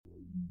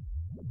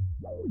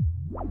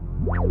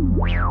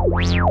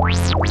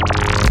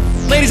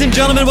Ladies and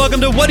gentlemen,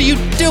 welcome to What Are You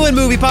Doing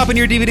Movie. Pop in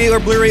your DVD or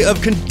Blu-ray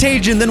of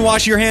Contagion, then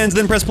wash your hands,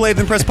 then press play,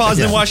 then press pause,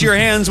 then wash your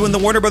hands when the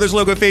Warner Brothers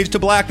logo fades to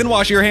black, then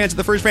wash your hands at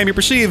the first frame you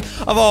perceive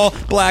of all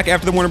black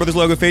after the Warner Brothers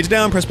logo fades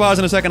down. Press pause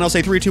in a second, I'll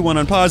say 3, 2, 1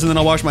 on pause, and then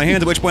I'll wash my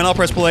hands, at which point I'll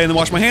press play and then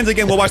wash my hands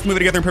again. We'll watch the movie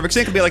together in perfect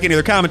sync. It'll be like any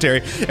other commentary,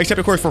 except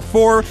of course for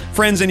 4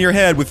 friends in your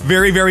head with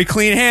very, very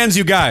clean hands,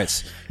 you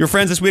guys. Your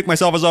friends this week,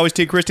 myself as always,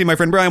 T. Christie, my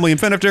friend Brian William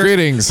Fenifter.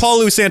 Greetings. Paul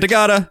Lou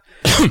Santagata.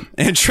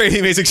 And Trey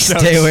Amazing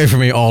Stokes. Stay away from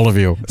me, all of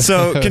you.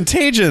 So,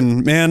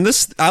 Contagion, man,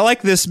 I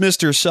like this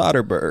Mr.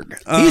 Soderbergh.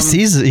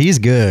 He's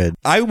good.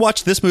 I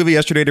watched this movie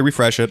yesterday to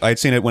refresh it. I'd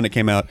seen it when it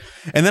came out.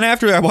 And then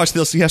after I watched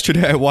this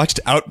yesterday, I watched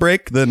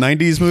Outbreak, the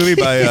 90s movie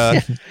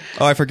by,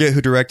 I forget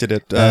who directed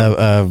it.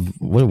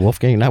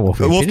 Wolfgang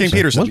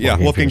Peterson. Yeah,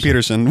 Wolfgang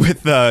Peterson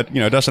with,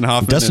 Dustin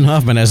Hoffman. Dustin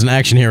Hoffman as an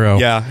action hero.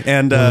 Yeah,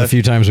 and a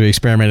few times we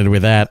experimented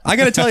with that. I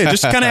gotta tell you,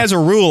 just kind of as a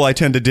rule, I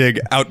tend to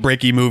dig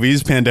outbreaky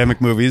movies, pandemic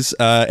movies,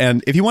 and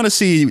if you want to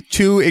see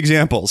 2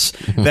 examples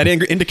that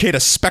indicate a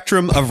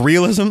spectrum of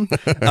realism,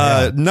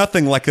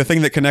 nothing like the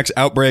thing that connects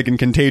Outbreak and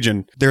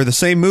Contagion. They're the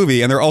same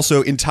movie, and they're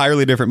also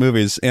entirely different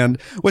movies. And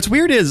what's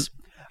weird is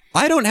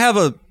I don't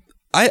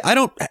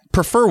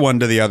prefer one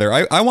to the other.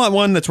 I want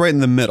one that's right in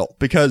the middle,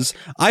 because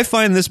I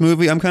find this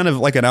movie, I'm kind of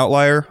like an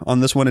outlier on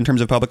this one in terms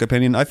of public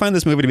opinion. I find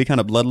this movie to be kind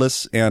of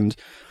bloodless, and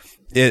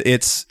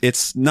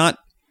it's not...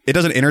 It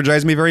doesn't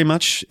energize me very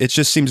much. It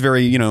just seems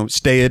very,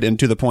 staid and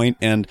to the point.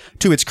 And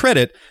to its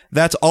credit,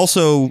 that's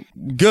also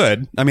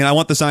good. I mean, I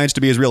want the science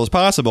to be as real as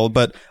possible,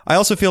 but I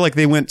also feel like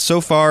they went so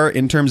far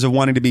in terms of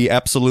wanting to be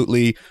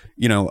absolutely,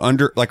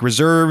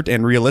 reserved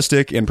and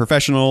realistic and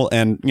professional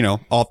and,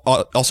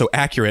 also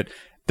accurate,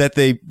 that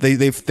they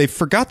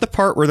forgot the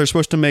part where they're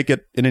supposed to make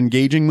it an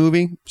engaging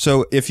movie.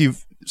 So if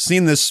you've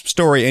seen this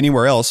story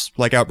anywhere else,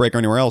 like Outbreak or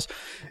anywhere else,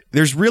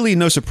 there's really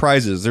no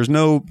surprises. There's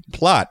no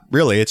plot,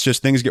 really. It's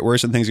just things get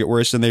worse and things get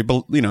worse, and they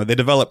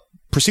develop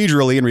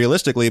procedurally and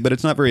realistically, but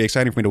it's not very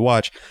exciting for me to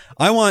watch.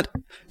 I want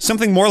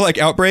something more like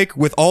Outbreak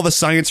with all the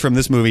science from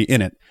this movie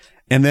in it.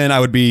 And then I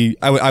would be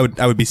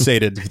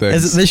sated.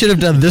 They should have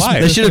done this. Why?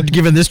 They should have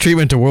given this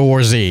treatment to World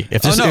War Z.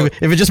 If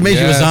it just made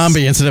you a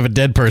zombie instead of a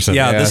dead person.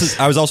 Yeah,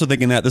 I was also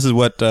thinking that this is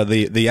what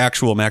the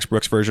actual Max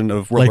Brooks version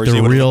of World War Z would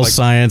look like. Like the real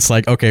science,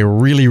 really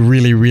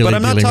but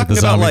I'm not dealing with the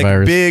zombie about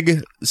virus.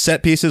 Big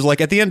set pieces. Like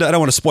at the end, I don't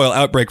want to spoil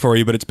Outbreak for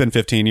you, but it's been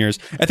 15 years.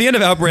 At the end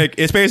of Outbreak,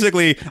 it's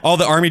basically all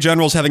the army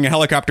generals having a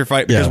helicopter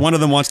fight because one of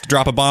them wants to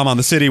drop a bomb on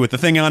the city with the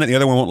thing on it, and the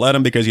other one won't let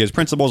him because he has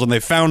principles, and they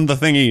found the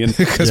thingy and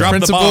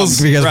dropped the bomb.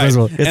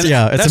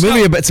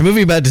 It's a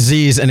movie about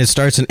disease, and it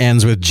starts and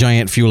ends with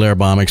giant fuel air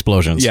bomb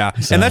explosions. Yeah,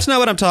 so. And that's not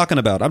what I'm talking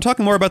about. I'm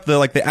talking more about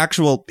the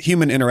actual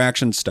human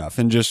interaction stuff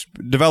and just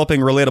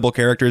developing relatable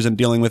characters and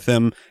dealing with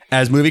them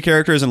as movie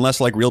characters and less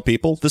like real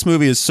people. This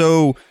movie is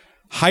so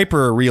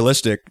hyper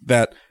realistic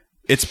that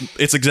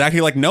it's exactly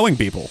like knowing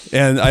people,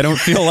 and I don't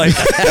feel like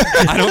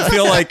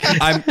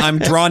I'm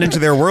drawn into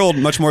their world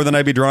much more than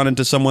I'd be drawn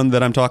into someone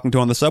that I'm talking to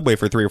on the subway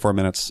for 3 or 4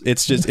 minutes.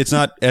 It's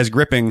not as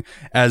gripping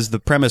as the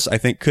premise I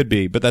think could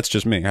be, but that's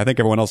just me. I think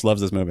everyone else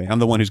loves this movie. I'm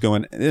the one who's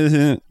going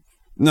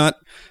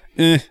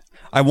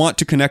I want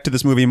to connect to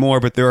this movie more,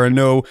 but there are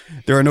no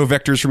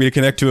vectors for me to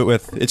connect to it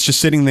with. It's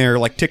just sitting there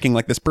like ticking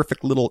like this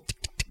perfect little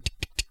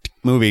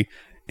movie,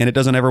 and it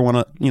doesn't ever want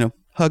to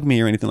hug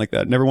me or anything like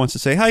that. It never wants to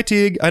say, "Hi,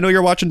 Teague, I know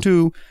you're watching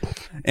too."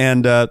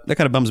 And that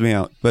kind of bums me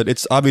out. But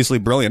it's obviously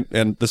brilliant,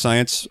 and the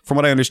science, from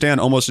what I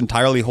understand, almost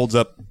entirely holds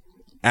up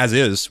as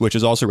is, which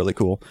is also really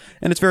cool.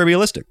 And it's very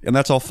realistic, and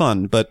that's all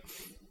fun. But,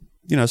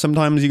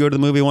 sometimes you go to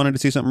the movie wanting to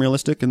see something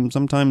realistic, and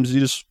sometimes you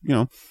just,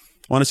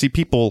 want to see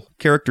people,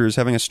 characters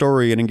having a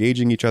story and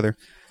engaging each other.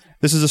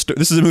 This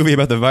is a movie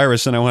about the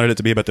virus, and I wanted it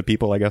to be about the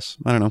people, I guess.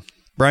 I don't know.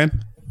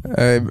 Brian?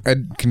 I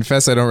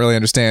confess I don't really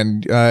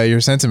understand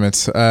your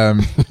sentiments.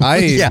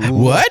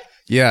 What?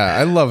 Yeah,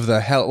 I love the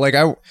hell. Like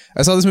I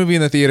saw this movie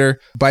in the theater.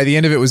 By the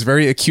end of it, was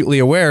very acutely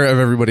aware of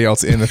everybody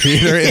else in the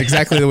theater in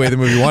exactly the way the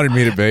movie wanted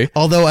me to be.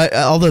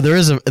 Although there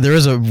is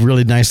a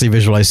really nicely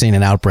visualized scene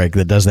in Outbreak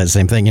that does that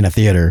same thing in a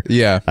theater.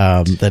 Yeah,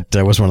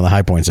 that was one of the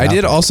high points. I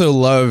did also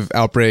love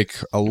Outbreak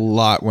a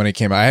lot when it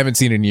came out. I haven't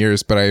seen it in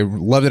years, but I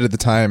loved it at the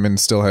time and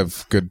still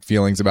have good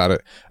feelings about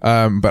it.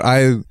 But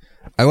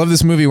I love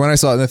this movie. When I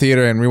saw it in the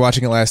theater and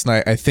rewatching it last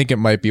night, I think it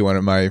might be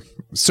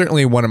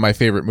certainly one of my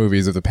favorite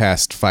movies of the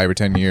past 5 or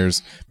 10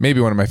 years. Maybe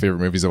one of my favorite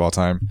movies of all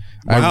time.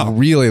 Wow. I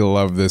really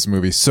love this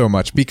movie so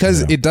much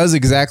because it does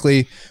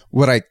exactly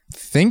what I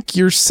think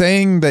you're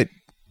saying that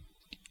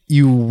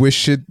you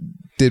wish it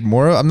did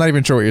more. I'm not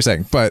even sure what you're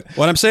saying, but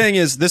what I'm saying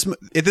is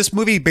this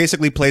movie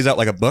basically plays out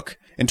like a book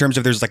in terms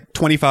of there's like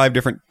 25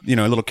 different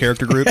little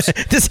character groups.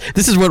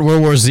 This is what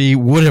World War Z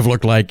would have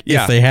looked like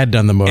if they had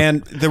done the book.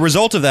 And the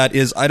result of that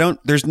is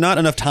there's not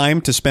enough time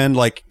to spend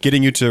like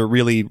getting you to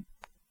really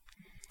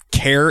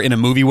care in a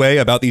movie way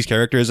about these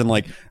characters, and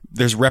like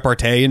there's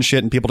repartee and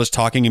shit and people just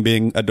talking and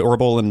being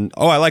adorable and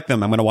I like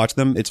them, I'm going to watch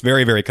them. It's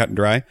very, very cut and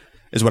dry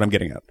is what I'm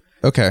getting at.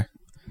 Okay.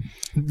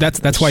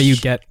 That's why you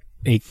get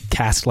a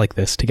cast like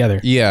this together.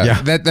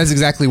 Yeah. That's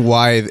exactly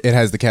why it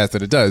has the cast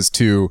that it does,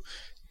 to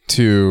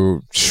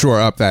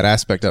shore up that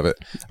aspect of it.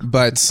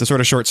 But to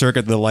sort of short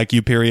circuit the like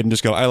you period and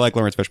just go, I like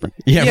Lawrence Fishburne.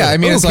 Yeah, I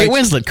mean, it's Kate like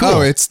Winslet, cool.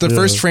 Oh, it's the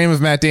first frame of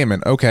Matt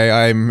Damon. Okay,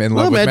 I'm in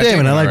love with Matt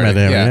Damon. I like already.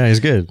 Matt Damon. Yeah,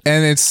 he's good.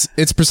 And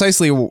it's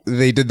precisely,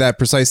 they did that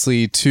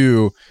precisely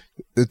to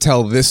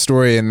tell this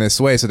story in this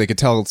way, so they could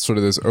tell sort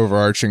of this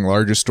overarching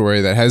larger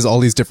story that has all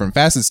these different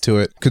facets to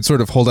it, could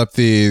sort of hold up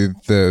the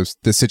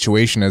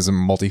situation as a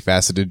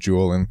multifaceted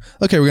jewel. And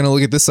okay, we're gonna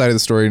look at this side of the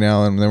story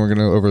now, and then we're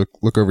gonna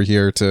look over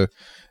here to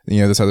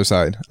this other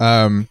side.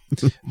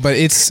 But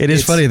it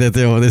is funny that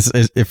this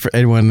is, if for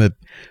anyone that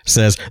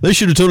says they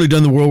should have totally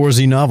done the World War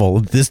Z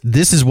novel,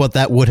 this is what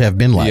that would have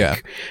been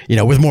like.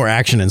 Yeah. With more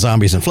action and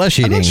zombies and flesh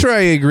eating. I'm not sure I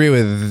agree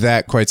with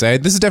that quite.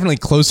 This is definitely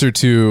closer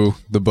to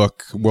the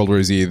book World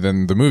War Z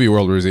than the movie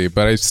World War Z,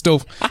 but I still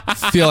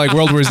feel like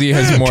World War Z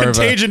has more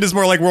Contagion is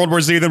more like World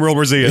War Z than World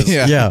War Z is.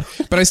 Yeah.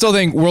 But I still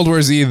think World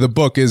War Z, the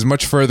book, is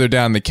much further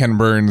down the Ken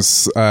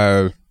Burns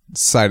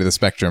side of the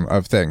spectrum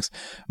of things.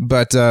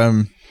 But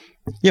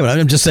but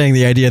I'm just saying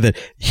the idea that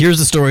here's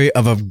the story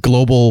of a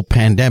global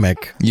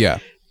pandemic. Yeah.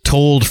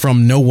 Told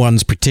from no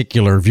one's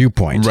particular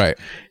viewpoint. Right.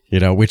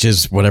 Which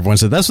is what everyone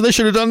said. That's what they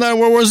should have done that in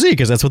World War Z,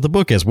 because that's what the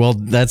book is. Well,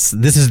 this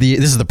is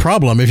the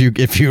problem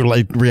if you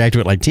like react to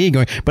it like T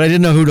going. But I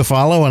didn't know who to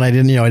follow, and I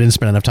didn't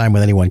spend enough time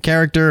with any one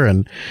character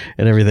and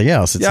everything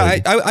else. It's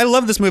I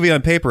love this movie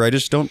on paper. I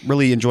just don't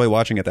really enjoy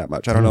watching it that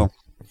much. I don't know.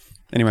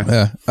 Anyway,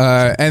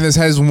 and this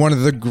has one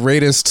of the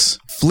greatest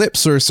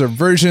flips or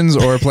subversions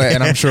or play,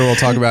 and I'm sure we'll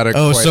talk about it.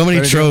 So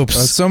many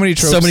tropes. So many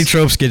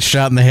tropes get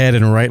shot in the head,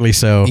 and rightly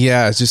so.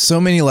 Yeah, it's just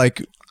so many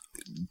like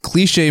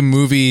cliche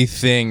movie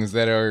things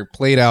that are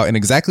played out in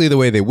exactly the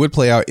way they would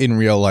play out in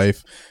real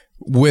life,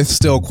 with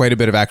still quite a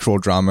bit of actual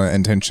drama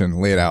and tension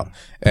laid out.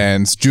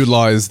 And Jude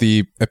Law is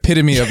the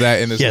epitome of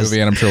that in this movie,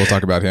 and I'm sure we'll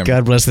talk about him.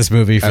 God bless this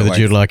movie for the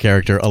Jude Law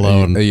character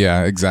alone.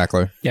 Yeah,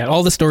 exactly. Yeah,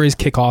 all the stories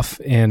kick off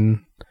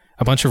in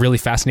a bunch of really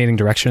fascinating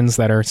directions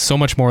that are so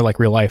much more like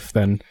real life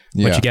than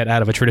what you get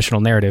out of a traditional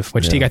narrative,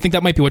 which Teague, I think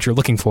that might be what you're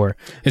looking for,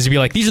 is to be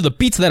like, these are the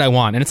beats that I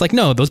want. And it's like,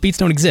 no, those beats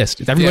don't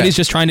exist. Everybody's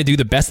just trying to do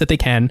the best that they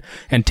can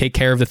and take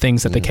care of the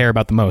things that they care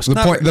about the most.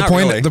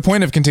 The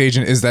point of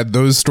Contagion is that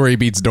those story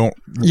beats don't.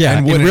 Yeah,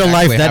 in real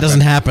life, that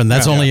doesn't happen.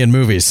 That's only in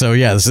movies. So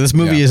this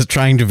movie is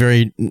trying to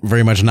very,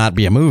 very much not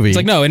be a movie. It's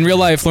like, no, in real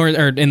life, or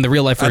in the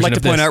real life version I'd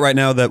like to point out right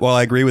now that while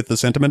I agree with the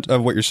sentiment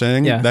of what you're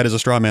saying, that is a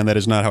straw man. That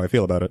is not how I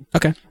feel about it.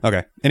 Okay.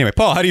 Anyway,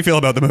 Paul, how do you feel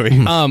about the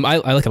movie? I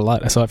like it a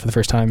lot. I saw it for the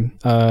first time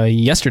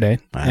yesterday,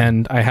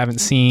 and I haven't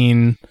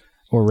seen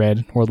or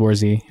read World War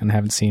Z, and I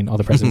haven't seen All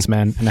the President's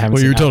Men, and I haven't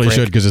seen you totally Outbreak.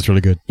 should, because it's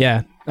really good.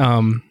 Yeah.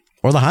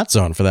 Or The Hot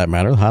Zone, for that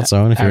matter. The Hot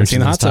Zone, if you're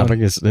interested in this topic.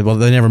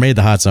 They never made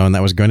The Hot Zone.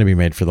 That was going to be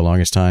made for the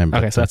longest time.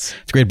 Okay, so it's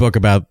a great book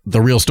about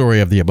the real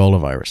story of the Ebola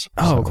virus.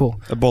 Oh, cool.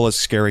 Ebola's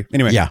scary.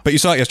 Anyway, but you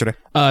saw it yesterday.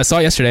 Saw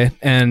it yesterday,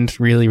 and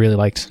really, really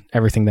liked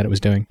everything that it was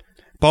doing.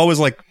 Paul was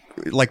like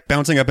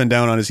bouncing up and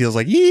down on his heels,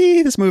 like,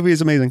 yee, this movie is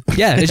amazing.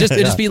 Yeah, it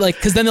just be like,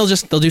 because then they'll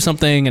do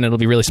something, and it'll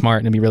be really smart,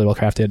 and it'll be really well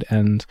crafted,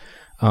 and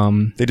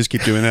they just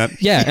keep doing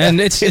that. Yeah,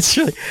 and it's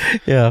really,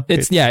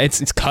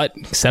 it's cut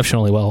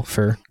exceptionally well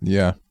for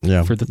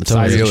for the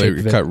size and shape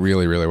of it. Cut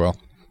really, really well.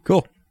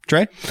 Cool.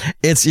 Trey?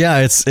 It's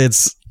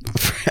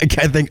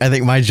I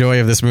think my joy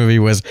of this movie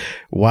was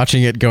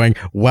watching it going,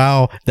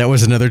 wow, that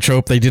was another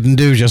trope they didn't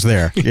do just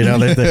there.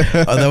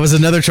 That was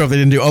another trope they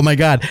didn't do. Oh my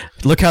God,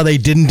 look how they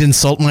didn't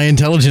insult my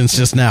intelligence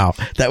just now.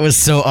 That was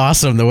so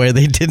awesome, the way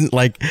they didn't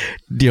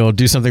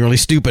do something really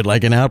stupid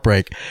like an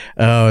Outbreak.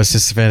 Oh, it's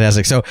just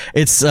fantastic. So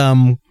it's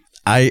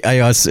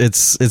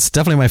it's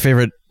definitely my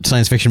favorite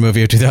science fiction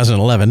movie of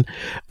 2011,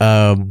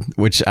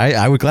 which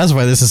I would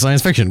classify this as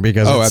science fiction,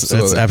 because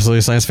it's absolutely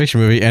a science fiction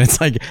movie, and it's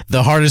like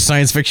the hardest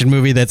science fiction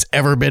movie that's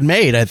ever been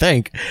made, I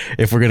think,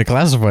 if we're going to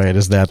classify it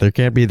as that.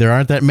 There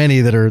aren't that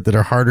many that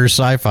are harder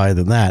sci-fi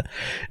than that.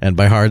 And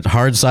by hard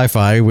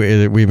sci-fi,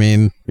 we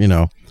mean,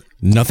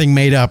 nothing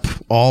made up,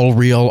 all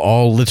real,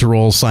 all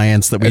literal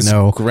science that we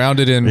know,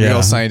 grounded in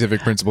real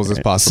scientific principles as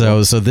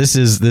possible. So this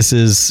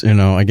is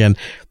again,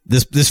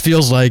 this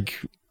feels like,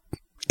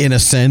 in a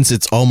sense,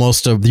 it's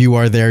almost a You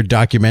Are There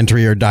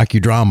documentary or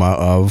docudrama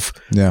of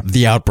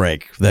the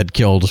outbreak that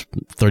killed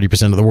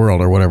 30% of the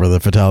world, or whatever the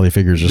fatality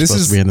figures are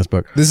supposed to be in this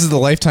book. This is the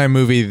Lifetime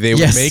movie they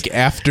would make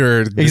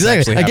after this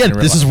exactly. Again,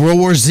 this is World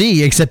War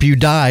Z, except you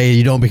die and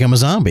you don't become a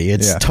zombie.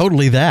 It's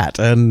totally that.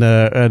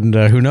 And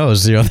who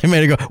knows? They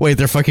made it go, wait,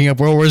 they're fucking up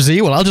World War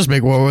Z? Well, I'll just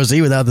make World War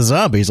Z without the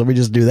zombies. Let me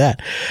just do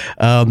that.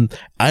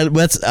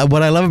 That's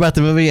what I love about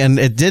the movie, and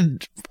it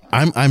did.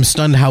 I'm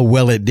stunned how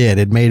well it did.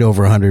 It made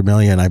over 100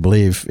 million, I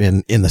believe,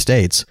 in the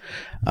States,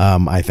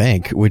 I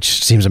think,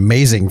 which seems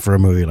amazing for a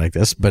movie like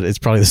this, but it's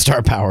probably the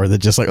star power that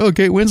just like, oh,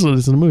 Kate Winslet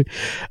is in the movie.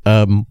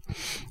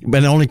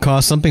 But it only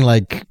cost something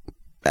like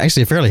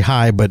actually fairly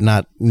high, but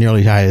not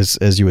nearly high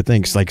as you would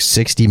think. It's like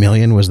 $60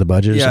 million was the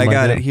budget. Yeah, I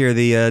got like it here.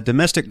 The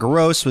domestic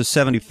gross was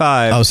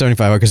 75. Oh,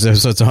 75.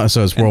 Because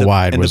so it's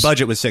worldwide. And the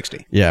budget was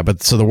 60. Yeah,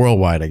 but so the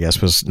worldwide, I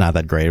guess, was not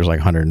that great. It was like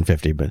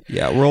 150, but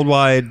yeah,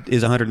 worldwide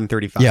is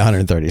 135. Yeah,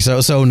 130.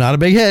 So not a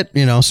big hit,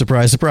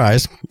 surprise,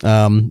 surprise.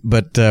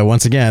 But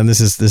once again,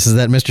 this is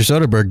that Mr.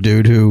 Soderbergh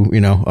dude who,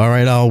 all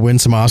right, I'll win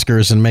some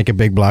Oscars and make a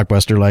big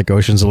blockbuster like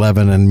Ocean's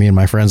 11, and me and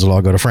my friends will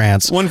all go to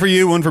France. One for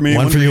you, one for me.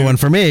 One for you, one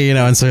for me,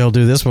 and so he'll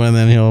do this one, and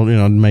then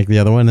he'll, make the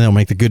other one, and he'll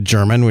make The Good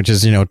German, which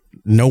is,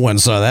 no one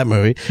saw that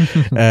movie,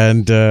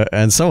 and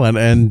so on,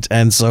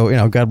 and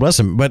so God bless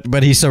him,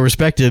 but he's so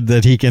respected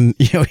that he can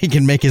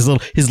make his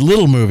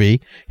little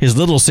movie, his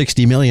little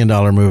 $60 million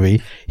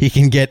movie. He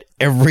can get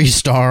every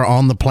star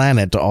on the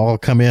planet to all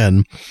come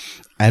in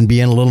and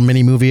be in a little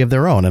mini movie of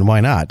their own, and why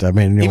not? I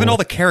mean, even all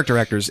the character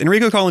actors.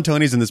 Enrico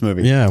Colantoni's in this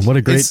movie. Yeah, what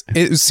a great!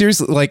 It was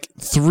seriously like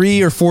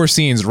 3 or 4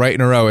 scenes right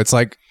in a row. It's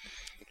like,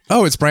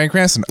 oh, it's Bryan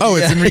Cranston. Oh,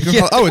 it's Enrico.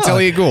 Yeah. Oh, it's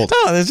Elliot Gould.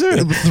 Oh, that's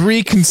it.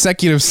 3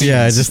 consecutive scenes.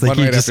 Yeah, just like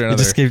one right after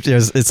another.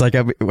 It's like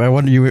I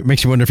wonder. It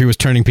makes you wonder if he was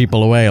turning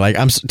people away. Like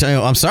I'm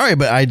sorry,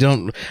 but I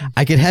don't.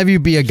 I could have you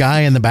be a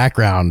guy in the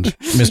background,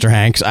 Mr.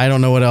 Hanks. I don't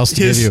know what else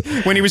to give you.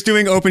 When he was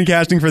doing open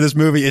casting for this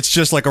movie, it's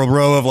just like a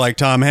row of like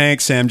Tom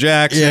Hanks, Sam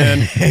Jackson.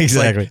 Yeah,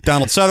 exactly. Like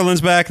Donald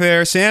Sutherland's back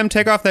there. Sam,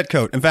 take off that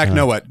coat. In fact,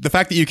 know what? The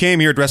fact that you came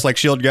here dressed like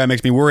SHIELD guy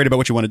makes me worried about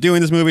what you want to do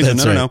in this movie.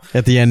 So no.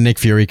 At the end, Nick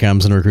Fury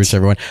comes and recruits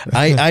everyone.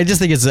 I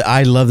just think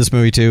I love this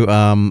movie too.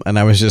 And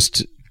I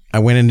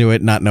went into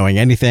it not knowing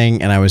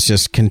anything, and I was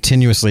just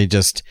continuously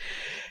just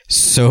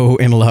so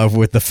in love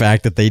with the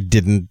fact that they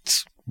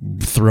didn't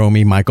throw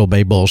me Michael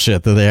Bay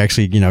bullshit, that they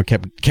actually,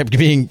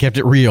 kept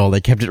it real.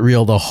 They kept it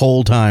real the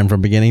whole time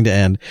from beginning to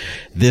end.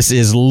 This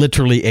is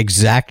literally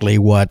exactly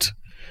what,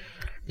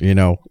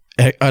 an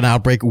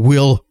outbreak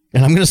will,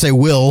 and I'm going to say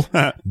will,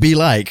 be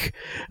like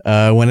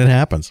when it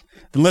happens.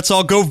 Then let's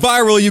all go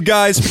viral, you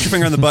guys. Put your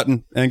finger on the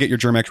button and get your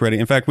Germ-X ready.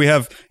 In fact, we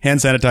have hand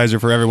sanitizer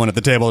for everyone at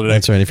the table today.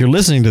 That's right. If you're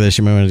listening to this,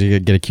 you might want to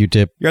get a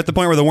Q-tip. You're at the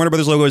point where the Warner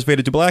Brothers logo is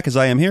faded to black, as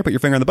I am here. Put your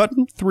finger on the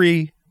button.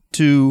 3,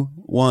 2,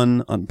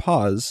 1,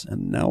 unpause,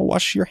 and now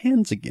wash your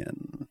hands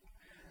again.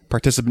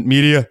 Participant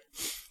media.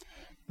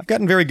 I've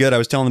gotten very good. I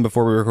was telling them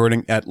before we were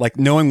recording at like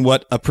knowing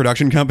what a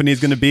production company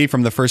is going to be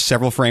from the first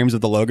several frames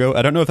of the logo.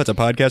 I don't know if that's a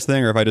podcast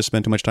thing or if I just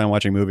spend too much time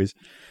watching movies.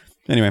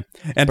 Anyway,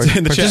 and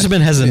in the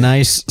participant has a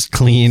nice,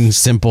 clean,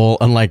 simple,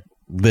 unlike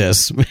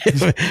this.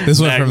 This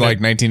one from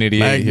like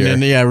 1988 here.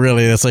 Yeah,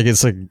 really. It's from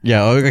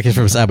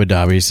Abu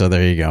Dhabi. So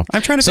there you go.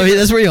 I'm trying to. So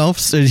that's where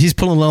he's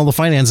pulling all the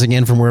financing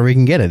in from where we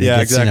can get it.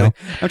 Yeah, exactly.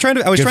 I was trying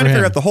to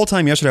figure out the whole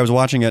time yesterday I was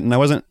watching it, and I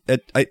wasn't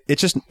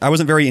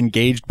very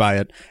engaged by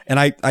it, and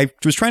I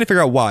was trying to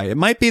figure out why. It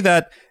might be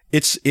that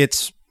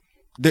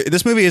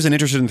this movie isn't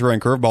interested in throwing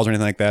curveballs or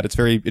anything like that.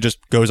 It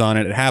just goes on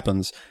and it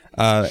happens.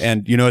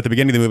 And at the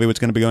beginning of the movie what's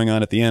going to be going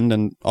on at the end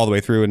and all the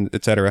way through and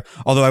etc.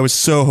 Although I was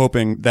so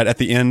hoping that at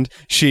the end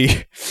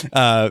she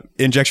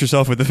injects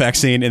herself with the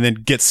vaccine and then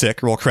gets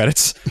sick. Roll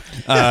credits.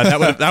 I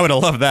would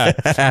have loved that.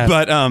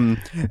 But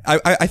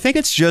I think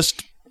it's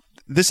just,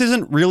 this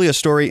isn't really a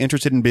story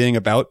interested in being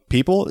about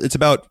people. It's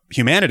about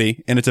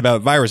humanity and it's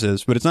about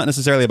viruses, but it's not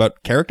necessarily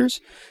about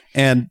characters.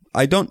 And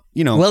I don't,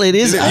 Well, it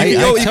is. I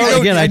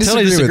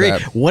totally disagree.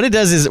 What it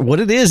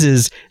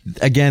is,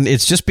 again,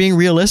 it's just being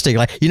realistic.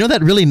 Like,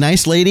 that really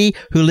nice lady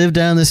who lived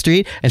down the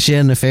street and she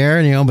had an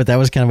affair, but that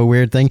was kind of a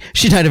weird thing.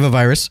 She died of a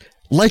virus.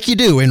 Like you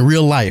do in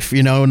real life,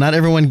 not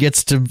everyone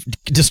gets to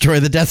destroy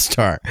the Death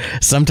Star.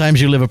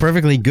 Sometimes you live a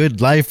perfectly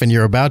good life and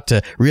you're about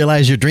to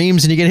realize your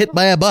dreams and you get hit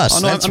by a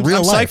bus. That's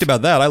real life. I'm psyched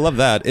about that. I love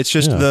that. It's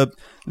just how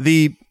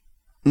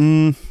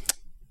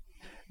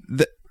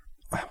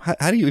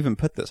do you even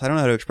put this? I don't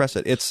know how to express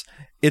it.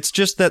 It's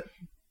just that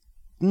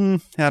I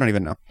don't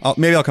even know.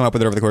 Maybe I'll come up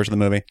with it over the course of the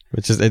movie.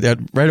 Which is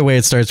right away.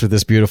 It starts with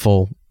this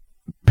beautiful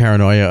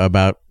paranoia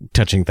about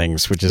touching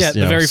things, which is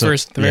the very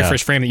first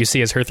frame that you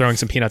see is her throwing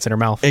some peanuts in her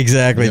mouth.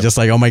 Exactly, just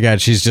like, oh my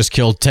god, she's just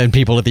killed 10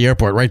 people at the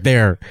airport right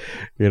there.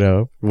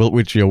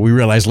 Which we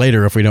realize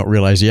later if we don't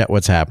realize yet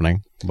what's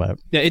happening. But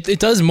yeah, it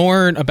does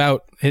more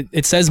about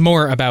it says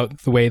more about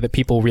the way that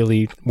people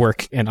really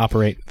work and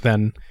operate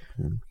than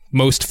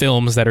most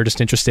films that are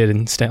just interested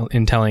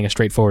in telling a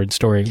straightforward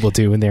story will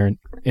do in their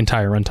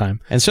entire runtime.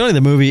 And certainly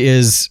the movie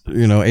is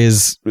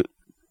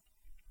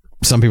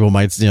some people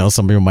might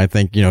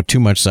think, too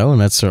much so, and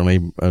that's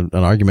certainly an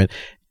argument.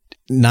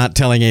 Not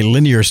telling a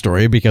linear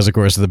story because, of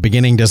course, the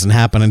beginning doesn't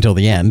happen until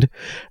the end.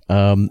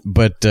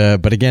 But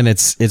again,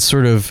 it's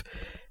sort of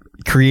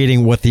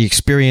creating what the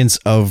experience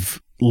of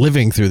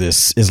living through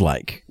this is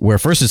like, where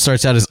first it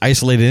starts out as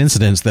isolated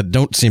incidents that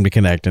don't seem to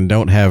connect and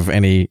don't have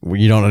any,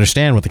 you don't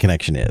understand what the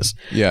connection is.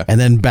 Yeah. And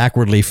then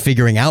backwardly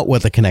figuring out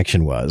what the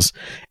connection was.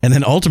 And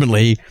then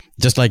ultimately,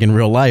 just like in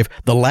real life,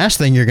 the last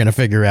thing you're going to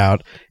figure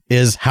out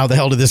is how the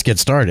hell did this get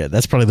started?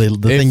 That's probably the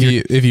thing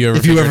if you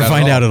ever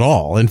find out at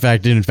all. In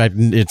fact,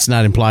 it's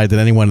not implied that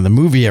anyone in the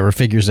movie ever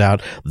figures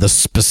out the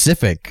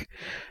specific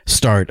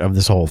start of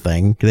this whole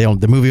thing.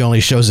 The movie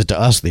only shows it to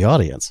us, the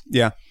audience.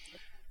 Yeah.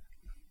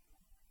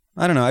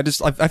 I don't know.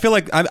 I feel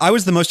like I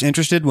was the most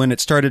interested when it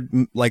started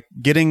like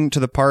getting to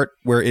the part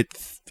where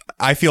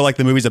I feel like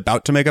the movie's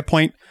about to make a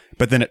point,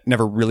 but then it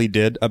never really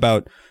did,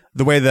 about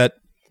the way that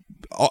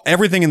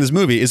everything in this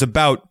movie is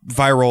about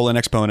viral and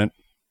exponent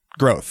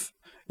growth.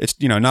 It's,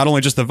 not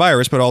only just the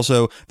virus, but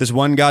also this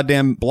one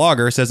goddamn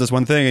blogger says this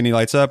one thing and he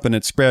lights up and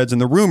it spreads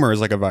and the rumor is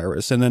like a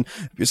virus. And then,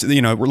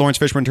 Lawrence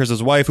Fishburne turns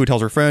his wife who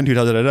tells her friend who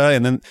tells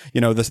and then,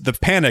 the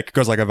panic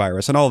goes like a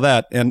virus and all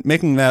that, and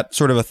making that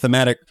sort of a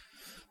thematic,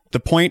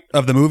 the point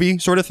of the movie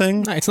sort of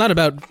thing. It's not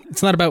about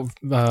virality.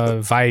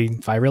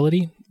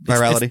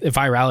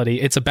 Virality.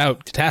 It's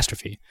about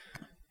catastrophe.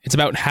 It's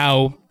about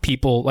how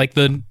people, like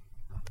the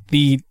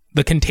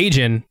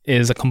contagion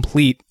is a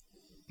complete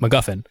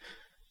MacGuffin.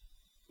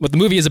 What the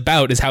movie is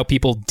about is how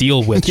people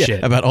deal with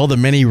shit. About all the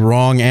many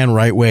wrong and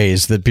right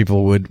ways that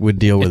people would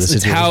deal with a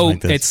situation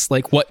like this. It's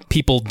like what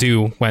people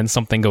do when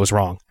something goes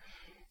wrong.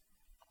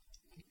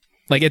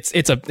 Like it's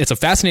a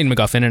fascinating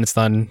MacGuffin, and it's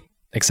done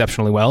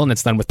exceptionally well, and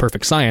it's done with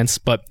perfect science,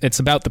 but it's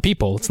about the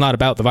people. It's not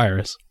about the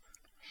virus.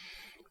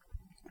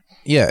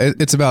 Yeah,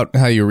 it's about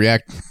how you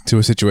react to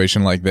a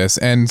situation like this,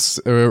 and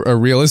a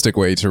realistic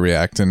way to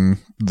react, and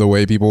the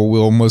way people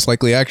will most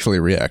likely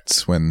actually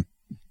react when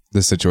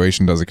this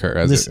situation does occur,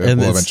 as it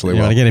will eventually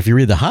will. And again, if you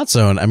read The Hot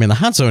Zone, I mean, The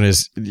Hot Zone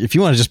is, if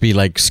you want to just be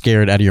like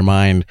scared out of your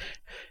mind,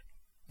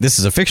 this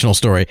is a fictional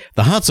story.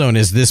 The Hot Zone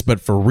is this,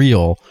 but for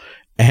real.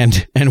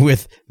 And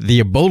with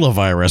the Ebola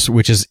virus,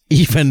 which is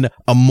even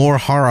a more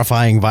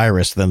horrifying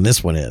virus than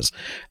this one is.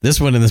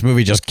 This one in this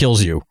movie just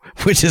kills you,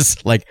 which is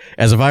like,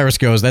 as a virus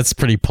goes, that's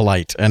pretty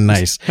polite and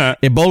nice.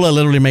 Ebola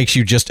literally makes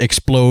you just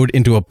explode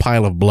into a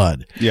pile of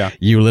blood. Yeah.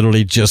 You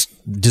literally just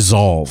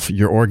dissolve.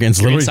 Your organs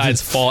Your literally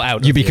insides fall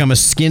out. You become a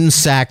skin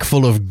sack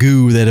full of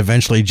goo that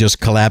eventually just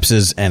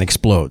collapses and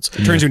explodes.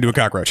 It turns you into a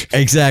cockroach.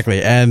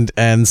 Exactly. And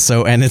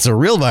it's a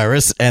real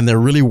virus, and there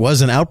really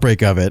was an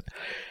outbreak of it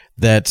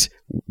that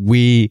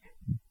we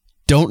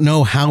don't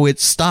know how it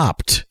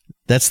stopped.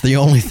 That's the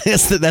only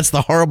that's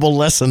the horrible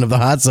lesson of The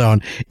Hot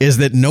Zone, is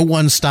that no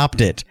one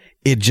stopped it.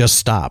 It just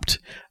stopped.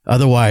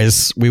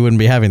 Otherwise, we wouldn't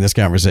be having this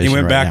conversation. He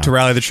went back to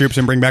rally the troops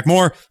and bring back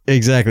more.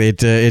 Exactly.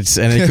 It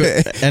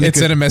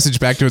sent a message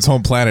back to its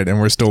home planet, and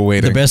we're still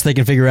waiting. The best they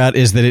can figure out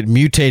is that it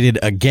mutated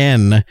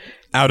again.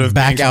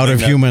 Back out of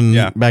human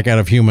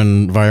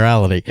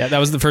virality. Yeah, that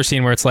was the first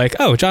scene where it's like,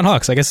 oh, John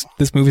Hawkes. I guess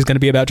this movie's going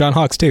to be about John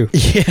Hawkes too.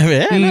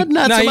 Yeah,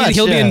 not so much.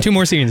 He'll be in 2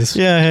 more scenes.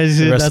 Yeah,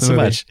 not so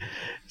much.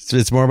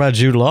 It's more about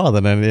Jude Law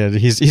than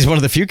he's one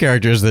of the few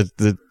characters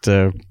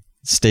that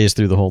stays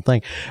through the whole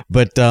thing.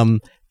 But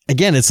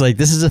again, it's like,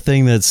 this is a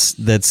thing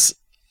that's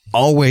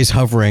always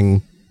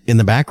hovering in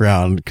the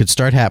background, could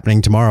start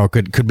happening tomorrow,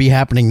 could be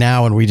happening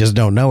now, and we just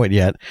don't know it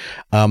yet.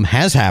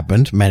 Has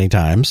happened many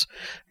times.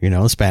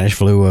 The Spanish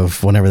flu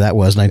of whenever that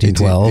was,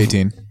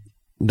 1912.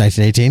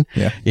 1918.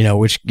 Yeah.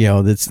 Which,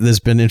 there's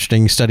been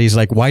interesting studies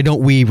like, why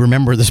don't we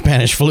remember the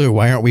Spanish flu?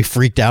 Why aren't we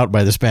freaked out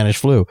by the Spanish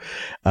flu?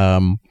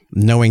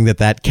 Knowing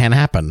that can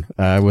happen.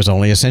 It was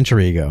only a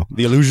century ago.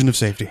 The illusion of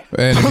safety.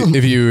 And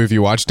if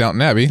you watch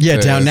Downton Abbey. Yeah,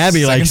 Downton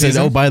Abbey said,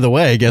 season. oh, by the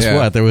way, guess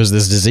what? There was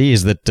this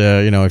disease that,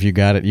 if you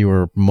got it, you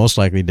were most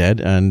likely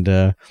dead, and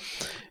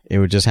it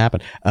would just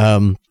happen.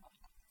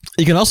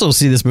 You can also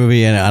see this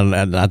movie,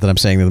 and not that I'm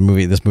saying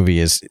that this movie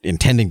is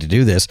intending to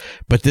do this,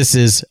 but this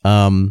is,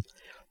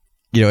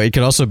 it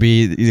could also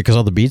be, because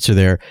all the beats are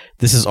there,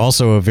 this is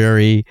also a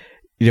very,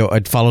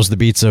 it follows the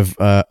beats of,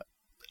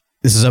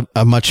 this is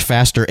a much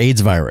faster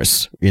AIDS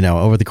virus,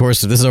 over the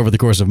course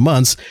of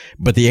months,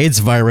 but the AIDS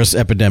virus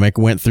epidemic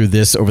went through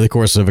this over the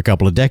course of a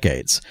couple of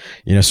decades,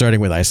 starting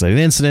with isolated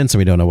incidents, and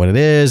we don't know what it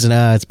is, and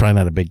it's probably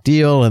not a big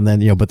deal. And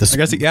then, but this, I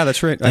guess, yeah,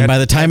 that's right. And by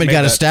the time it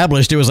got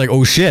established, it was like,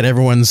 oh shit,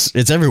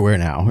 it's everywhere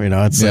now.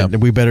 It's like,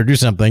 we better do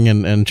something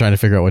and trying to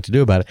figure out what to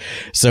do about it.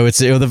 So it's,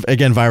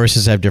 again,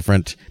 viruses have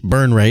different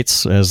burn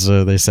rates, as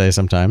they say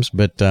sometimes,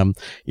 but,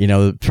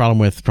 the problem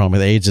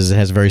with AIDS is it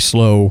has a very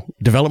slow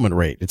development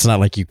rate. It's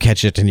not like you catch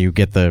it and you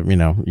get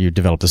you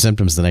develop the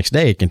symptoms the next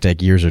day. It can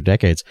take years or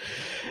decades.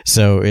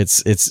 So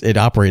it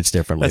operates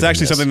differently. That's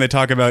actually something they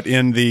talk about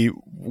in the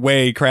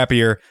way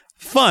crappier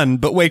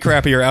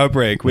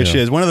Outbreak, which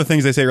is one of the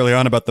things they say early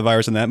on about the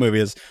virus in that movie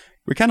is,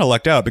 we kind of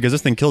lucked out because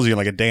this thing kills you in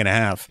like a day and a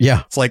half.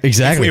 Yeah, it's like,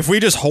 exactly. If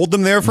we just hold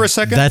them there for a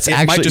second,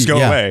 it might just go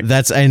away.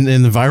 That's, and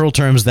in the viral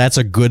terms, that's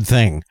a good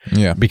thing.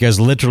 Yeah, because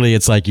literally,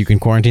 it's like you can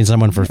quarantine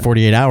someone for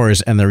 48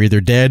 hours and they're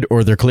either dead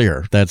or they're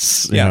clear.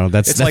 That's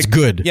that's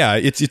good. Yeah,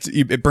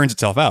 it burns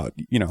itself out.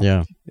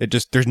 Yeah,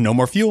 there's no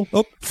more fuel.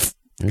 Oh,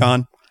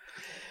 gone.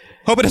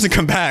 Hope it doesn't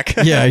come back.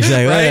 Yeah,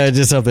 exactly. Right? I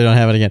just hope they don't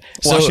have it again.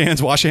 Wash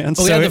hands.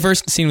 Well, we had the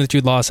first scene with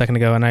Jude Law a second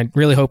ago, and I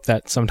really hope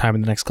that sometime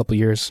in the next couple of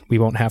years we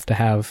won't have to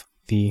have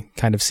the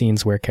kind of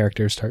scenes where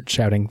characters start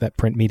shouting that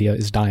print media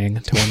is dying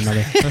to one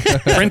another.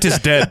 Print is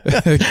dead.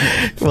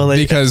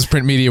 Because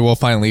print media will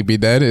finally be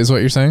dead, is what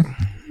you're saying?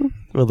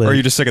 Or are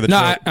you just sick of the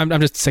trope?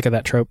 I'm just sick of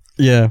that trope.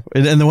 Yeah,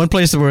 and the one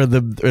place where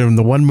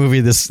the one movie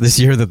this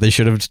year that they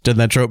should have done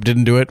that trope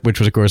didn't do it, which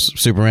was of course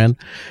Superman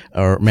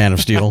or Man of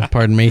Steel.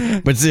 Pardon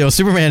me, but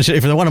Superman.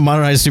 If they want to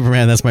modernize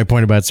Superman, that's my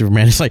point about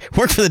Superman. It's like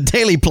work for the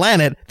Daily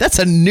Planet. That's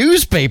a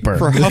newspaper.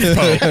 For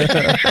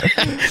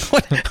HuffPo.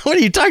 What are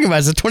you talking about?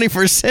 It's the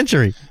 21st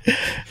century.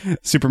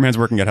 Superman's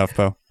working at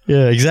HuffPo.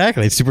 Yeah,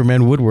 exactly.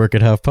 Superman would work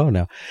at HuffPo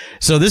now.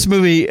 So this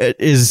movie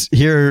is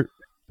here.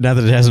 Not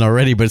that it hasn't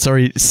already, but it's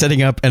already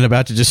setting up and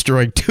about to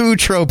destroy 2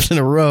 tropes in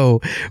a row,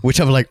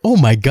 which I'm like, oh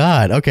my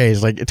God. Okay,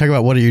 it's like, talk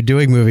about what are you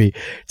doing movie.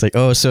 It's like,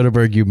 oh,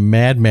 Soderbergh, you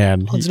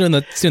madman. Well, it's doing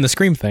the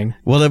Scream thing.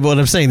 Well, what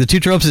I'm saying, the 2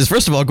 tropes is,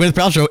 first of all, Gwyneth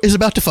Paltrow is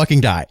about to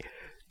fucking die.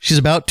 She's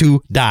about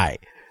to die.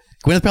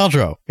 Gwyneth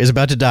Paltrow is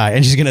about to die,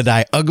 and she's going to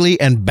die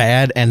ugly and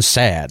bad and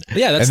sad.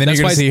 Yeah, and then you're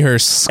going to see her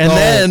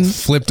skull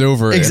flipped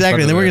over.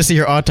 Exactly, and then we're going to see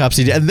her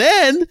autopsy. And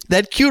then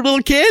that cute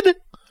little kid,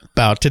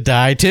 about to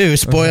die too.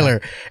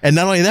 Spoiler. And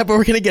not only that, but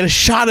we're going to get a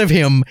shot of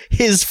him,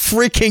 his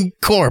freaking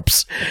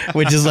corpse,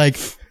 which is like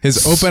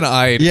his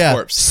open-eyed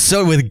corpse.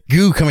 So with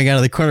goo coming out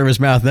of the corner of his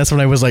mouth. And that's when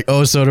I was like,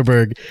 oh,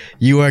 Soderbergh,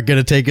 you are going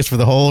to take us for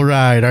the whole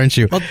ride, aren't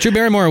you? Well, Drew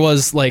Barrymore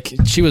was like,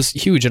 she was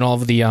huge in all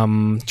of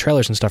the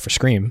trailers and stuff for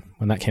Scream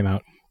when that came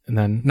out. And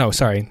then, no,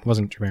 sorry, it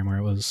wasn't Drew Barrymore.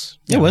 It was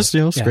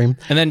Scream.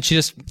 Yeah. And then she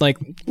just like,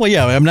 well,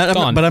 yeah, I'm not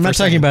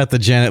talking about the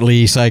Janet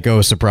Leigh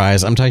psycho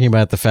surprise. I'm talking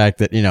about the fact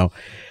that,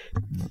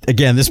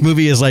 again, this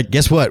movie is like,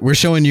 guess what? We're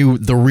showing you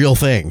the real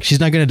thing. She's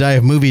not going to die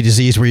of movie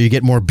disease where you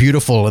get more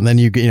beautiful, and then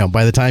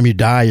by the time you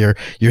die,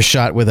 you're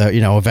shot with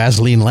a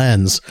Vaseline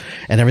lens,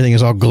 and everything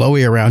is all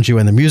glowy around you,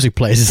 and the music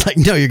plays. It's like,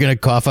 no, you're going to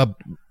cough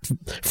up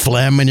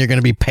phlegm, and you're going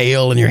to be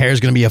pale, and your hair is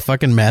going to be a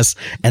fucking mess,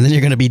 and then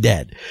you're going to be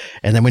dead.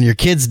 And then when your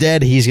kid's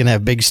dead, he's going to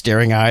have big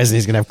staring eyes, and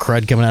he's going to have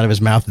crud coming out of his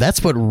mouth.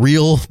 That's what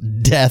real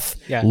death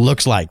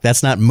looks like.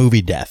 That's not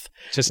movie death.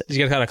 Just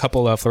you got a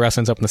couple of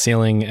fluorescents up in the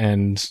ceiling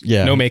and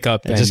no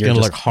makeup. It's just going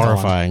to look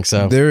horrifying.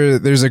 So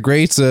there's a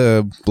great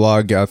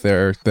blog out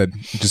there that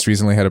just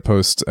recently had a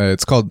post.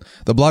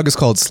 The blog is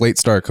called Slate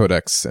Star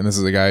Codex, and this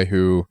is a guy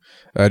who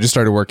just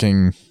started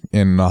working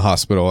in a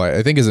hospital.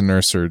 I think as a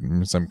nurse or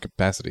in some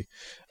capacity.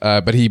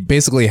 But he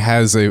basically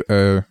has he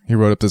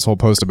wrote up this whole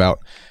post about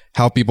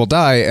how people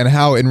die and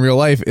how in real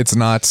life it's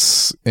not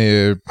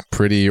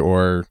pretty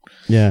or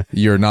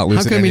you're not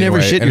losing. How come you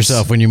never shit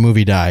yourself when you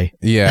movie die?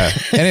 Yeah,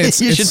 and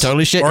you should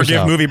totally shit or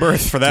yourself. Give movie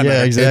birth for that.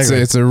 Yeah, exactly.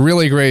 It's a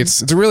really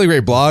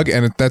great blog,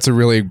 and that's a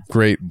really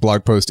great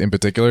blog post in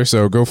particular.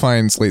 So go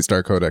find Slate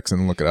Star Codex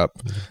and look it up.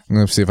 I'm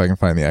going to see if I can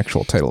find the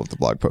actual title of the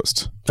blog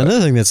post.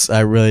 Another thing that's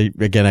I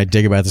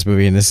dig about this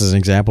movie, and this is an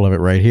example of it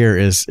right here,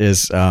 is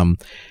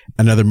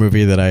another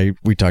movie that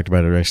we talked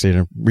about it actually in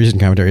a recent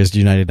commentary is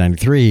United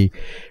 93.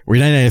 Where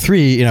United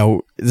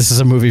 93, this is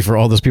a movie for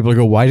all those people who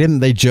go, why didn't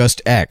they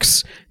just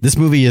X? This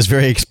movie is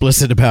very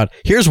explicit about,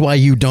 here's why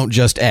you don't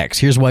just X.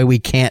 Here's why we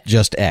can't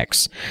just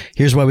X.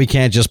 Here's why we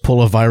can't just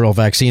pull a viral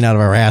vaccine out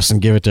of our ass and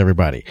give it to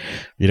everybody.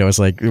 It's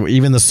like,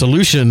 even the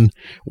solution,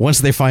 once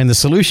they find the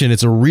solution,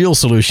 it's a real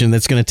solution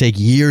that's going to take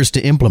years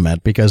to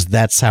implement because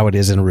that's how it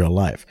is in real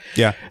life.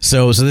 Yeah.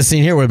 So this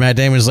scene here where Matt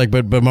Damon is like,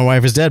 but my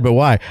wife is dead, but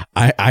why?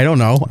 I don't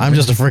know. I'm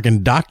just a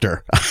freaking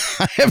doctor.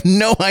 I have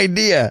no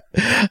idea.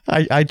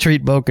 I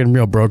treat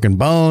broken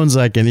bones.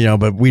 I can,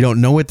 but we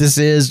don't know what this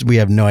is. We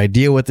have no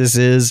idea what this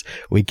is.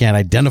 We can't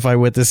identify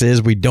what this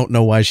is. We don't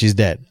know why she's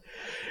dead.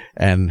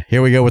 And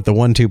here we go with the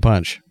 1-2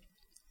 punch.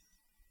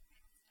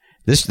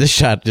 This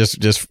shot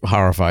just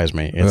horrifies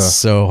me. It's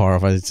so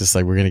horrifying. It's just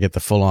like we're gonna get the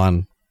full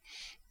on.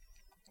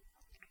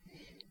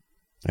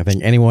 I don't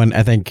think anyone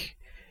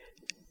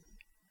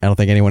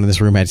in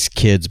this room has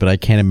kids, but I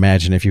can't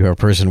imagine if you have a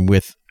person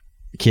with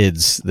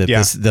kids that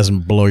this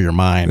doesn't blow your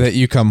mind. That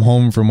you come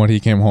home from what he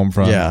came home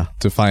from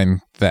to find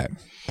that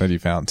you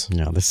found.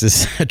 No, this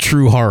is a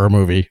true horror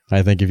movie,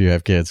 I think, if you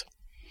have kids.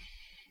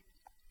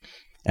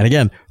 And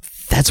again,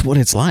 that's what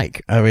it's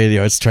like. I mean,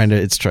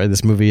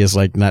 this movie is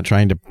like not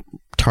trying to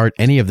tart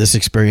any of this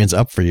experience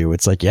up for you.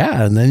 It's like,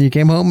 and then you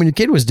came home when your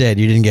kid was dead.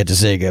 You didn't get to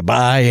say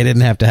goodbye. You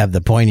didn't have to have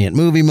the poignant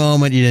movie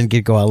moment. You didn't get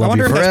to go, I love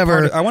you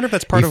forever. I wonder if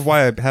that's part of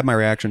why I had my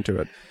reaction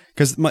to it.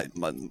 Because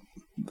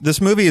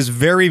this movie is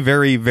very,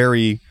 very,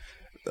 very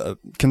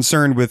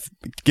concerned with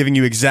giving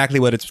you exactly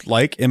what it's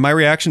like. And my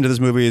reaction to this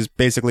movie is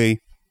basically,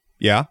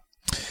 Yeah,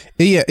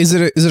 is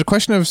it a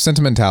question of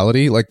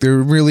sentimentality? Like, there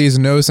really is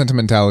no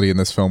sentimentality in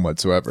this film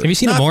whatsoever. Have you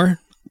seen Amour?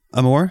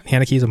 Amour?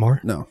 Haneke's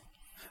Amour? No.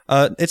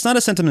 It's not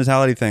a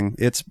sentimentality thing.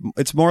 It's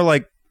more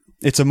like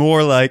it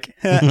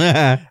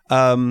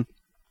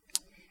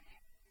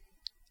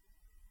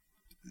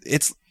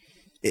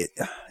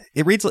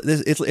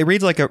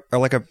reads like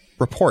a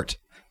report.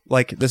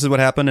 Like, this is what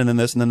happened, and then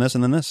this, and then this,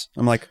 and then this.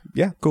 I'm like,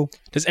 yeah, cool.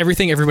 Does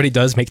everything everybody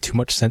does make too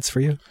much sense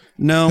for you?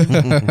 No.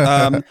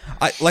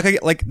 I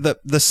like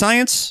the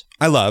science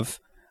I love.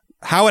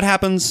 How it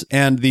happens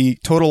and the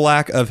total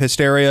lack of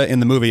hysteria in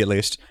the movie, at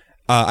least,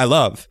 I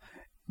love.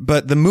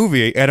 But the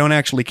movie, I don't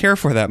actually care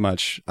for that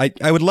much.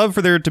 I would love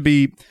for there to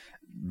be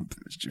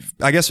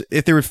I guess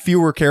if there were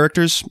fewer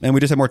characters and we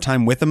just had more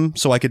time with them,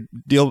 so I could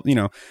deal,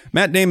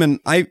 Matt Damon,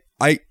 I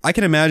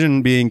can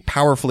imagine being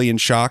powerfully in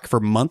shock for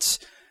months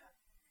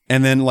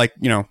and then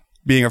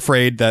being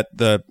afraid that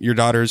your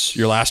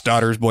last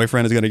daughter's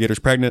boyfriend is going to get her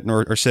pregnant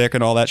or sick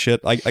and all that shit.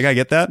 I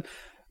get that.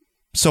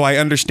 So I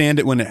understand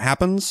it when it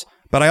happens,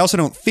 but I also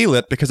don't feel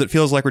it because it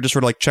feels like we're just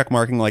sort of like check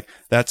marking, like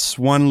that's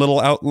one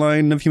little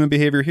outline of human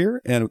behavior here,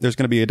 and there's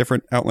going to be a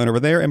different outline over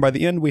there, and by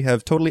the end we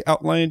have totally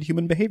outlined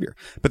human behavior,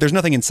 but there's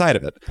nothing inside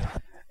of it,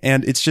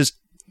 and it's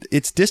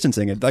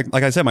distancing.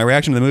 Like I said, my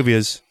reaction to the movie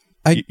is,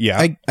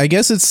 I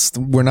guess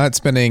we're not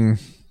spending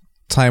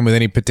time with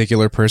any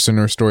particular person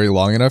or story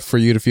long enough for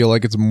you to feel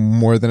like it's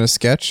more than a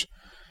sketch.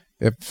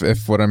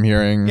 If what I'm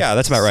hearing, yeah,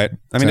 that's about right.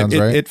 I mean,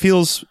 it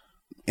feels.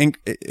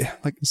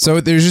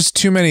 So there's just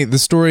too many. The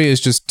story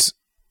is just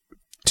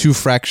too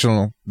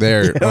fractional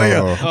there.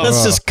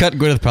 Let's just cut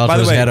Gwyneth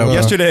Paltrow's head over.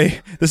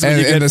 Yesterday, this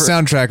is and the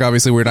soundtrack.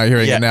 Obviously, we're not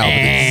hearing it now.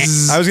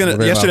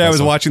 Yesterday, I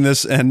was watching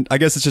this, and I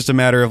guess it's just a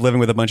matter of living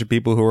with a bunch of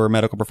people who are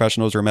medical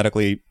professionals or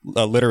medically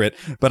literate.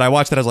 But I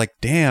watched that. I was like,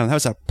 damn, that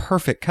was a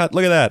perfect cut.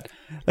 Look at that.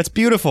 That's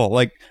beautiful.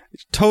 Like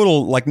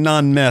total, like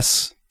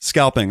non-mess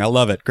scalping. I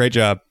love it. Great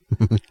job.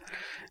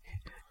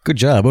 Good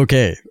job.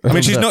 Okay. I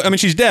mean,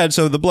 she's dead,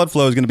 so the blood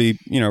flow is going to be,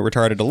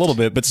 retarded a little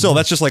bit, but still,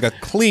 that's just like a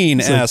clean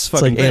ass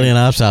fucking thing. It's like Alien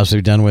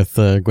Autopsy done with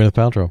Gwyneth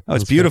Paltrow. Oh,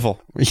 it's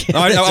beautiful.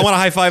 I want to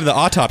high five the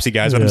autopsy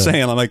guys. What I'm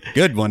saying, I'm like,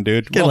 good one,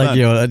 dude.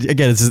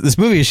 Again, this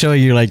movie is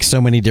showing you like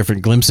so many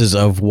different glimpses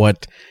of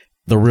what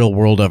the real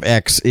world of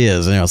X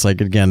is. It's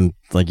like, again,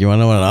 like, you want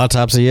to know what an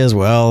autopsy is?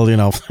 Well,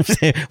 when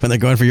they're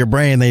going for your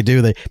brain, they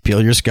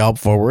peel your scalp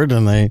forward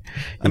and they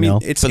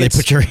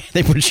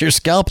put your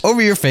scalp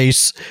over your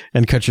face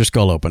and cut your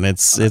skull open.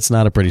 It's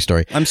not a pretty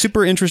story. I'm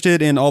super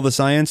interested in all the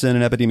science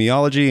and in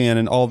epidemiology and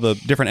in all the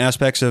different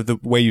aspects of the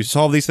way you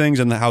solve these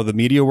things and how the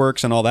media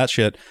works and all that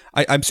shit.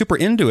 I'm super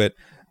into it,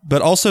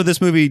 but also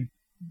this movie,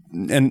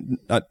 and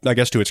I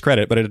guess to its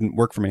credit, but it didn't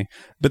work for me.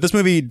 But this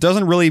movie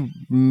doesn't really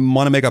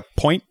want to make a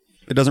point.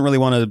 It doesn't really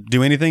want to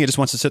do anything. It just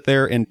wants to sit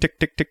there and tick,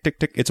 tick, tick, tick,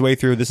 tick its way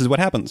through. This is what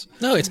happens.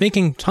 No, it's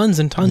making tons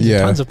and tons and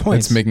tons of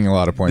points. It's making a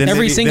lot of points.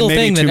 Every single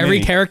thing that every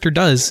character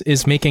does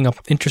is making an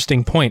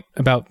interesting point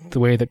about the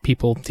way that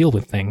people deal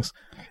with things.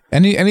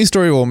 Any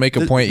story will make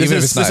a point, even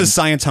if it's not This is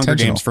science Hunger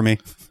Games for me.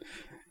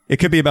 It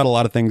could be about a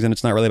lot of things, and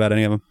it's not really about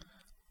any of them.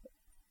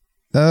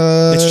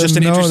 It's just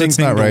an interesting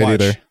thing to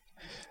watch. Either.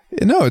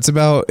 No, it's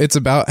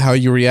about how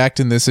you react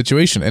in this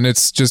situation, and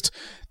it's just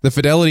the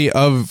fidelity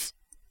of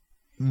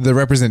the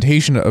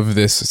representation of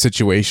this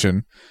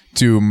situation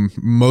to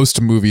most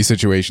movie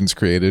situations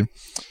created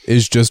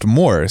is just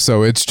more.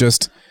 So it's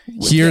just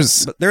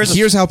here's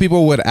how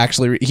people would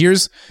actually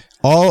here's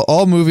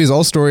all movies,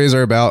 all stories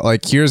are about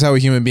like, here's how a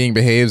human being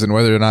behaves and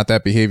whether or not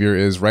that behavior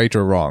is right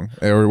or wrong,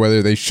 or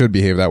whether they should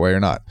behave that way or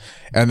not.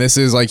 And this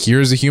is like,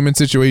 here's a human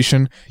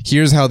situation,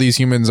 here's how these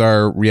humans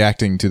are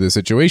reacting to the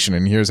situation,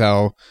 and here's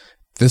how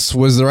this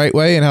was the right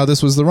way and how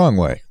this was the wrong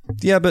way.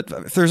 Yeah,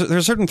 but there's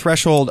a certain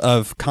threshold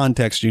of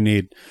context you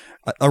need.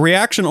 A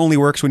reaction only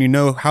works when you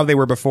know how they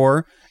were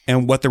before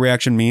and what the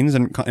reaction means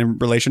in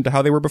relation to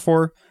how they were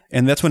before,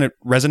 and that's when it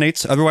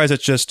resonates. Otherwise,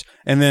 it's just,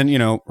 and then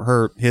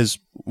his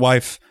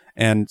wife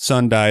and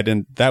son died,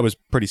 and that was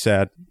pretty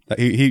sad.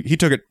 He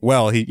took it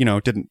well. He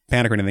didn't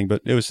panic or anything,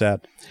 but it was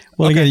sad.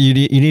 Well, again, you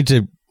need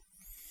to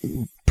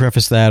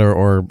preface that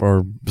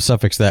or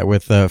suffix that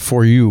with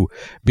for you,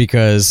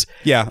 because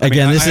I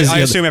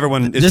assume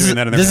everyone is doing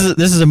that in their head.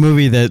 This is a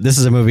movie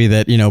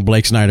that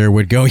Blake Snyder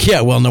would go, yeah,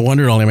 well, no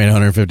wonder it only made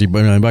 $150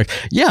 million.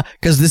 Yeah,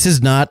 because this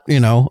is not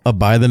a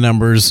by the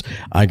numbers,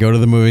 I go to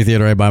the movie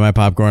theater, I buy my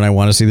popcorn, I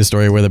want to see the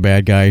story where the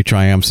bad guy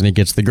triumphs and he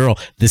gets the girl.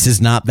 This is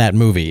not that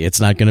movie.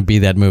 It's not going to be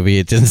that movie.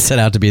 It didn't set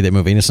out to be that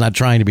movie, and it's not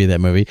trying to be that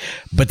movie.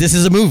 But this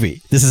is a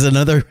movie. This is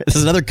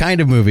another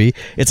kind of movie.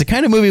 It's a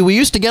kind of movie we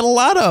used to get a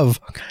lot of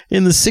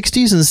in the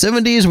 60s and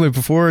 70s,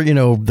 before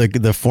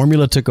the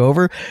formula took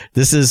over.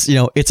 This is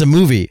it's a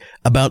movie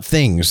about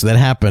things that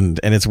happened,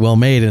 and it's well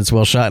made, and it's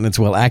well shot, and it's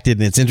well acted,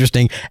 and it's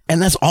interesting, and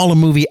that's all a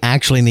movie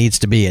actually needs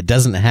to be. It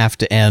doesn't have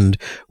to end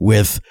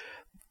with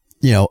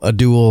a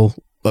duel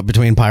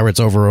between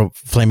pirates over a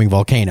flaming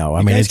volcano.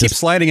 I mean, it's just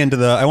sliding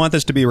into I want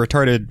this to be a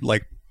retarded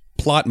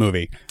plot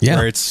movie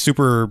where it's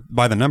super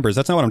by the numbers.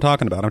 That's not what I'm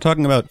talking about. I'm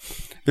talking about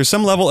there's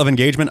some level of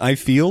engagement I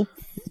feel.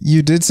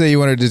 You did say you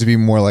wanted it to be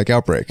more like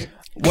Outbreak.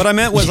 What I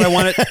meant was I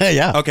wanted...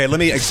 Yeah. Okay, let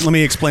me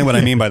explain what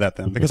I mean by that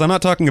then, because I'm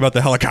not talking about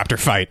the helicopter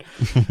fight.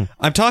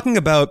 I'm talking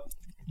about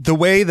the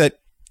way that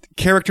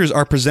characters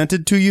are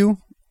presented to you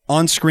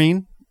on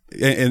screen.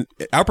 And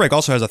Outbreak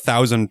also has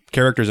 1,000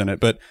 characters in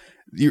it, but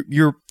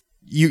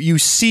you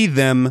see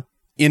them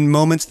in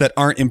moments that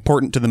aren't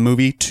important to the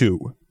movie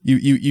too.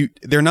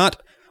 They're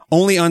not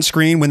only on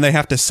screen when they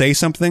have to say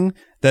something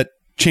that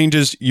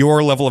changes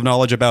your level of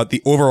knowledge about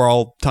the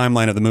overall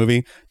timeline of the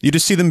movie. You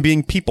just see them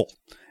being people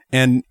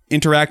and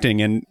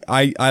interacting, and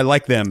I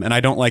like them and I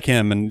don't like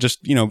him, and just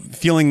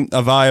feeling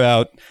a vibe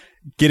out,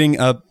 getting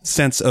a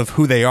sense of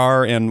who they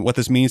are and what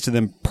this means to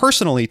them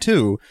personally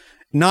too.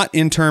 not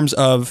in terms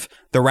of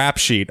the rap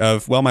sheet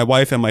of, well, my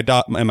wife and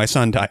my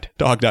son died.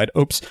 Dog died.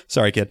 Oops.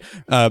 Sorry, kid.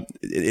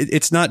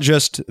 It's not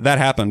just that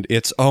happened.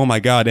 It's, oh my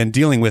God. And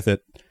dealing with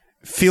it,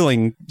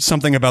 feeling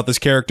something about this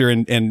character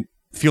and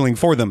feeling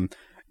for them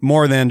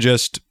more than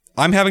just,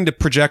 I'm having to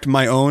project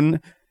my own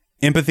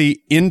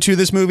empathy into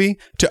this movie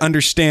to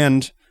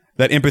understand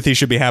that empathy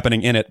should be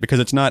happening in it, because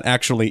it's not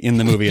actually in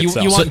the movie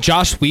itself. You want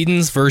Joss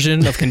Whedon's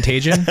version of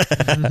Contagion?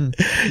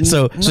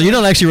 So you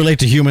don't actually relate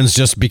to humans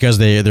just because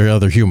they're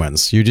other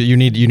humans. You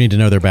need to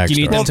know their backstory.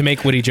 You need them to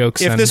make witty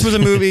jokes. If this was a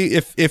movie,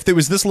 if there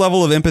was this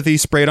level of empathy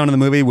sprayed onto the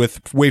movie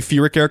with way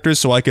fewer characters,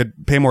 so I could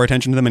pay more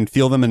attention to them and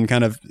feel them and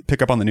kind of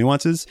pick up on the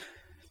nuances,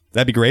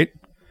 that'd be great.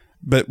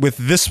 But with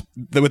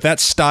that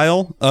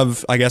style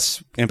of, I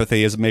guess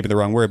empathy is maybe the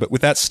wrong word, but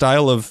with that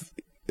style of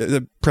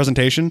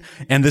presentation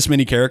and this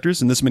many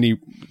characters and this many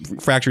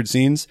fractured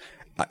scenes,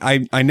 I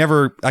can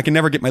never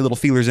get my little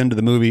feelers into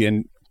the movie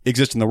and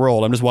exist in the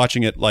world. I'm just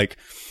watching it like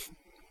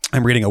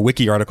I'm reading a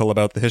wiki article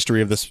about the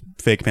history of this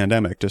fake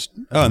pandemic. Just,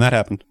 oh, and that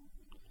happened.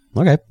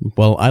 Okay.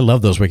 Well, I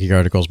love those wiki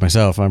articles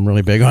myself. I'm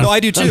really big on. No, I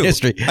do too.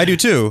 History. I do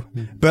too.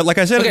 But like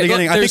I said at the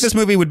beginning, I think this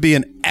movie would be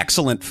an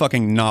excellent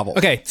fucking novel.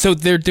 Okay, so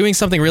they're doing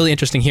something really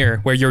interesting here,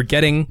 where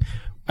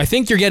I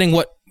think you're getting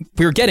what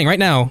we're getting right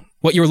now,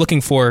 what you were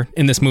looking for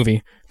in this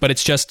movie. But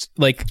it's just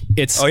like,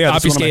 it's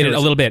obfuscated a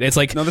little bit. It's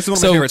like, no, this is one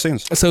of my favorite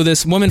scenes. So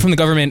this woman from the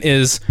government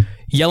is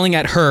yelling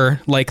at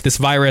her like this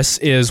virus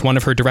is one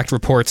of her direct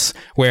reports,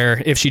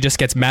 where if she just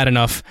gets mad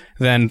enough,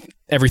 then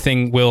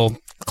everything will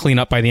clean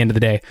up by the end of the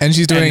day. And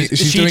she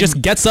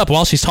just gets up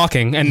while she's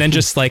talking and then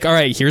just like, all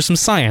right, here's some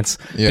science.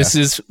 Yeah. This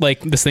is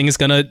like, this thing is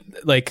gonna,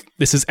 like,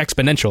 this is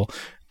exponential.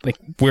 Like,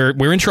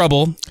 we're in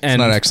trouble. And it's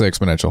not actually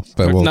exponential,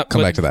 but we'll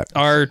come back to that.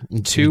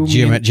 R2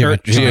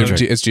 geometric.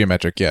 It's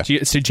geometric, yeah.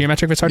 It's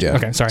geometric retardation? Yeah.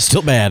 Okay, sorry.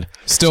 Still bad.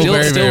 Still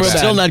very, very bad.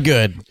 Still not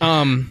good.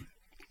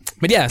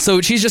 But yeah, so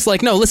she's just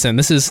like, no, listen,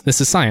 this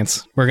is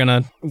science. We're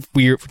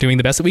doing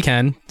the best that we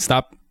can.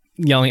 Stop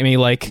yelling at me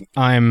like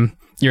I'm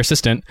your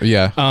assistant.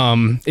 Yeah.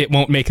 It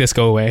won't make this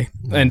go away.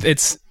 And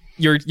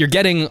you're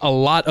getting a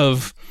lot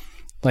of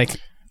like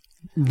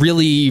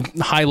really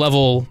high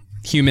level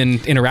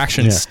human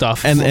interaction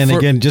stuff, and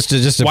again, just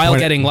to while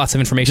getting lots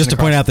of information. Just to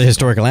point out the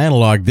historical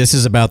analog, this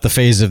is about the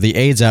phase of the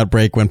AIDS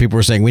outbreak when people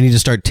were saying we need to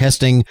start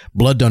testing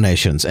blood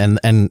donations, and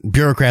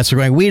bureaucrats were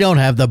going, we don't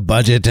have the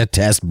budget to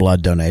test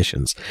blood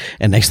donations,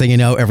 and next thing you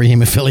know, every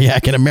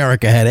hemophiliac in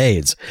America had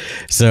AIDS.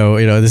 So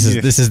this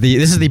is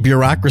the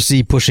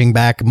bureaucracy pushing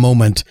back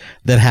moment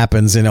that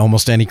happens in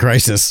almost any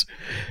crisis.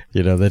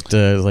 It's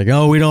like,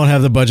 oh, we don't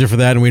have the budget for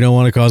that, and we don't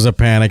want to cause a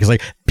panic. It's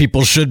like,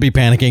 people should be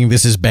panicking.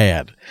 This is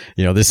bad.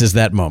 This is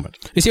that moment.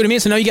 You see what I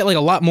mean? So now you get like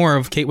a lot more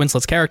of Kate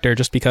Winslet's character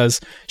just because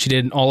she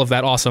did all of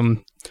that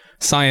awesome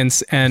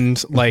science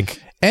and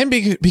like, and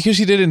because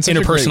she did it in such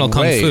interpersonal a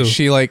great way. kung fu.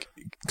 She like,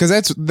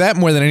 because that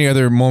more than any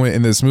other moment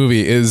in this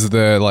movie is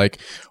the like,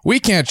 we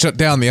can't shut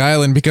down the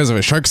island because of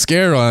a shark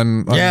scare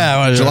on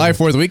July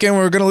 4th weekend.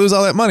 We're going to lose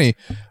all that money.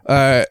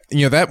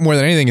 That more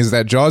than anything is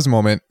that Jaws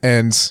moment,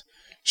 and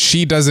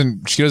she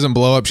doesn't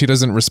blow up. She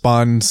doesn't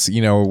respond,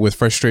 with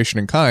frustration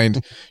and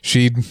kind.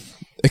 She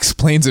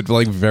explains it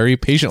like very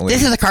patiently.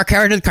 This is a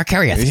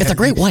Carcharias. It's a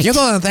great white. You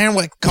don't understand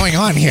what's going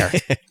on here.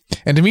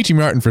 And Dimitri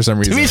Martin, for some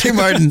reason. Dimitri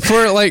Martin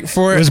he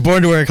was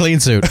born to wear a clean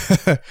suit.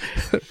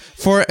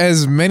 For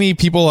as many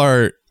people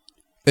are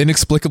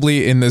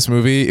inexplicably in this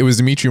movie, it was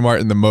Dimitri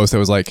Martin the most. I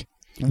was like,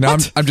 no,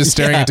 I'm just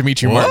staring at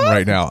Dimitri Martin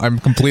right now. I'm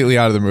completely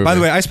out of the movie. By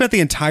the way, I spent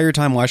the entire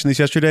time watching this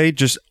yesterday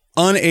just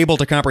unable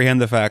to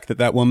comprehend the fact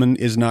that woman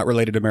is not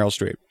related to Meryl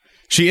Streep.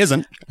 She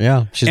isn't.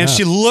 Yeah, she's not.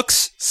 She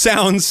looks,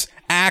 sounds,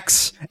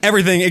 acts,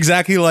 everything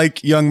exactly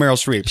like young Meryl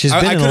Streep. She's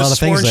been in a lot of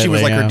things I could have sworn she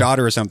was like lately, her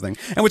daughter or something.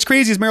 And what's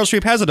crazy is Meryl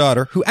Streep has a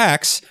daughter who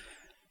acts.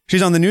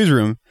 She's on the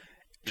Newsroom.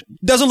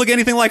 Doesn't look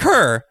anything like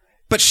her,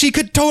 but she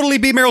could totally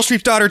be Meryl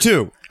Streep's daughter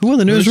too. Who in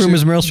the Newsroom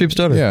is Meryl Streep's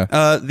daughter?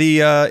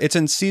 Yeah. It's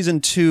in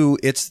season 2.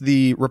 It's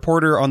the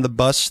reporter on the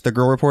bus, the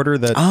girl reporter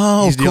that.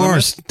 Oh, he's of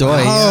course.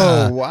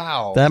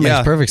 Wow. That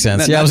makes perfect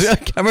sense. I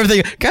remember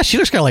thinking, gosh, she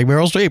looks kind of like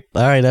Meryl Streep.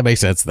 All right, that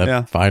makes sense.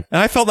 Then fine.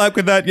 And I felt like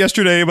with that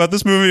yesterday about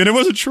this movie, and it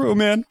wasn't true,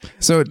 man.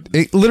 So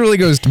it literally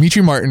goes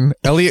Dimitri Martin,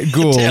 Elliot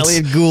Gould,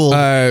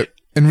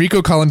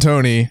 Enrico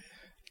Colantoni,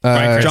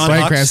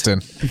 Bryan Cranston.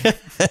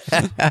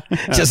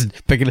 Just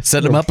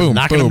setting them up, boom,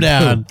 knocking boom,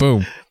 them down.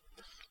 Boom.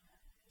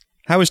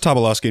 How is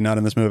Tobolowsky not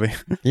in this movie?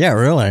 Yeah,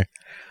 really.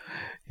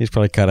 He's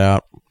probably cut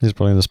out. He's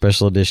probably in the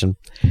special edition.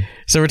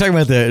 So we're talking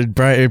about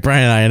Brian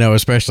and I know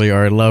especially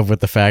are in love with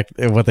the fact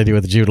of what they do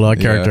with the Jude Law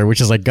character, which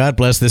is like, God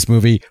bless this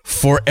movie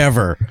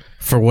forever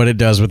for what it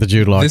does with the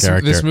Jude Law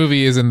character. This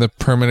movie is in the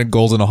permanent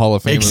Golden Hall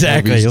of Fame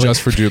of movies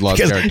just for Jude Law's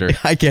character.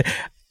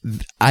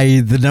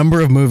 The number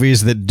of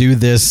movies that do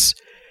this,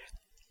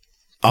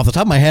 off the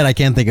top of my head, I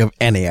can't think of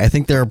any. I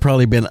think there have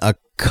probably been a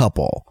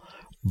couple,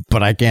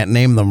 but I can't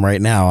name them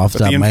right now off the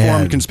top of my head. The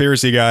informed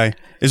conspiracy guy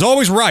is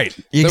always right.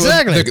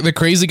 Exactly. The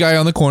crazy guy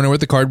on the corner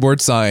with the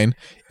cardboard sign.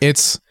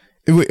 It's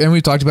And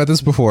we've talked about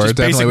this before. Just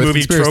definitely basic with movie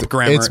conspiracy. trope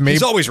grammar.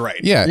 He's always right.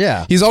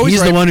 Yeah. He's always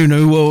He's right. the one who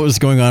knew what was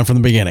going on from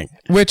the beginning.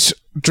 Which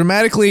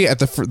dramatically at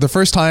the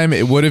first time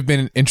it would have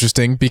been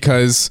interesting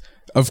because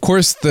of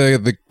course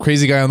the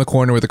crazy guy on the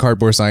corner with the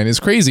cardboard sign is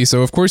crazy,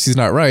 so of course he's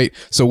not right.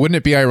 So wouldn't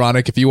it be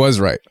ironic if he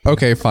was right?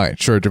 Okay, fine,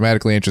 sure,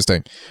 dramatically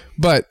interesting.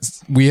 But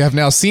we have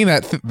now seen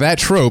that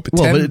trope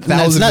 10,000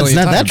 it's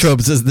not that trope.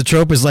 The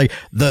trope is like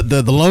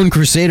the lone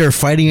crusader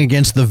fighting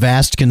against the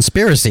vast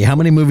conspiracy. How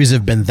many movies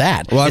have been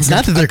that? Well, it's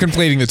not that they're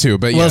conflating the two,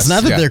 but well, it's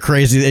not that they're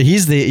crazy.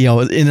 He's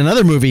in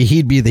another movie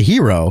he'd be the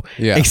hero.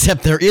 Yeah.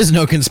 Except there is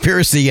no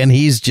conspiracy and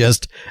he's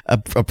just a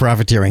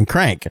profiteering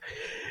crank.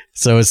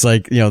 So it's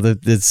like,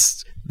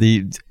 it's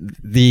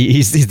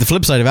he's the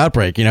flip side of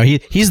Outbreak.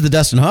 He's the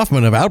Dustin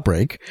Hoffman of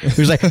Outbreak.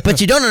 Who's like,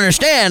 but you don't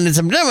understand. It's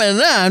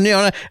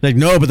like,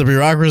 no, but the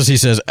bureaucracy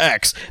says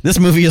X. This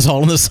movie is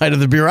all on the side of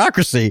the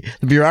bureaucracy.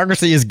 The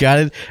bureaucracy has got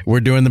it.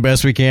 We're doing the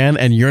best we can,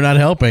 and you're not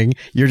helping.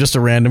 You're just a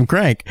random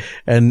crank.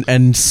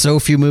 And so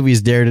few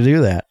movies dare to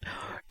do that.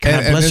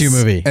 God bless you,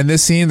 movie. And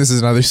this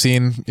is another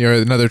scene,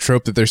 another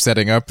trope that they're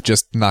setting up,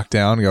 just knocked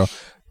down. Go,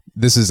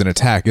 this is an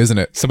attack, isn't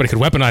it? Somebody could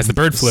weaponize the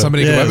bird flu.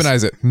 Somebody could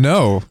weaponize it.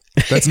 No,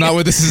 that's not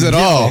what this is at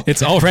all.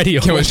 It's already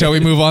over. Shall we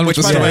move on with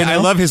the By the story? way, I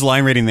love his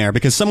line reading there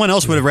because someone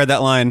else would have read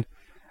that line.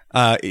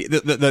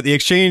 The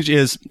exchange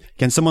is,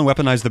 can someone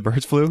weaponize the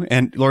bird's flu?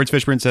 And Lawrence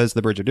Fishburne says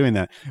the birds are doing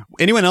that.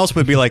 Anyone else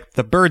would be like,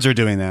 the birds are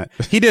doing that.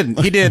 He didn't.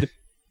 He did.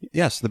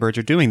 Yes, the birds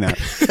are doing that.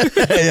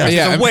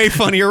 It's a way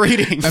funnier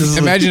reading.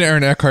 Imagine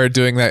Aaron Eckhart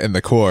doing that in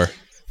The Core.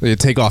 You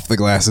take off the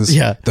glasses.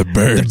 Yeah. The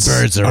birds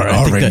are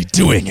already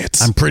doing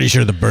it. I'm pretty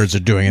sure the birds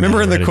are doing it.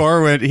 Remember in already. The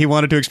Core when he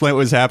wanted to explain what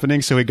was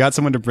happening, so he got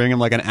someone to bring him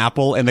like an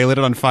apple, and they lit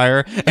it on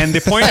fire. And the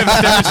point of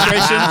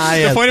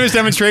his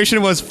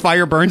demonstration, was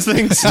fire burns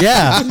things.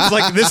 Yeah. It's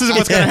like, this is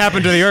what's going to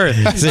happen to the Earth.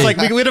 It's like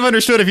we would have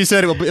understood if he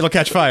said it'll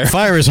catch fire.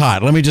 Fire is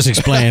hot. Let me just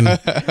explain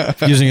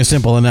using a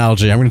simple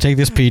analogy. I'm going to take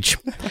this peach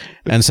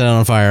and set it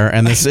on fire,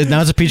 and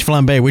now it's a peach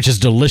flambe, which is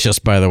delicious,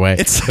 by the way.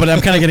 But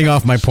I'm kind of getting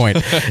off my point.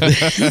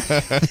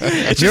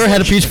 If you ever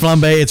had a peach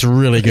flambe, it's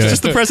really good.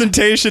 Just the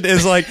presentation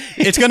is like,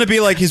 it's going to be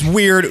like his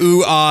weird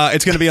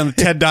it's going to be on the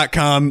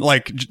TED.com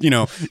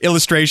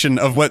illustration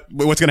of what's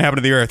going to happen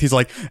to the Earth. He's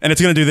like, and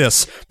it's going to do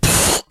this.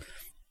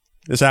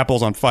 This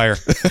apple's on fire.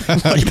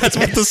 Like, that's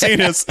what the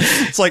scene is.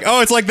 It's like,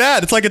 oh, it's like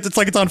that. It's like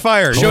it's on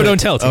fire. Show don't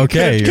tell.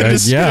 Okay, Could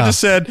have just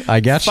said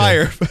I gotcha.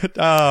 fire. But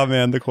oh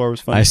man, The Core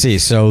was funny. I see.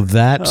 So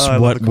that's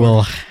what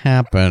will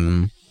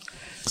happen.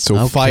 So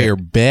Okay. fire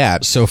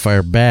bad. So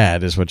fire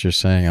bad is what you're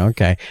saying.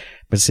 Okay.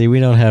 But see, we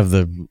don't have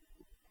the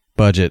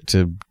budget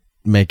to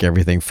make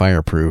everything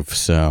fireproof,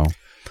 so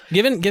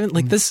Given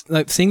like this,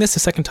 seeing this the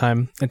second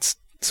time, it's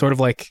sort of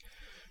like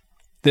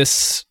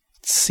this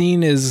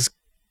scene is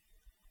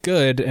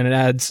good and it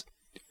adds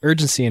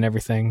urgency and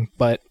everything,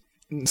 but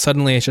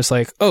suddenly it's just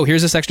like, oh,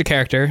 here's this extra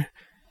character.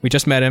 We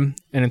just met him,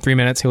 and in 3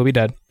 minutes he will be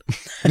dead.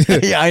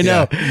 yeah, I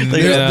know.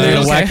 They're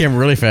gonna whack him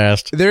really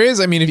fast. There is,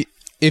 I mean,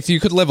 if you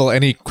could level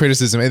any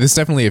criticism, there's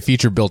definitely a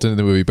feature built into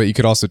the movie, but you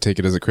could also take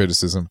it as a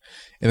criticism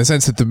in the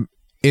sense that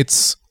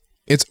its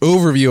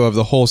overview of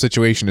the whole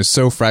situation is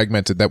so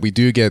fragmented that we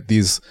do get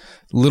these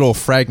little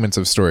fragments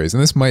of stories.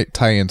 And this might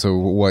tie into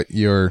what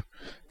you're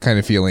kind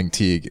of feeling,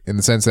 Teague, in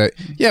the sense that,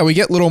 yeah, we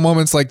get little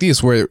moments like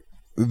these where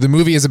the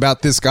movie is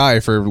about this guy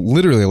for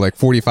literally like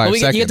 45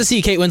 seconds. You get to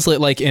see Kate Winslet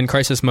like in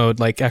crisis mode,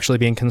 like actually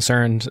being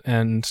concerned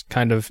and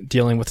kind of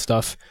dealing with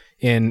stuff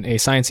in a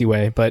sciencey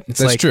way, but it's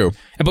That's true.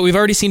 But we've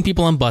already seen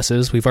people on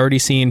buses. We've already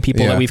seen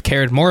people that we've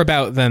cared more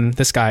about than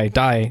this guy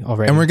die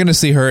already. And we're going to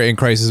see her in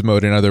crisis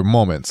mode in other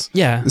moments.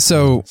 Yeah.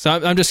 So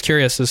I'm just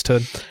curious as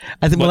to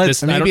I think what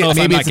this. I don't know if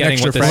I'm not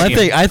getting what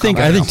this. I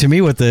think to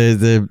me what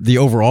the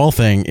overall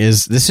thing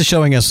is, this is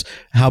showing us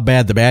how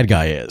bad the bad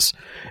guy is.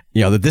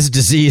 That this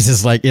disease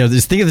is like,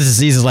 this thing of this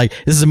disease is like,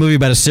 this is a movie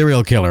about a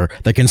serial killer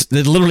that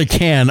literally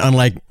can,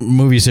 unlike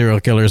movie serial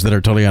killers that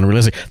are totally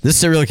unrealistic, this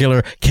serial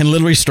killer can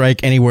literally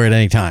strike anywhere at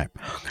any time.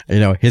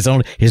 His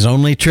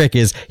only trick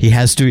is he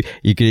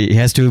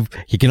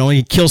can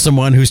only kill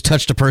someone who's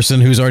touched a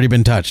person who's already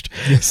been touched.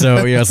 So,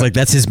 it's like,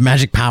 that's his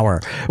magic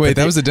power. Wait,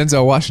 that was a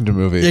Denzel Washington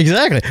movie.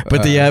 Exactly.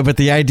 But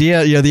the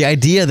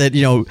idea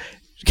that,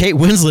 Kate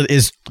Winslet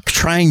is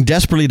trying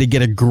desperately to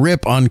get a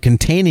grip on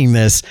containing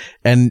this,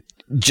 and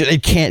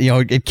it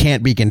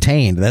can't be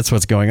contained. That's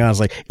what's going on. It's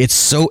like, it's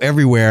so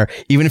everywhere.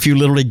 Even if you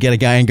literally get a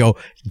guy and go,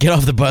 get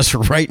off the bus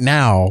right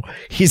now,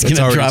 it's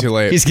too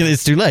late.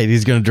 It's too late.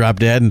 He's going to drop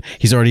dead, and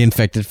he's already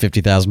infected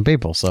 50,000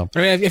 people. So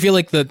I feel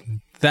like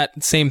that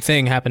same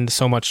thing happened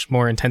so much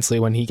more intensely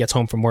when he gets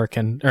home from work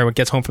or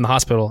gets home from the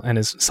hospital and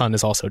his son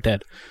is also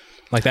dead.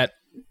 Like that,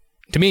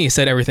 to me,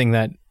 said everything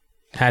that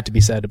had to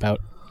be said about.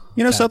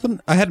 Something?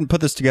 I hadn't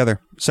put this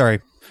together. Sorry.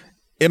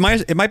 It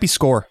might be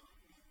score.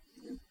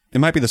 It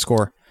might be the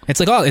score. It's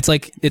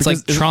like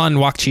Tron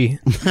Wakchi.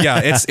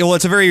 Yeah,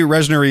 it's a very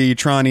Reznor-y,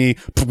 Tron-y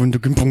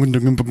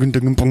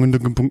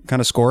kind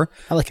of score.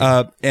 I like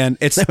it. And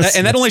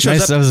that only shows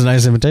nice, up. That was a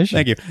nice invitation.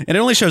 Thank you. And it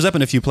only shows up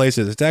in a few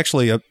places. It's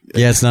actually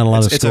it's not a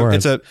lot of score.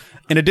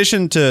 In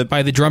addition to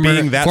by the drummer,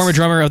 former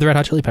drummer of the Red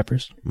Hot Chili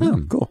Peppers.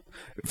 Oh, cool.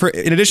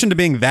 In addition to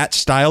being that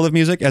style of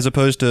music, as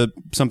opposed to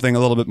something a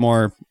little bit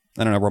more,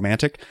 I don't know,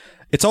 romantic,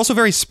 it's also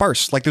very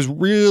sparse. Like, there's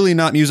really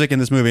not music in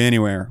this movie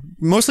anywhere.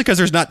 Mostly because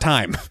there's not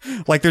time.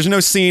 Like, there's no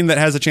scene that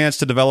has a chance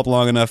to develop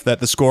long enough that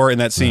the score in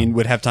that scene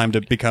would have time to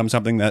become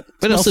something that...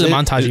 But also the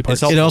montage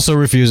parts. It also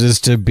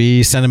refuses to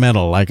be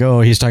sentimental. Like,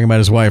 oh, he's talking about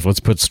his wife. Let's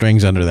put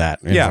strings under that.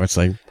 You know, it's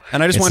like...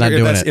 And I just wonder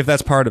if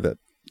that's part of it.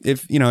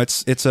 If,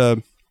 it's a...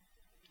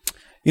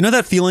 You know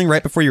that feeling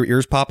right before your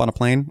ears pop on a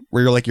plane?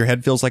 Where you're like, your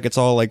head feels like it's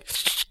all like...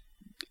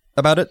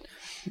 about it?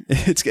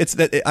 It's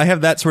that I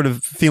have that sort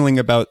of feeling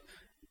about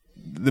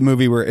the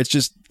movie where it's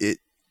just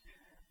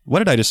what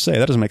did I just say?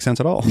 That doesn't make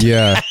sense at all.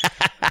 Yeah.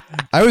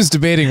 I was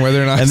debating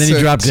whether or not and then he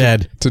dropped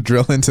dead to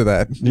drill into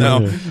that.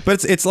 No.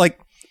 But it's like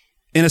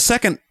in a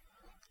second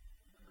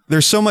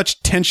there's so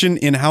much tension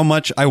in how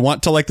much I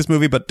want to like this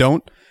movie but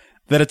don't,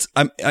 that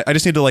I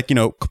just need to, like,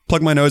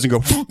 plug my nose and go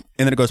and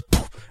then it goes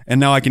and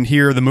now I can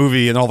hear the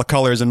movie and all the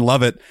colors and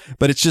love it,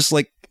 but it's just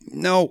like,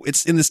 no,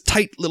 it's in this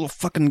tight little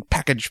fucking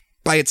package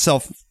by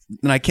itself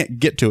and I can't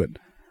get to it.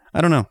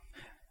 I don't know.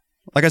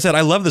 Like I said,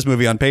 I love this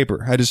movie on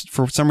paper. I just,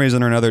 for some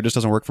reason or another, it just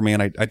doesn't work for me,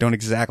 and I don't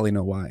exactly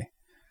know why.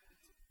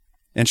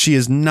 And she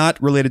is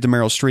not related to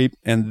Meryl Streep,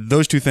 and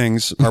those two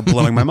things are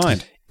blowing my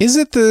mind. Is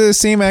it the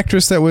same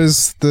actress that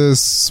was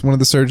one of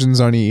the surgeons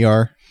on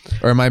ER?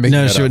 Or am I making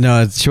that up?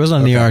 No, she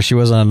wasn't on ER. She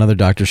was on another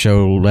doctor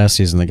show last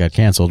season that got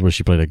canceled where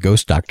she played a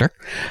ghost doctor.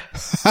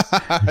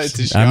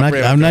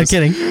 I'm not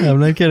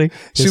kidding.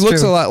 She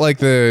looks a lot like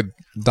the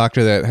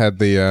doctor that had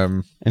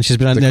the and she's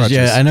been on.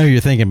 Yeah, I know who you're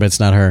thinking, but it's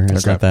not her.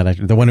 It's not that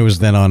actor. The one who was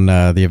then on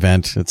the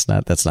event. That's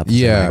not the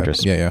same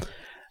actress. Yeah.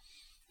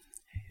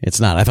 It's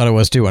not. I thought it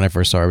was too when I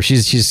first saw her.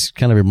 She's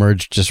kind of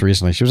emerged just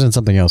recently. She was in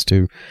something else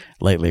too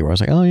lately where I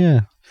was like, oh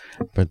yeah,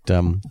 but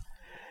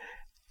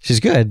she's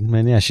good. I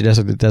mean, yeah, she does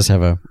have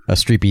a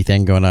streepy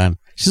thing going on.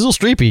 She's a little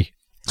streepy,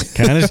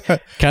 kind of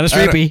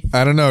streepy.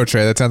 I don't know,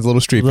 Trey. That sounds a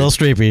little streepy. A little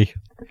streepy.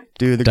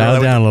 Dude, the dial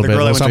girl down a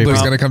little bit.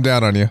 Something's going to come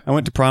down on you. I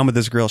went to prom with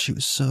this girl. She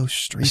was so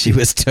streepy. She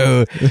was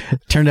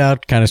turned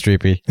out kind of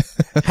streepy.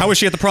 How was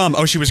she at the prom?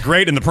 Oh, she was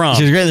great in the prom.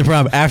 She was great in the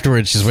prom.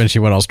 Afterwards is when she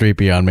went all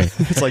streepy on me.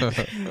 It's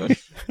like...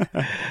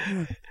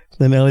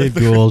 Then Elliot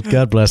Gould.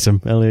 God bless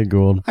him. Elliot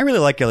Gould. I really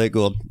like Elliot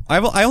Gould.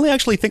 I only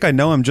actually think I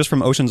know him just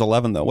from Ocean's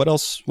 11, though. What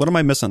else? What am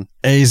I missing?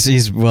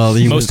 He's most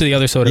of the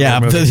other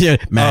Soderbergh movies.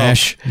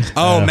 MASH.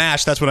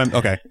 MASH. That's what I'm...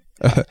 Okay.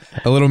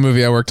 A little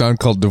movie I worked on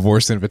called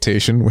Divorce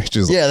Invitation, which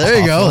is there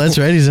you go. That's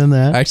right. He's in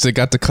that. I actually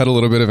got to cut a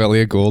little bit of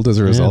Elliot Gould as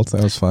a result.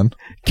 That was fun.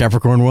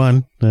 Capricorn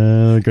 1.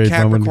 Great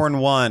Capricorn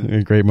moment. 1.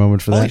 A great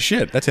moment for that. Holy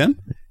shit. That's him?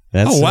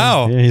 Oh,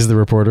 wow. Yeah, he's the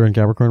reporter in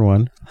Capricorn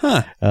 1.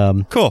 Huh.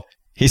 Cool.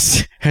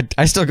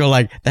 I still go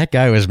like, that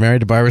guy was married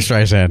to Barbra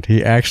Streisand.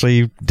 He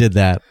actually did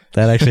that.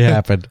 That actually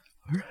happened.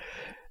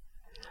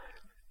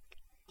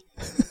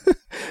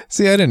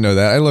 See, I didn't know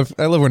that.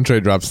 I love when Trey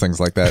drops things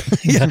like that.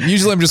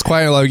 Usually I'm just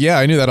quiet like, yeah,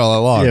 I knew that all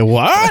along. Yeah,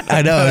 what?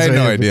 I know. I had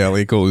no idea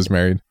Elliot Gould was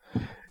married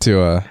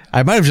to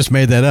I might have just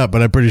made that up,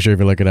 but I'm pretty sure if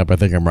you look it up, I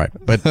think I'm right.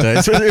 But it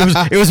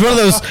was one of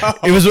those.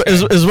 It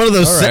was one of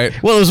those. All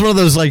right. Well, it was one of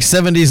those like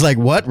 70s, like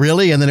what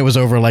really, and then it was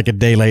over like a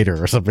day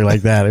later or something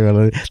like that. They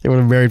would have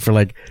been married for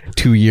like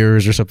 2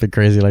 years or something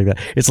crazy like that.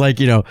 It's like,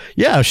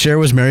 Cher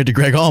was married to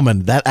Greg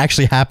Allman. That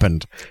actually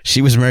happened.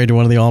 She was married to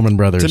one of the Allman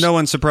brothers. To no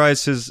one's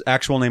surprise, his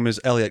actual name is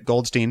Elliot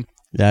Goldstein.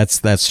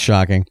 That's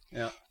shocking.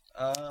 Yeah.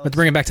 But to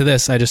bring it back to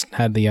this, I just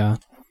had the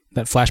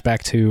that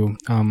flashback to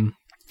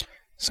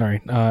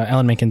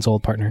Alan Menken's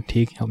old partner,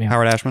 Teague. Help me out.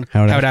 Howard Ashman.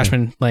 Howard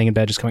Ashman laying in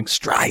bed just going,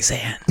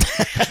 Streisand.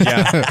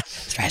 Yeah.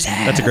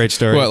 Streisand. That's a great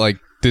story. what, like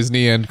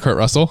Disney and Kurt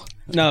Russell?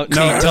 No,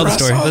 tell the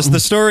story. The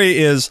story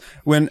is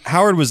when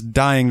Howard was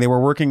dying, they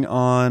were working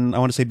on, I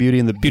want to say Beauty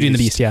and the Beast. Beauty and the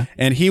Beast, yeah.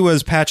 And he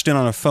was patched in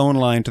on a phone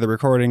line to the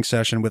recording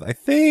session with, I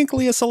think,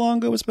 Lea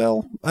Salonga as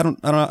well. I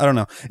don't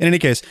know. In any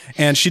case,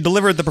 and she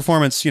delivered the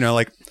performance,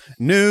 like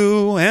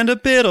new and a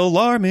bit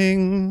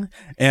alarming.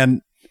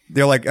 And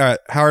they're like, all right,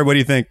 Howard, what do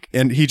you think?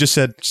 And he just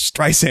said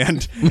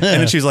Streisand. And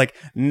then she's like,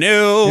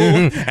 new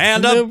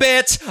and a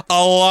bit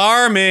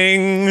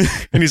alarming.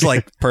 And he's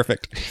like,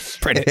 perfect.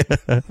 Pretty.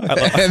 And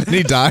then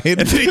he died. And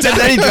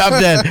then he dropped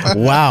dead.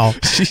 Wow.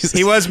 Jesus.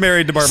 He was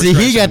married to Barbra See,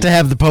 Streisand. he got to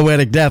have the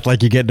poetic death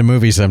like you get in a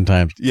movie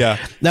sometimes. Yeah.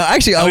 Now,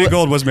 actually, Elliot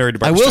Gould was married to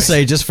Barbra Streisand. I will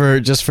say,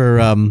 just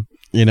for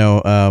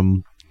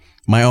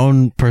my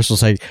own personal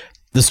sake,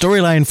 the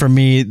storyline for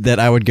me that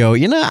I would go,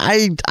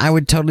 I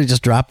would totally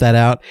just drop that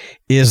out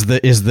is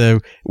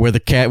the where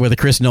the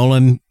Chris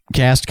Nolan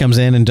cast comes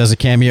in and does a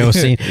cameo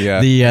scene.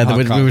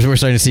 We're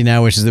starting to see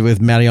now, which is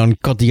with Marion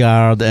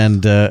Cotillard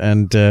and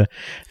the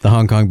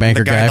Hong Kong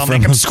banker The guy that'll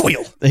make him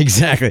squeal.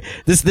 Exactly.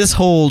 This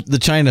whole the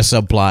China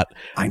subplot.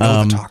 I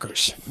know the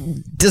talkers.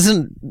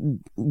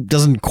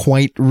 Doesn't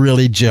quite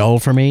really gel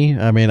for me.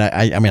 I mean,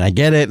 I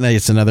get it, and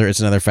it's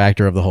another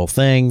factor of the whole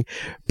thing,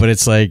 but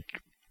it's like.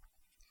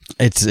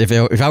 It's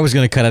if I was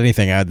going to cut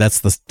anything, that's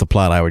the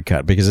plot I would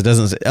cut, because it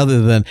doesn't,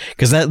 other than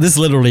because this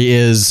literally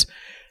is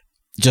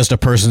just a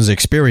person's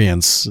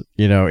experience,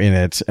 in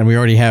it, and we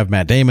already have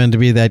Matt Damon to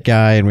be that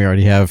guy, and we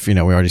already have we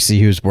already see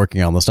who's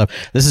working on the stuff.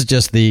 This is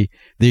just the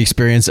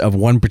experience of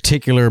one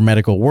particular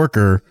medical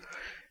worker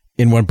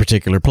in one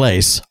particular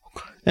place.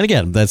 And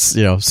again, that's,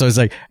 so it's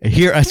like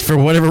here, for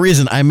whatever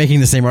reason, I'm making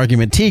the same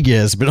argument Teague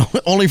is,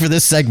 but only for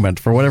this segment,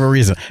 for whatever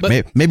reason.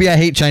 But maybe I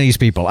hate Chinese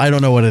people. I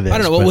don't know what it is. I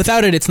don't know. Well,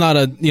 without it, it's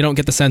not you don't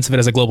get the sense of it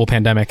as a global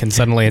pandemic, and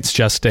suddenly it's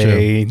just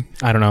an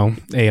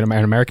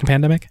American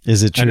pandemic?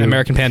 Is it true? An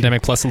American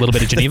pandemic plus a little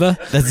bit of Geneva?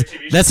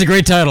 That's a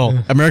great title.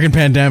 American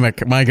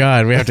Pandemic. My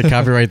God, we have to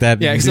copyright that.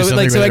 Yeah, so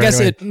I guess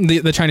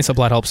the Chinese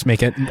subplot helps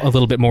make it a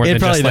little bit more than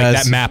just like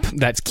that map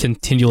that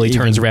continually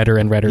turns redder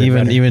and redder.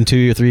 Even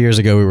 2 or 3 years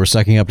ago, we were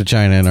sucking up to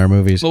China in our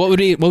movies. Well, what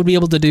would be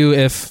able to do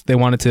if they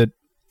wanted to,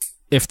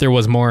 if there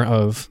was more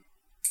of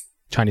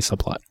Chinese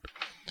subplot?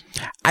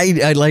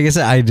 I like I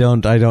said, I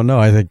don't know.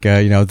 I think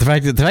the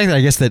fact that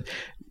I guess that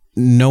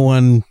no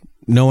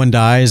one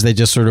dies, they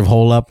just sort of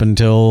hole up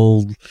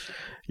until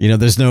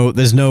there's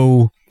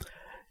no.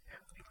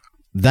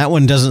 That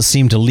one doesn't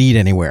seem to lead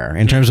anywhere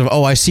in terms of,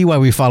 I see why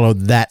we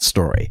followed that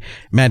story.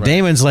 Matt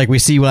Damon's like, we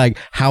see like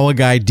how a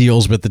guy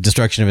deals with the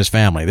destruction of his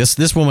family.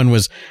 This woman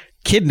was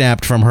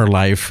kidnapped from her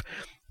life,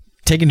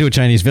 taken to a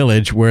Chinese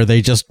village where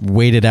they just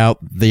waited out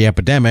the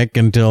epidemic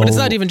until. But it's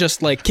not even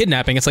just like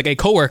kidnapping. It's like a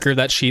coworker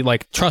that she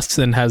like trusts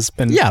and has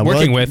been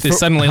working with is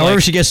suddenly however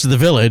she gets to the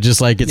village.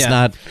 It's like it's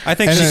not. I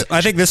think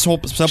this whole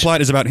subplot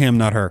is about him,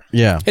 not her.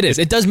 Yeah, it is.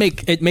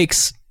 It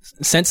makes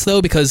sense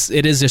though, because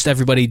it is just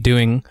everybody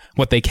doing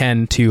what they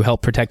can to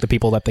help protect the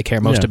people that they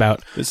care most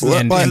about. This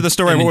is the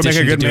story of what would make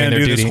a good man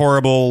do this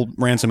horrible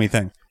ransomy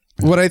thing.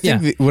 What I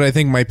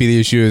think might be the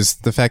issue is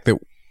the fact that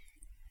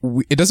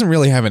it doesn't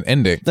really have an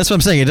ending. That's what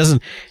I'm saying. It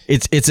doesn't.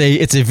 It's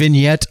a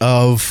vignette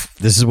of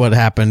this is what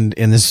happened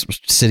in this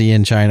city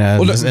in China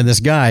and this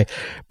guy,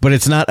 but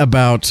it's not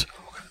about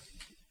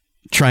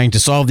trying to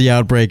solve the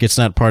outbreak. It's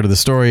not part of the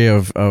story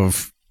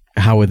of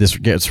how this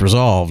gets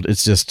resolved.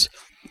 It's just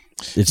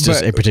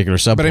a particular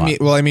subplot.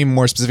 But I mean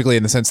more specifically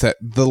in the sense that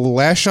the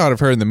last shot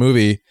of her in the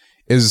movie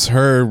is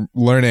her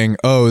learning,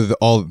 all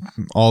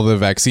the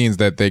vaccines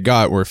that they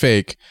got were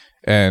fake,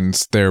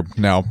 and they're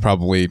now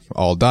probably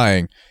all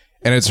dying.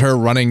 And it's her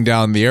running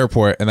down the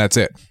airport, and that's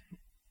it.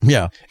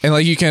 Yeah, and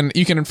like you can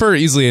infer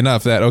easily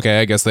enough that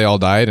I guess they all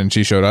died, and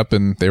she showed up,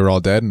 and they were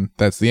all dead, and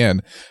that's the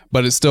end.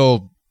 But it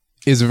still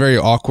is a very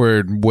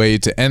awkward way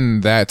to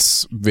end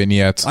that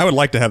vignette. I would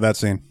like to have that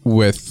scene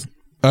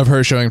of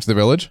her showing up to the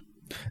village.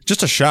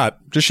 Just a shot.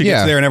 Just she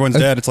gets there and everyone's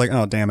dead. It's like,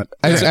 oh damn it.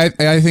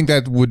 I think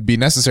that would be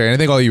necessary, and I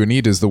think all you would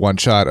need is the one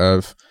shot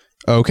of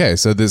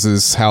so this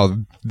is how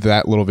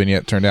that little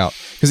vignette turned out.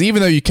 Because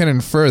even though you can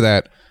infer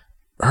that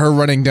her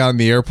running down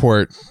the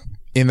airport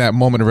in that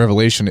moment of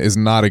revelation is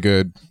not a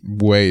good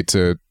way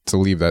to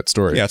leave that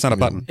story. Yeah, it's not a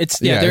button.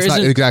 It's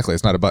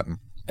not a button.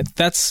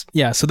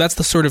 So that's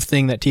the sort of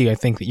thing that I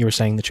think that you were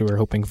saying that you were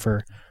hoping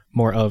for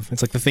more of.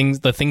 It's like the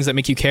things that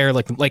make you care,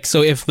 like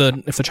so if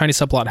the Chinese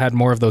subplot had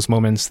more of those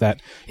moments that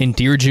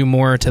endeared you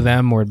more to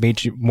them, or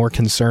made you more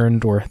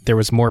concerned, or there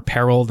was more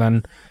peril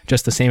than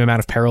just the same amount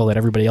of peril that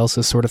everybody else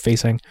is sort of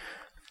facing.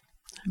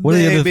 What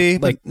maybe,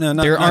 but no,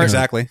 not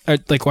exactly.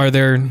 Are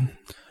there?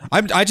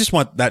 I just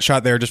want that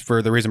shot there just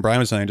for the reason Brian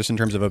was saying, just in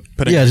terms of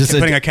putting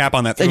a cap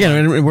on that.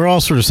 Again, we're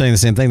all sort of saying the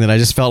same thing, that I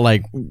just felt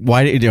like,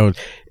 why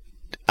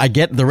I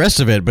get the rest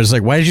of it, but it's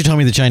like, why did you tell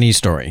me the Chinese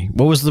story?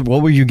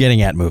 What were you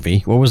getting at, movie?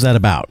 What was that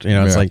about?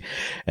 It's like,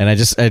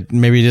 and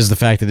maybe it is the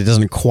fact that it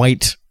doesn't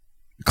quite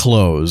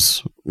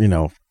close,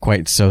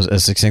 quite so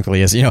as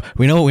succinctly as,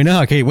 we know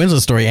how Kate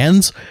Winslet's story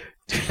ends.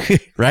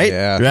 Right?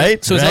 Yeah.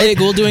 Right? So is Elliot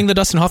Gould doing the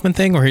Dustin Hoffman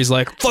thing where he's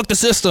like, fuck the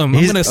system,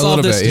 I'm going to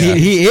solve this? Bit, yeah.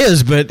 He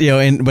is, but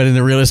in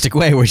a realistic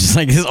way, where it's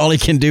like, all he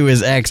can do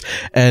is X.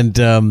 And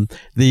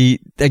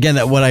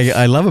what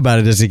I love about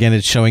it is, again,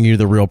 it's showing you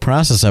the real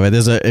process of it.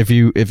 There's if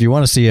you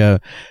want to see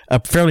a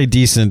fairly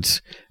decent,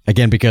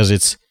 again, because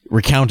it's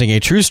recounting a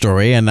true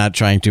story and not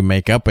trying to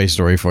make up a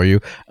story for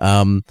you,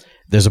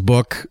 there's a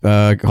book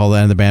called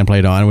And the Band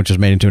Played On, which was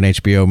made into an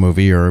HBO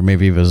movie, or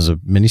maybe it was a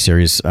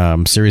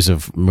miniseries, series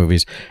of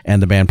movies,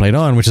 And the Band Played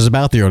On, which is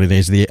about the early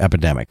days of the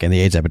epidemic and the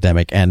AIDS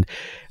epidemic, and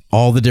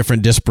all the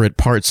different disparate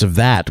parts of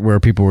that, where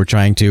people were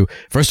trying to,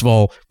 first of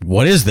all,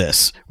 what is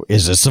this?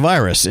 Is this a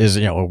virus?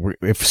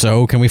 If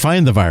so, can we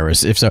find the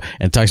virus? If so,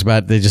 and it talks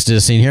about, they just did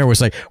a scene here where it's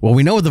like, well,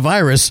 we know the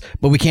virus,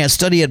 but we can't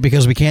study it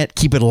because we can't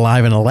keep it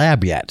alive in a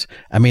lab yet.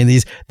 I mean,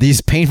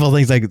 these painful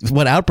things, like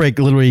what Outbreak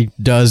literally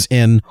does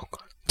in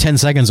 10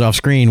 seconds off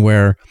screen,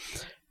 where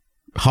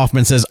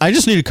Hoffman says, I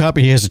just need a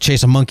copy. He has to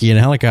chase a monkey in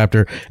a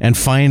helicopter and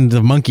find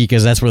the monkey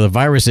because that's where the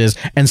virus is,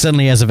 and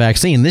suddenly he has a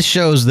vaccine. This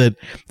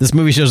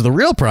movie shows the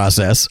real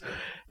process,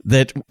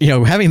 that,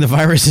 having the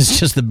virus is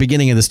just the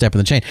beginning of the step in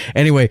the chain.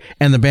 Anyway,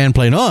 and the band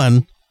Played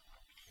On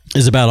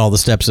is about all the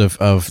steps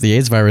of the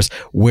AIDS virus,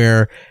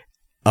 where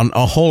on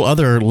a whole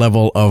other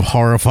level of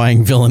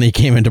horrifying villainy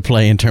came into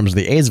play in terms of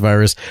the AIDS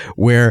virus,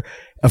 where,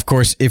 of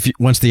course,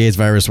 once the AIDS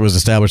virus was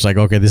established, like,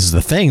 okay, this is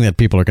the thing that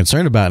people are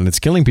concerned about and it's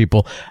killing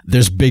people,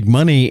 there's big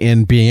money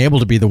in being able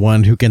to be the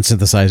one who can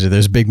synthesize it.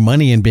 There's big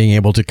money in being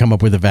able to come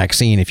up with a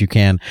vaccine if you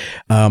can.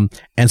 And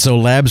so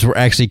labs were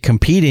actually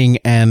competing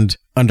and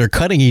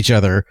undercutting each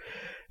other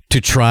to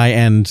try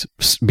and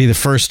be the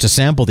first to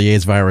sample the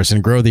AIDS virus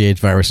and grow the AIDS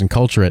virus and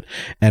culture it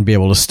and be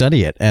able to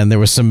study it. And there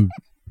was some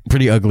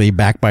pretty ugly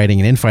backbiting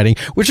and infighting,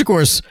 which, of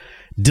course,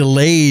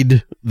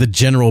 delayed the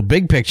general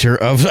big picture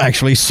of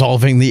actually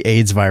solving the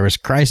AIDS virus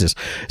crisis.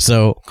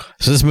 So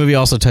this movie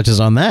also touches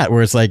on that,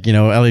 where it's like,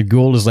 Elliot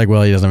Gould is like,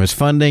 well, he doesn't have his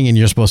funding and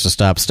you're supposed to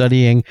stop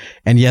studying.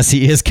 And yes,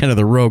 he is kind of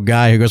the rogue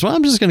guy who goes, well,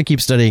 I'm just going to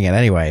keep studying it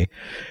anyway.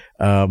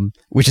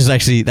 Which is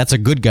actually, that's a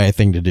good guy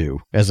thing to do,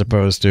 as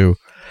opposed to,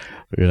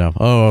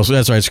 oh, so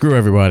that's right, screw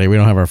everybody, we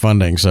don't have our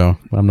funding, so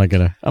I'm not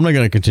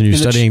gonna continue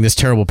studying this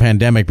terrible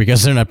pandemic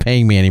because they're not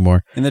paying me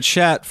anymore. In the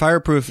chat,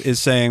 Fireproof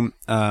is saying,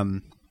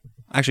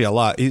 actually a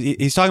lot.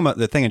 He's talking about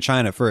the thing in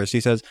China first. He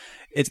says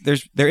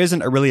there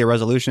isn't really a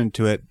resolution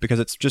to it because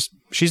it's just,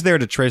 she's there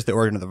to trace the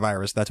origin of the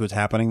virus. That's what's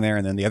happening there,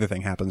 and then the other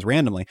thing happens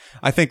randomly.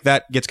 I think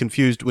that gets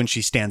confused when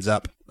she stands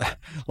up.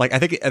 Like I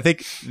think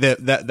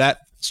that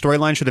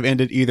storyline should have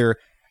ended either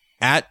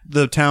at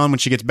the town when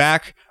she gets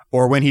back,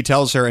 or when he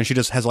tells her and she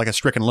just has like a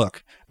stricken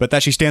look. But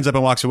that she stands up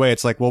and walks away,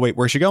 it's like, well, wait,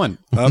 where's she going?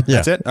 Oh, yeah.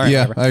 That's it? All right,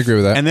 yeah, whatever. I agree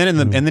with that. And then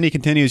and then he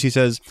continues, he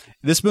says,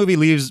 this movie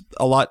leaves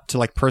a lot to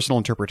like personal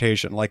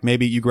interpretation. Like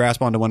maybe you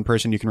grasp onto one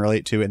person you can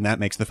relate to and that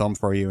makes the film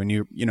for you. And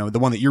the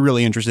one that you're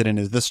really interested in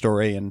is this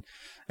story, and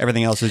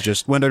everything else is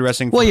just window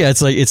dressing. Well, yeah,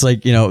 it's like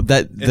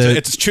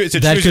that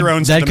choose your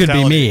own that could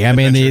be me. I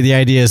mean, the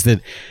idea is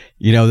that,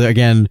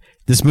 again,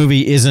 this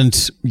movie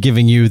isn't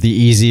giving you the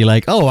easy,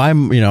 like, oh,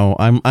 I'm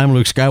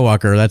Luke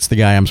Skywalker. That's the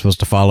guy I'm supposed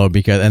to follow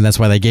and that's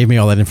why they gave me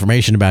all that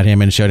information about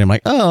him and showed him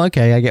like, oh,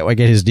 okay, I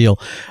get his deal.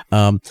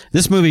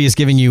 This movie is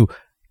giving you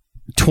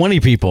 20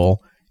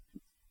 people.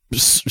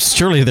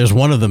 Surely there's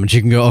one of them that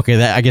you can go,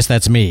 okay, I guess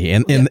that's me.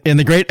 And in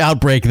the Great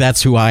Outbreak,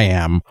 that's who I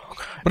am.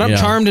 But I'm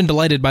charmed and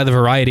delighted by the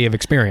variety of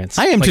experience.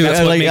 I am too.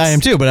 I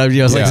am too. But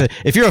like,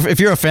 if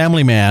you're a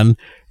family man,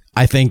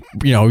 I think,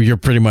 you're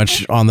pretty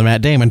much on the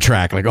Matt Damon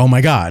track. Like, oh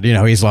my God,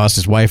 he's lost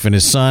his wife and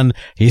his son.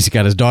 He's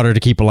got his daughter to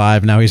keep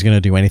alive. Now he's going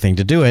to do anything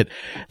to do it.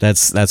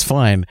 That's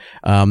fine.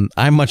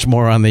 I'm much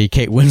more on the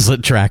Kate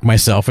Winslet track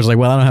myself. It's like,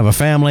 well, I don't have a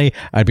family.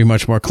 I'd be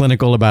much more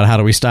clinical about how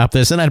do we stop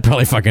this, and I'd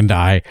probably fucking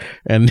die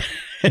and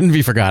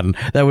be forgotten.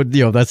 That would,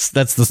 that's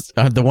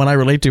the one I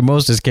relate to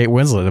most is Kate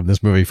Winslet of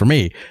this movie for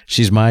me.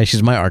 She's my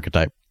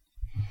archetype.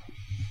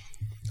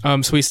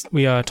 So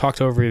we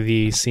talked over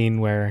the scene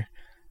where,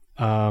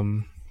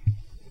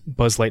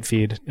 Buzz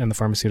Lightyear and the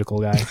pharmaceutical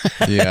guy.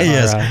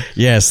 Yeah.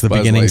 Yes. The Buzz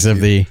beginnings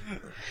Lightyear.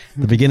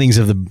 the beginnings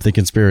of the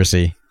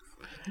conspiracy.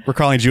 We're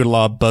calling Jude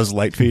Law Buzz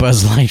Lightyear.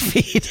 Buzz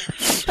Lightyear.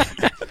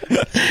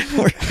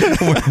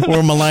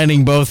 we're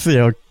maligning both,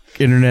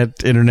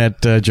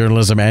 internet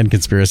journalism and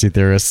conspiracy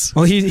theorists.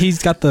 Well, he's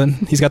got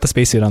the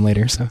spacesuit on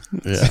later, so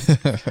yeah.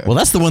 Well,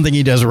 that's the one thing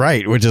he does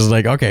right, which is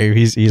like, okay,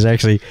 he's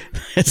actually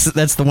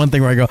that's the one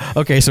thing where I go,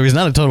 okay, so he's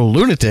not a total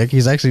lunatic.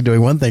 He's actually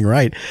doing one thing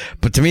right.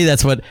 But to me,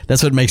 that's what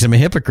makes him a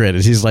hypocrite.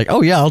 Is he's like,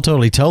 oh yeah, I'll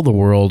totally tell the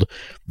world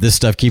this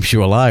stuff keeps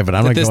you alive, but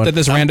I'm not going.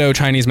 This rando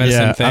Chinese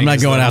medicine thing. I'm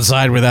not going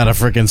outside without a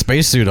freaking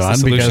spacesuit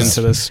on because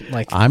to this,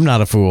 like, I'm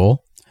not a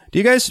fool. Do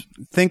you guys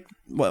think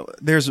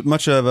there's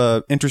much of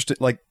a interest,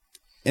 like,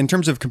 in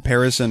terms of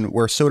comparison,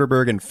 where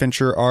Soderbergh and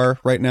Fincher are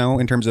right now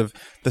in terms of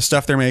the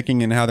stuff they're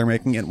making and how they're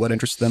making it, what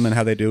interests them and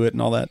how they do it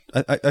and all that?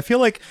 I feel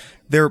like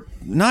they're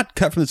not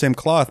cut from the same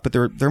cloth, but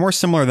they're more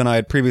similar than I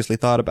had previously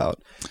thought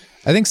about.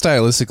 I think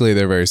stylistically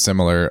they're very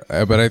similar,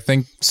 but I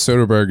think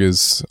Soderbergh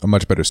is a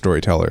much better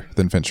storyteller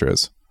than Fincher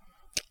is.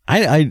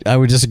 I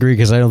would disagree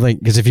because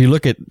if you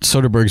look at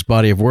Soderbergh's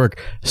body of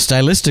work,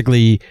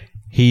 stylistically,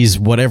 he's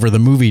whatever the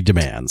movie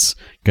demands,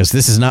 because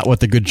this is not what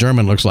The Good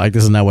German looks like.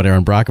 This is not what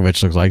Aaron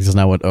Brockovich looks like. This is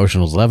not what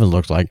Ocean's 11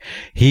 looks like.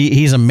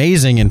 He's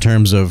amazing in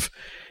terms of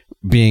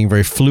being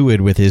very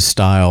fluid with his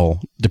style,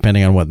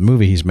 depending on what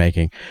movie he's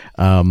making.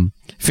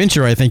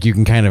 Fincher, I think you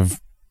can kind of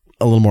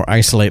a little more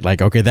isolate, like,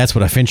 okay, that's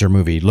what a Fincher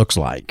movie looks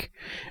like.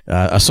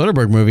 A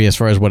Soderbergh movie, as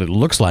far as what it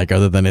looks like,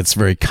 other than it's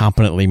very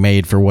competently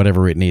made for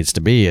whatever it needs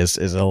to be, is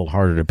a little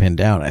harder to pin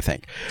down, I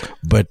think.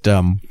 But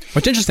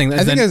what's interesting,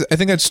 I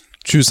think that's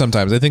true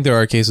sometimes. I think there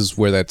are cases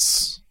where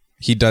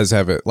he does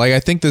have it. Like, I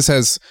think this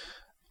has,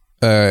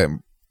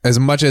 as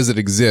much as it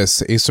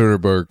exists, a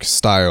Soderbergh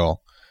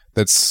style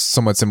that's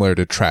somewhat similar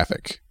to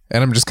Traffic.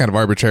 And I'm just kind of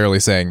arbitrarily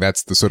saying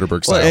that's the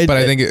Soderbergh style. Well, but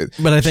I think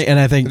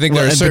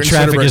there are certain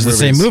Traffic Soderbergh is the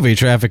same movies. movie.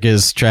 Traffic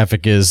is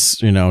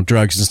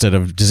drugs instead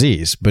of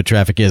disease. But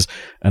Traffic is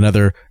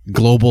another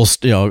global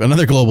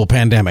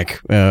pandemic.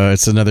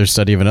 It's another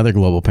study of another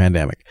global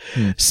pandemic.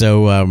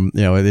 So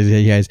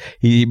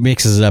he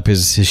mixes up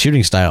his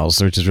shooting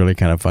styles, which is really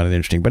kind of fun and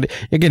interesting. But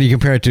again, you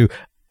compare it to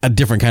a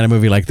different kind of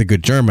movie like The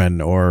Good German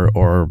or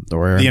Erin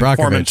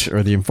Brockovich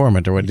or The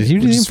Informant or what did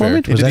you do? The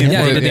Informant? Was that him?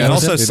 Yeah, he did The And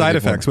also Informant. Side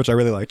Effects, which I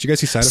really liked. Did you guys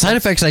see Side Effects? Side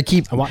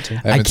Effects, I want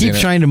to. I keep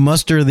trying to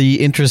muster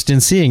the interest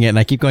in seeing it, and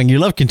I keep going, you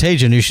love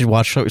Contagion, you should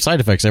watch Side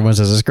Effects. Everyone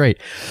says it's great.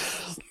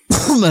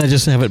 And I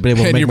just haven't been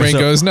able to And make your brain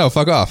myself... goes, no,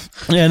 fuck off.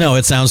 Yeah, no,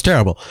 it sounds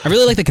terrible. I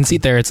really like the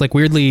conceit there. It's like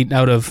weirdly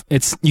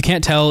you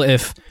can't tell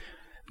if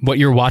what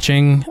you're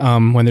watching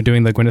when they're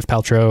doing the Gwyneth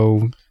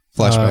Paltrow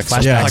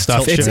Flashbacks. Yeah.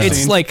 stuff. Tilt shift It's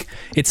scene. like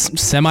it's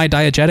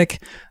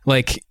semi-diegetic,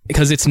 like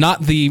because it's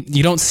not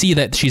you don't see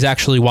that she's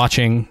actually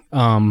watching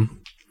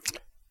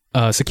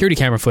security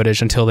camera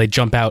footage until they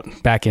jump out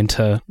back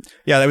into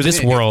That was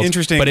this an world.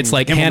 interesting. But it's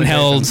like implementation.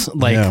 handheld,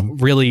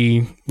 like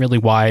really, really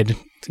wide.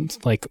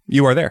 It's like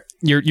You are there.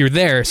 you're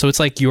there, so it's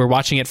like you were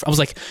watching it. I was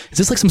like, is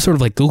this like some sort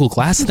of like Google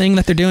Glass thing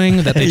that they're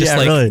doing that they just Yeah,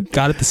 like really.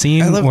 got at the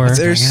scene? I love or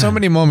there's so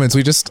many moments.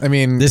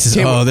 This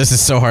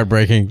is so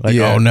heartbreaking. Like,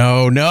 Yeah.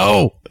 oh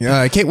no.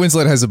 Kate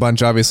Winslet has a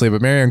bunch, obviously,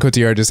 but Marion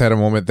Cotillard just had a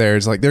moment there.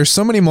 It's like there's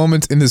so many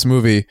moments in this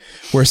movie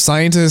where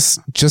scientists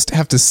just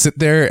have to sit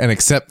there and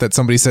accept that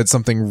somebody said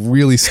something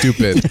really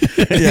stupid.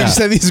 And they just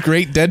have these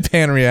great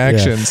deadpan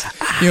reactions.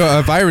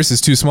 A virus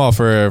is too small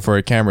for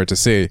a camera to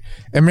see,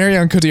 and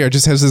Marion Cotillard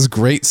just has this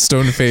great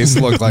stone-faced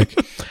look, like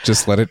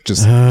just let it,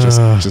 just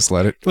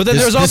let it. But then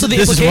there's also the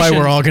This is implication. why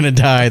we're all going to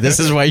die. This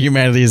is why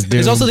humanity is doomed.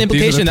 There's also the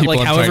These are the implication that people like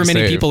I'm however trying to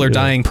many save. people are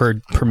dying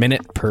per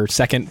minute, per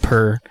second,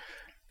 per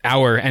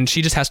hour, and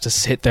she just has to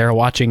sit there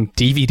watching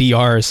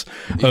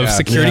DVDRs of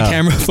security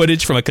camera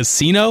footage from a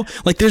casino.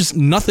 Like there's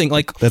nothing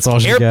like That's all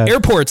she got.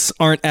 Airports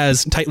aren't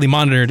as tightly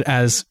monitored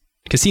as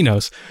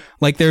casinos.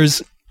 Like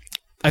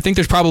I think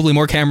there's probably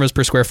more cameras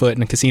per square foot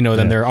in a casino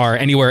than there are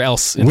anywhere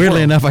else. In Weirdly the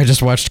world. enough, I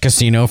just watched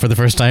Casino for the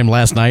first time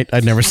last night.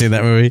 I'd never seen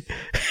that movie.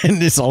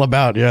 And it's all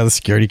about, the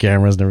security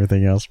cameras and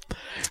everything else.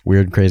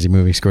 Weird, crazy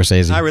movie.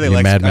 Scorsese. I really Mad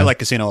like. Men. I like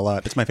Casino a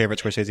lot. It's my favorite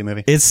Scorsese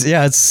movie.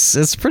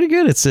 It's pretty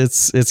good.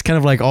 It's kind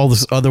of like all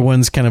the other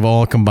ones kind of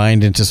all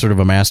combined into sort of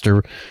a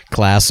master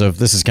class of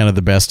this is kind of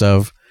the best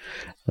of.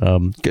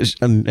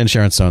 And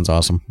Sharon Stone's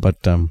awesome. But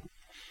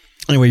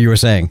anyway, you were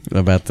saying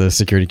about the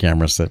security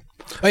cameras that.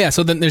 Oh yeah,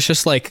 so then there's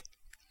just like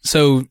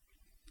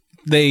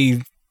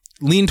they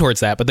lean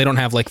towards that, but they don't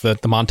have like the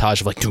montage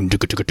of like doom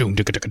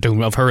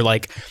doom of her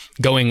like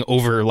going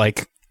over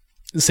like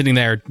sitting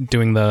there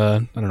doing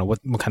the I don't know what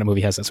kind of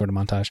movie has that sort of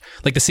montage,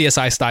 like the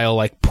CSI style,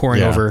 like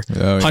pouring over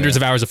hundreds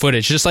of hours of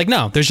footage. Just like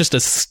no, there's just a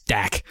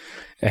stack,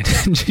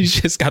 and she's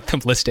just got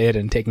them listed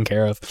and taken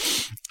care of,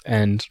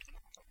 and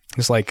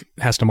just like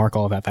has to mark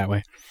all of that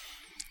way.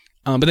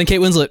 But then Kate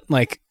Winslet,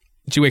 like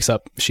she wakes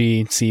up,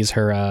 she sees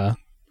her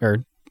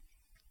or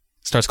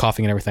starts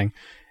coughing and everything.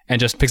 And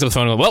just picks up the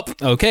phone and goes,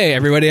 well, okay,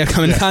 everybody I've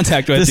come in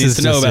contact with needs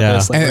to know about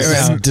this. Like,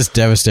 It's just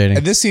devastating.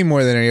 And this scene,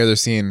 more than any other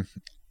scene,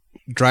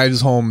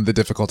 drives home the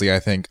difficulty, I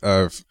think,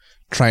 of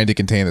trying to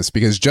contain this.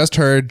 Because just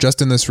her,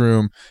 just in this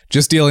room,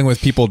 just dealing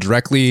with people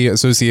directly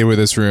associated with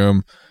this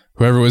room,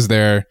 whoever was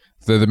there,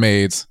 the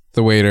maids,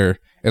 the waiter,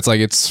 it's like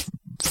it's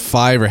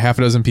 5 or half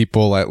a dozen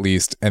people at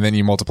least, and then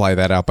you multiply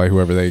that out by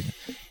whoever and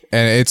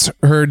it's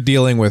her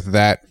dealing with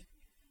that.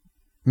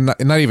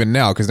 Not even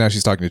now, because now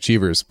she's talking to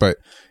Cheevers, but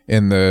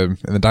in the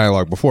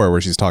dialogue before,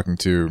 where she's talking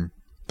to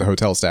the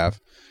hotel staff,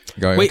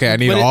 going, okay, I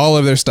need all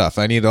of their stuff.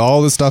 I need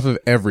all the stuff of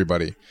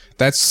everybody.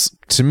 That's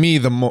to me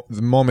the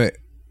moment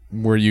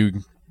where you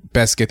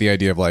best get the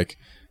idea of like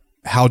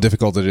how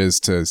difficult it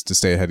is to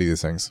stay ahead of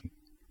these things.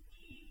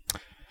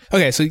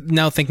 Okay, so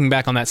now thinking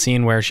back on that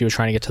scene where she was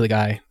trying to get to the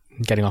guy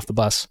getting off the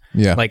bus,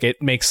 like it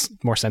makes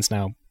more sense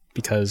now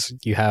because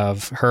you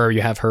have her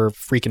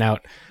freaking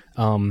out,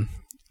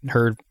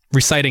 her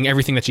reciting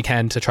everything that she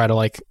can to try to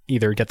like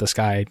either get this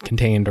guy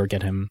contained or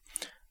get him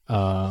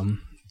out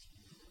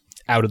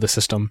of the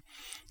system.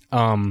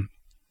 But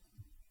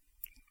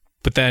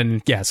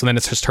then, so then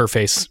it's just her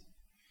face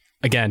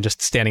again,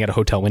 just standing at a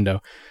hotel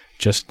window,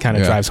 just kind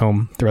of drives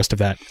home the rest of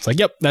that. It's like,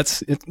 yep,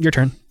 that's it, your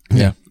turn.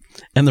 Yeah.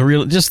 And the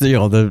real, just the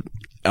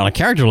on a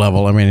character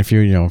level, I mean, if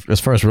you as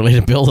far as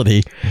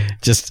relatability,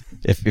 just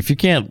if you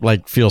can't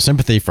like feel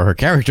sympathy for her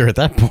character at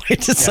that point,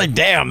 it's like,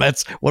 damn,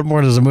 that's what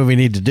more does a movie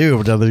need to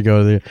do? But they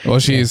go there. Well,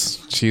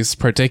 she's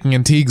partaking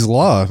in Teague's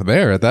law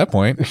there at that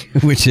point,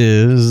 which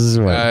is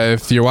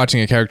if you're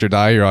watching a character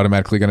die, you're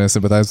automatically going to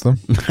sympathize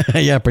with them.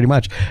 Yeah, pretty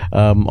much.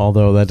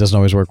 Although that doesn't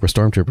always work with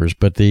stormtroopers,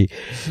 but the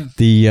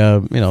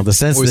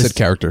sense Always said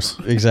characters.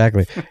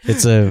 Exactly.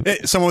 It's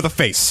someone with a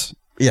face.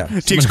 Yeah.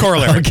 Teague's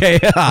corollary. Okay.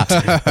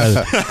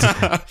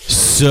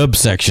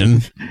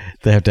 Subsection.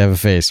 They have to have a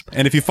face.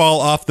 And if you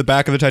fall off the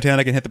back of the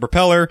Titanic and hit the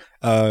propeller,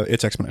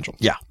 it's exponential.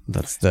 Yeah.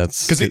 That's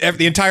because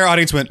the entire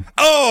audience went,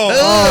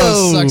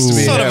 oh, sucks to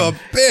be son him. of a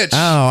bitch.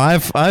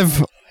 Oh,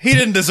 I've He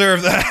didn't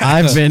deserve that.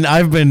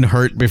 I've been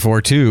hurt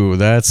before too.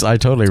 I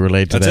totally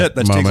relate to That's that. it.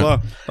 That's moment. Teague's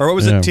law. Or what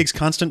was Yeah. it? Teague's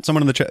constant.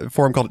 Someone in the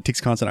forum called it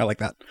Teague's constant. I like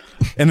that.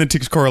 And then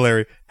Teague's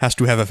corollary has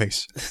to have a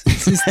face.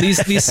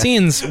 these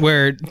scenes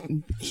where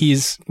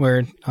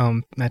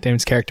Matt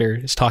Damon's character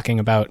is talking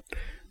about,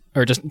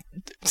 or just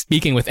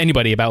speaking with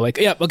anybody about, like,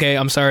 yeah, okay,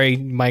 I'm sorry,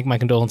 my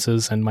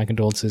condolences,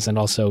 and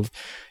also,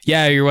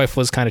 yeah, your wife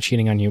was kind of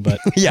cheating on you, but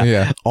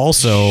Yeah.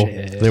 Also,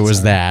 there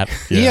was that.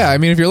 Yeah, I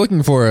mean, if you're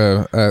looking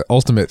for a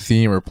ultimate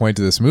theme or point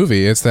to this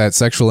movie, it's that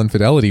sexual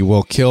infidelity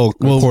will kill a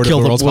quarter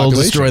of the world's we'll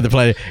population. destroy the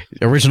planet.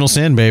 Original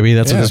sin, baby.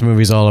 That's what Yeah. this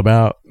movie's all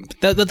about.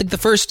 so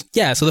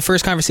the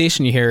first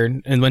conversation you hear,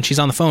 and when she's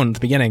on the phone at the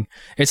beginning,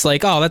 it's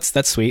like, oh,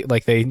 that's sweet.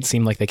 Like, they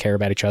seem like they care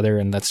about each other,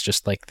 and that's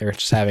just like they're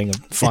just having a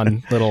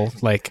fun little,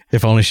 like,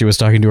 If only she was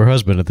talking to her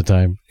husband at the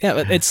time.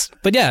 yeah,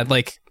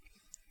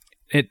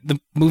 the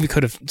movie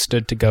could have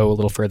stood to go a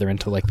little further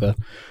into, like, the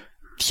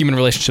human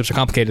relationships are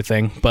complicated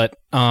thing, but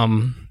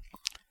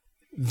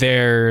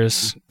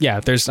there's I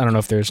don't know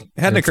if there's It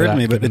hadn't occurred to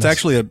me, but it's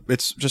actually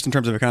it's just in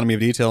terms of economy of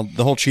detail.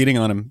 The whole cheating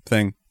on him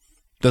thing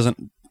doesn't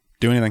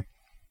do anything.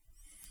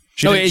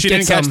 She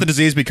didn't catch the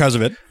disease because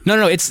of it.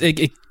 No, it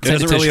It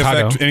doesn't really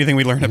affect anything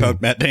we learned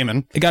about Matt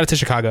Damon. It got it to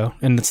Chicago,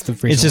 and it's the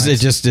reason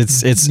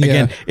It's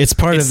again, it's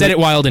part of set it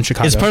wild in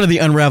Chicago. It's part of the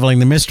unraveling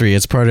the mystery.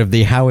 It's part of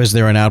the how is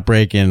there an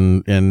outbreak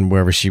in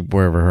wherever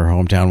her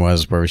hometown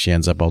was, wherever she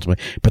ends up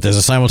ultimately. But there's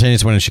a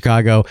simultaneous one in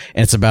Chicago,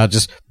 and it's about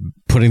just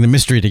putting the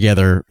mystery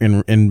together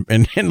and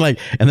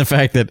the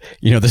fact that,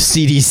 you know, the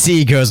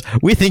CDC goes,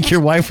 we think your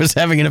wife was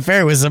having an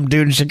affair with some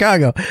dude in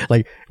Chicago.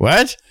 Like,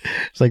 what?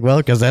 It's like, well,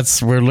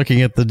 because we're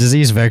looking at the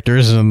disease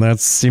vectors, and that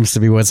seems to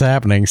be what's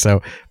happening.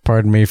 So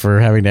pardon me for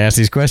having to ask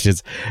these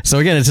questions. So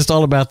again, it's just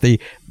all about the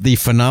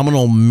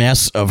phenomenal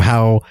mess of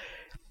how,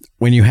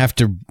 when you have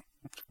to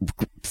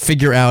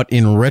figure out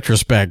in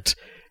retrospect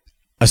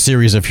a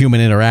series of human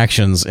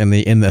interactions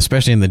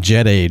especially in the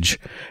jet age,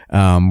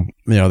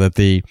 that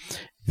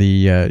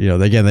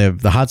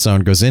the hot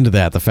zone goes into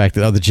that. The fact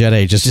that the jet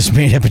age has just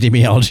made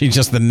epidemiology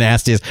just the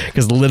nastiest,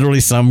 because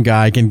literally some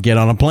guy can get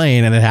on a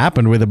plane, and it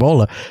happened with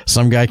Ebola.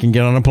 Some guy can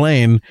get on a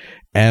plane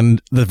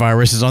and the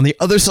virus is on the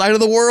other side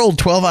of the world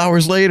 12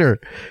 hours later.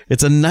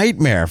 It's a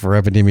nightmare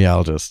for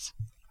epidemiologists.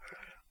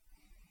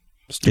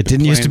 It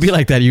didn't used to be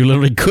like that. You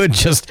literally could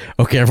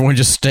everyone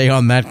just stay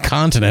on that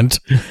continent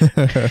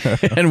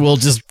and we'll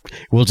just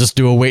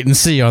do a wait and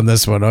see on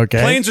this one,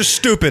 okay? Planes are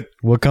stupid.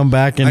 We'll come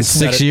back in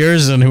 6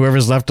 years, and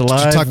whoever's left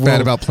alive, Talk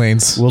bad about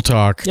planes. We'll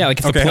talk. Yeah,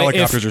 like if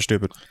helicopters are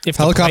stupid. If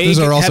Helicopters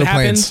the plague are also had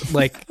happened, planes.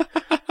 like,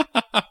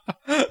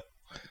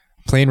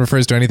 Plane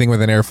refers to anything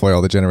with an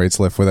airfoil that generates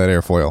lift with that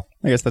airfoil.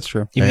 I guess that's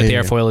true. even if the Hey.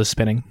 airfoil is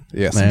spinning.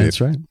 Yes, Man, indeed. that's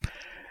right.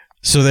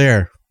 So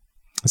there.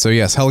 So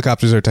yes,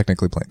 helicopters are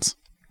technically planes.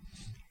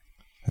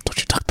 Don't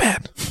you talk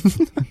bad.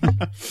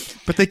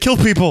 But they kill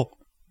people.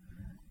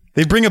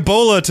 They bring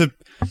Ebola to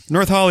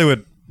North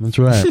Hollywood. That's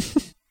right.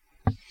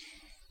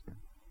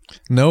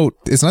 No,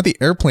 it's not the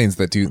airplanes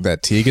that do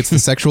that, Teague. It's the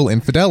sexual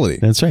infidelity.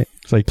 That's right.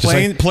 It's like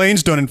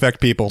Planes don't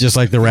infect people. just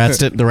like the rats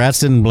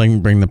didn't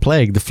bring the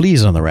plague. The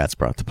fleas on the rats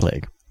brought the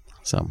plague.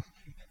 So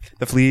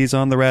The fleas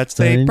on the rats,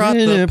 they brought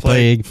the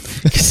plague.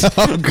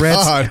 Oh,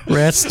 God.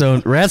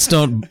 Rats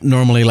don't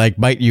normally like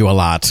bite you a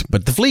lot,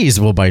 but the fleas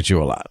will bite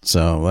you a lot.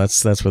 So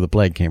that's where the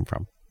plague came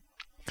from.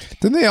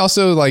 Didn't they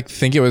also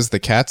think it was the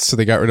cats, so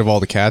they got rid of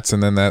all the cats,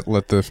 and then that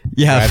let the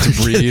Yeah,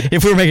 rats breed?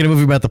 if we were making a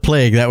movie about the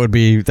plague, that would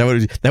be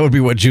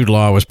what Jude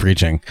Law was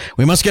preaching.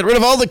 We must get rid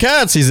of all the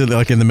cats. He's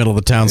like in the middle of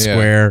the town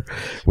square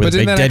with a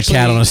big dead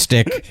cat on a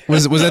stick.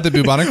 Was that the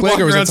bubonic plague,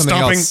 or was Walking that something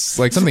around else?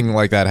 Like something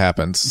like that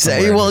happens.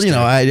 somewhere in Well, history.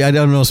 I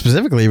don't know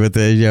specifically, but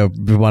the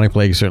bubonic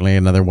plague is certainly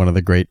another one of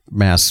the great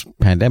mass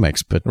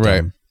pandemics. But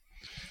Right.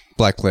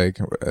 Black Plague,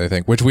 I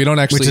think, which we don't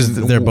actually.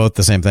 they're both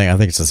the same thing. I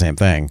think it's the same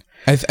thing.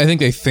 I think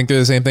they think they're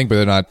the same thing, but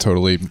they're not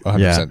totally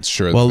 100%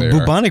 sure. Well, that they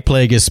bubonic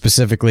plague is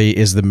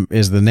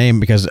the name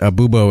because a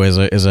bubo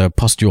is a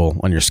pustule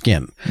on your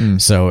skin.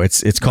 So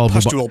it's called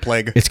Pustule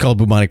plague. It's called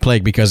bubonic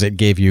plague because it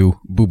gave you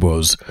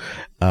buboes.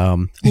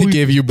 He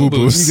gave you boo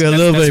boos. You got a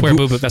little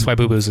That's bit that's why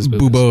Boo Boos is Boo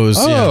Boos. buboes.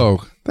 Yeah.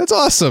 Oh, that's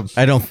awesome.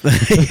 I don't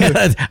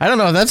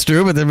know if that's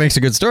true, but that makes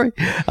a good story.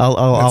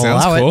 I'll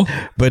sounds allow cool.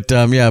 it. But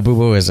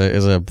bubo is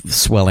a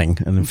swelling,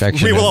 an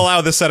infection. We will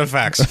allow this set of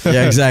facts.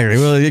 Yeah, exactly.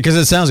 Well, because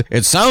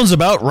it sounds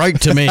about right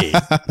to me.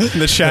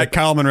 The chat,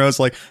 Kyle Monroe's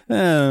like,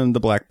 the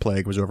Black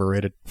Plague was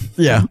overrated.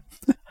 Yeah.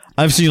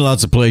 I've seen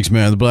lots of plagues,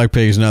 man. The black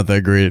plague is not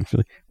that great.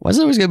 Why is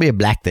there always going to be a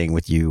black thing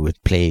with you with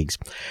plagues?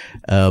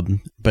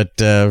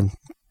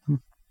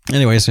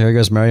 Anyways, here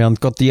goes Marion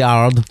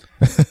Cotillard.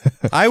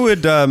 I would.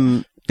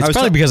 It's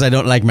probably because I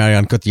don't like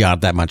Marion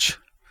Cotillard that much.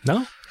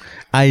 No,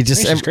 I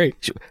just. she's great.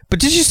 But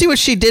did you see what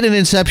she did in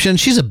Inception?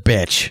 She's a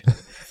bitch.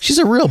 She's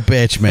a real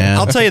bitch, man.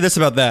 I'll tell you this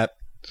about that.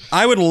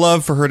 I would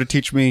love for her to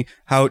teach me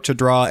how to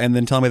draw and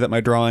then tell me that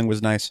my drawing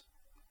was nice.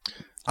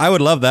 I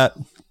would love that.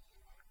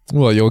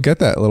 Well, you'll get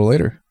that a little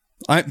later.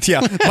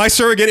 My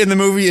surrogate in the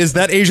movie is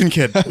that Asian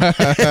kid.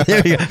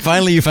 There you go.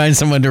 Finally, you find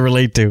someone to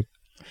relate to.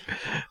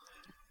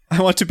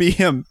 I want to be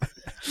him.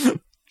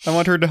 I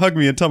want her to hug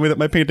me and tell me that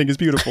my painting is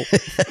beautiful.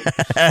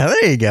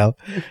 There you go.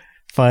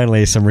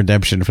 Finally, some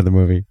redemption for the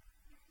movie.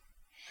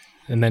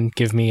 And then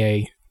give me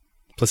a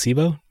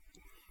placebo.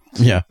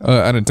 Yeah.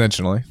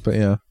 Unintentionally, but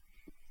yeah.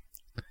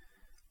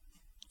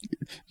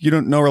 You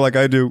don't know her like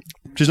I do.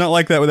 She's not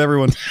like that with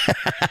everyone.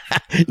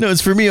 No,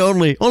 it's for me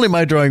only. Only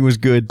my drawing was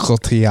good.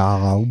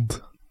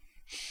 Cotillard.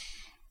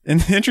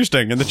 And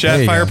interesting. In the There chat,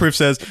 you go. Fireproof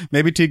says,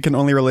 maybe Teague can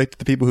only relate to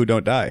the people who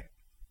don't die.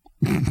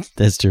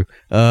 That's true.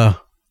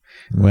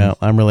 Well,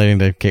 I'm relating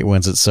to Kate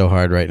Winslet so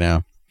hard right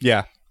now.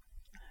 Yeah.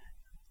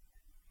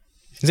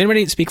 Does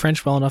anybody speak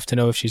French well enough to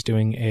know if she's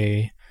doing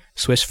a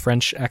Swiss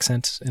French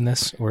accent in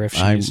this, or if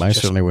she's I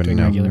just certainly wouldn't doing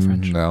know. regular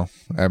French? No,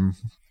 I'm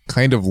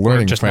kind of Or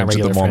learning just not French at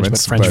regular the French, moment,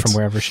 but French from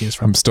wherever she is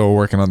from. I'm still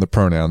working on the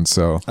pronouns,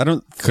 so I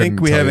don't Couldn't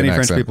think we tell have you any an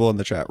French accent. people in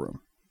the chat room.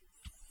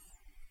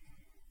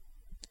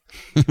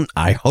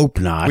 I hope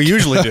not. We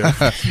usually do.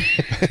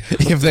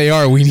 if they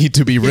are, we need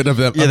to be rid of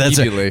them yeah, that's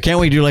immediately. it. Can't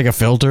we do like a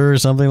filter or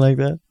something like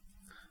that?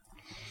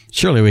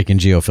 Surely we can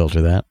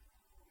geofilter that.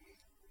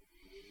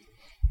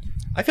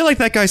 I feel like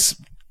that guy's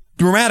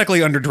dramatically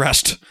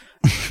underdressed.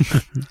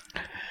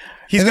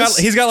 He's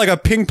got like a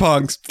ping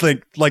pong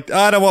thing. Like,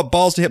 I don't want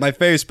balls to hit my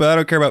face, but I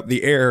don't care about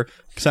the air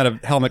kind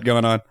of helmet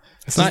going on.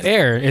 It's not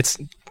air. It's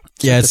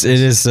It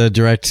is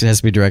direct. It has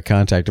to be direct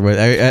contact. Have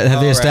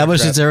they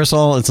established it's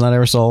aerosol? It's not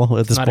aerosol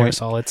at this not point.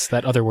 aerosol. It's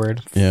that other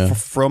word. Yeah,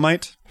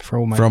 Fromite?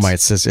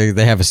 Fromites.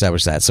 They have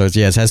established that. So it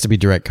has to be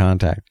direct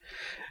contact.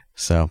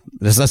 So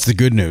that's the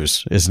good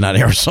news. It's not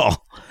aerosol.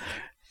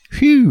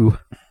 Phew.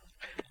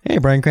 Hey,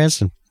 Bryan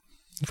Cranston.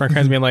 Frank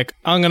Cranston being like,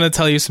 I'm going to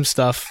tell you some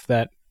stuff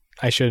that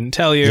I shouldn't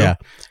tell you. Yeah.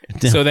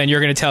 So then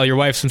you're going to tell your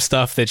wife some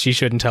stuff that she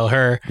shouldn't tell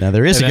her. Now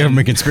there is And a then-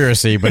 government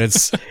conspiracy, but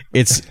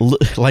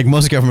it's like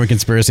most government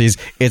conspiracies.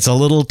 It's a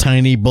little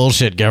tiny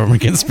bullshit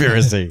government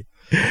conspiracy.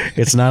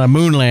 It's not a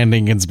moon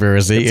landing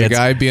conspiracy. It's a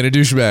guy being a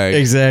douchebag.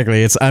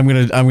 Exactly. It's I'm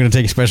gonna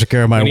take special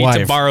care of my We need to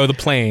wife. borrow the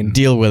plane.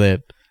 Deal with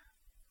it.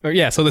 Or,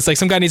 yeah, so it's like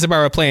some guy needs to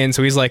borrow a plane,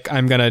 so he's like,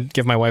 I'm going to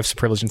give my wife some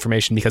privileged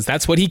information because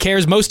that's what he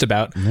cares most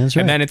about. That's right.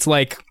 And then it's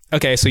like,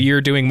 okay, so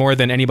you're doing more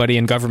than anybody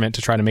in government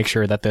to try to make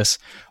sure that this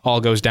all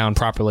goes down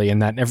properly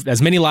and that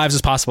as many lives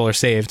as possible are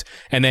saved.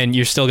 And then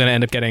you're still going to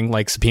end up getting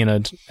like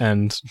subpoenaed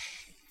and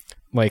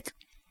like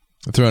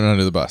Thrown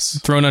under the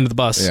bus. thrown under the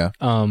bus. Yeah.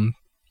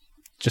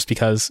 Just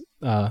because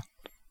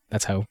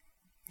that's how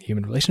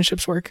human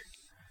relationships work.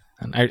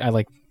 And I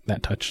like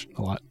that touch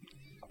a lot.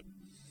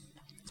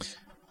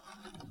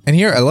 And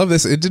here, I love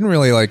this. It didn't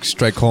really like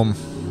strike home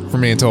for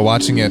me until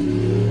watching it.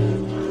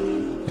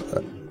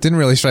 Didn't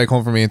really strike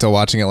home for me until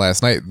watching it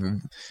last night.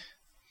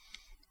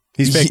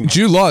 He's faking.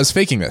 Jude Law is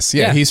faking this.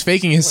 Yeah, Yeah. he's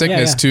faking his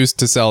sickness yeah.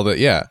 to sell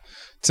the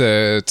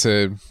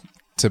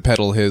to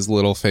peddle his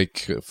little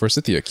fake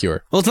Forsythia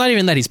cure. Well, it's not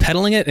even that he's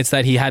peddling it. It's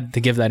that he had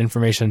to give that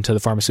information to the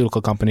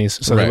pharmaceutical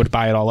companies so they Right. would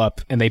buy it all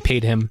up, and they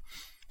paid him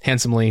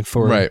handsomely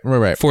for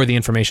Right. for the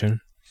information.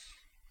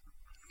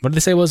 What did they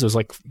say it was? It was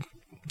like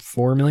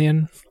 $4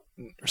 million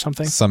or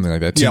something. Something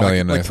like that. $2 Yeah,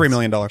 million. like $3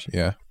 million.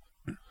 Yeah.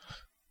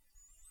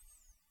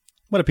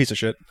 What a piece of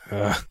shit.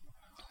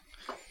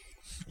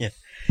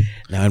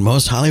 Now, in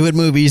most Hollywood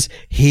movies,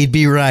 he'd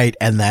be right,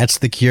 and that's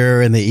the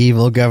cure, and the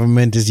evil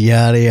government is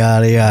yada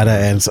yada yada.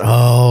 And it's,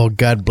 oh,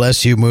 God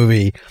bless you,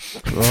 movie,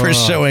 for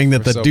showing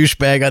that the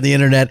douchebag on the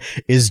internet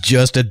is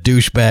just a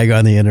douchebag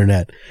on the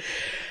internet.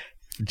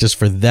 Just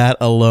for that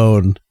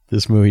alone,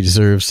 this movie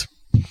deserves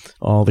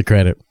all the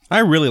credit. I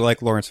really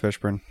like Lawrence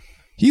Fishburne.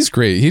 He's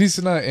great.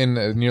 He's not in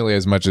nearly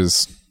as much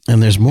as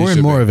And there's more and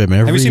should more be. of him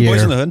every Have you seen year.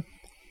 Boys in the Hood?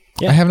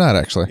 I have not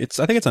actually. I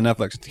think it's on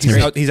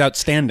Netflix. He's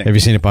outstanding. Have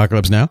you seen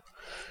Apocalypse Now?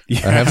 I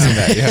have seen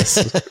that.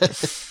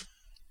 Yes,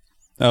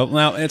 Oh,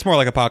 now it's more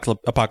like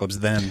Apocalypse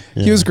Then.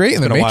 he was great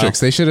in The been a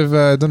Matrix. while. They should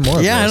have done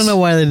more. Yeah, of I this. don't know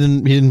why he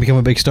didn't become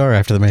a big star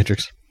after The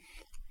Matrix.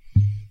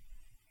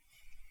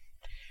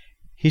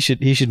 He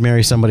should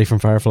marry somebody from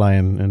Firefly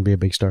and be a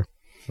big star.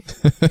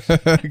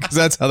 because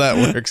that's how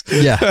that works.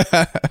 Yeah.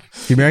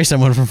 If you marry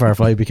someone from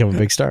Firefly, you become a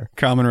big star.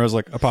 Kyle Monroe's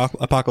like,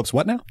 Apocalypse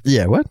what now?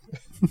 Yeah, what?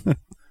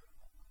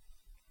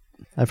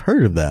 I've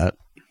heard of that.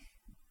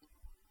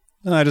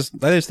 No, I just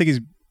think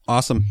he's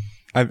awesome.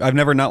 I've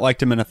never not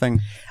liked him in a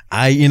thing.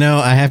 I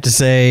have to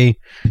say,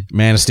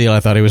 Man of Steel, I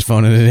thought he was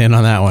phoning it in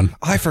on that one.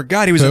 I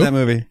forgot he was in Who? that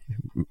movie.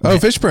 Oh,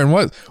 Fishburne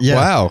was. Yeah.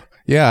 Wow.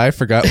 Yeah, I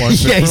forgot one.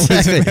 Yeah,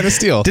 exactly. Man of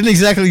Steel. Didn't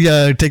exactly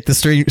take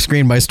the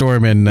screen by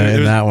storm in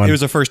that one. It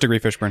was a first degree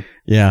Fishburne.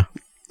 Yeah.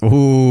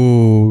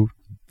 Ooh.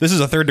 This is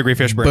a third degree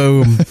Fishburne.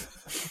 Boom.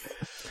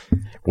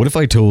 What if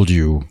I told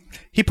you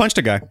He punched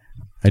a guy.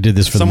 I did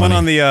this for Someone the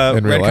on money? the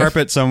In real red life?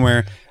 carpet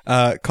somewhere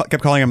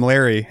kept calling him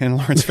Larry, and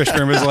Lawrence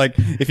Fishburne was like,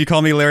 "If you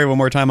call me Larry one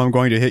more time, I'm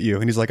going to hit you."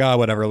 And he's like,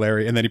 whatever,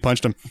 Larry." And then he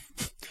punched him.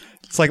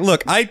 It's like,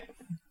 look, I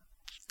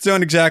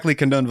don't exactly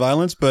condone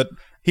violence, but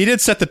he did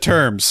set the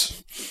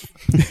terms.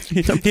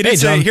 he did say,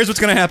 John- "Here's what's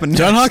going to happen."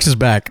 John Hawkes is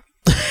back.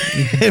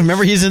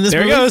 Remember, he's in this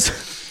There he movie?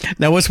 goes.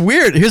 Now, what's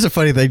weird? Here's a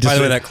funny thing. By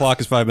the way, that clock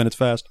is 5 minutes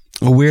fast.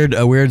 A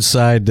weird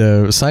side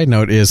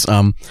note is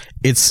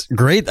it's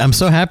great. I'm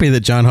so happy that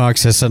John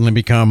Hawkes has suddenly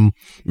become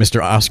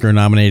Mr. Oscar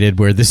nominated.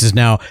 Where this is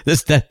now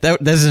that's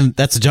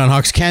a John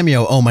Hawkes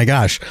cameo. Oh my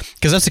gosh,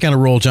 because that's the kind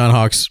of role John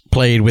Hawkes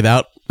played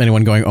without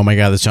anyone going, oh my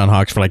god, that's John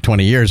Hawkes for like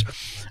 20 years.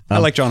 I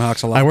like John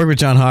Hawkes a lot. I worked with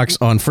John Hawkes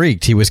on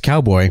Freaked. He was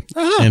Cowboy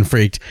in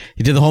Freaked.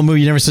 He did the whole movie.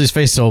 You never see his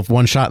face till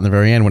one shot in the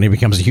very end when he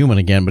becomes a human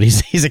again. But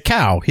he's a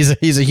cow. He's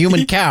a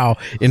human cow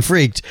in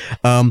Freaked.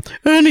 And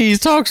he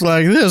talks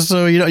like this,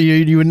 so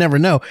you would never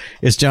know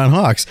it's John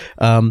Hawkes.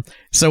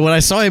 So when I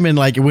saw him in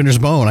like Winter's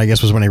Bone, I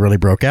guess was when he really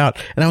broke out,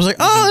 and I was like,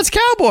 oh, that's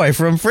Cowboy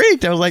from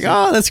Freaked. I was like,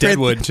 oh, that's great.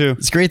 Deadwood too.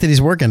 It's great that he's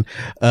working.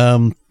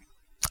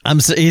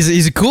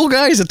 He's a cool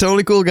guy. He's a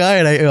totally cool guy,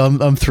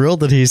 and I'm thrilled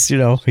that he's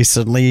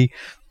suddenly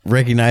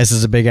recognized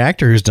as a big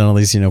actor who's done all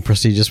these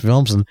prestigious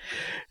films, and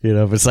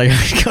but it's like,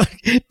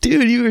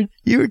 dude,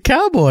 you were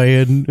Cowboy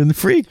in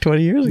Freak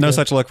 20 years ago. No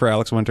such luck for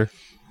Alex Winter.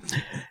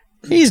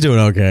 He's doing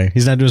okay.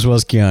 He's not doing as well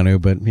as Keanu,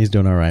 but he's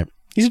doing all right.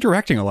 He's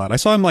directing a lot. I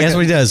saw him like that's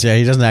what he does. Yeah,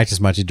 he doesn't act as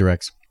much. He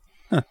directs.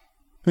 Huh.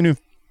 Who knew?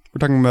 We're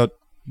talking about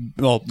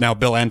now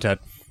Bill and Ted.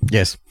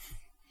 Yes.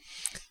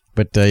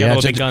 But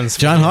big guns.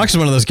 John Hawkes is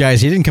one of those guys.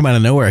 He didn't come out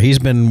of nowhere. He's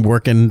been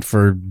working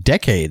for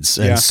decades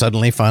and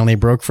suddenly finally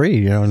broke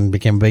free, and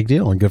became a big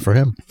deal, and good for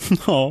him.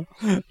 Oh,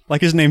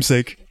 like his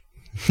namesake.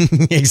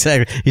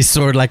 Exactly. He's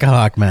soared like a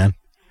hawk, man.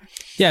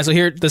 Yeah. So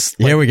here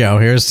we go.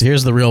 Here's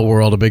the real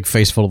world. A big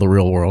face full of the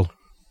real world.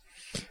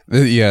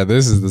 Yeah,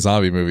 this is the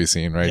zombie movie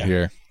scene right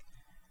here.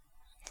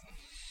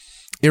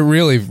 It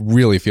really,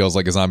 really feels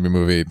like a zombie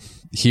movie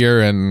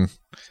here, and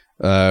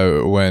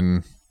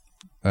when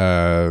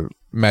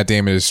Matt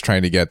Damon is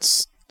trying to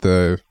get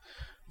the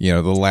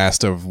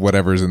last of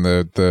whatever's in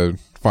the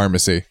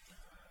pharmacy,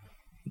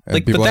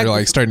 and people are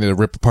like starting to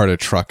rip apart a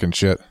truck and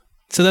shit.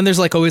 So then there's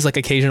like always like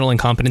occasional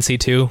incompetency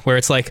too, where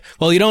it's like,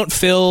 well, you don't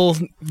fill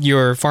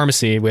your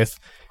pharmacy with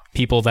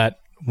people that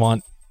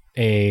want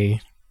a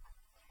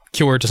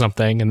cure to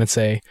something, and then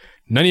say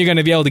none of you are going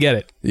to be able to get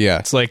it. Yeah,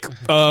 it's like,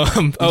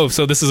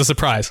 so this is a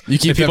surprise. You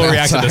keep people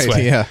reacting this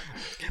way. Yeah.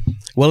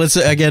 Well,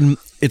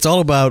 it's all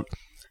about.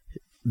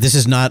 This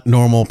is not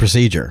normal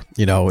procedure.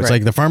 It's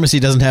like the pharmacy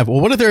doesn't have, well,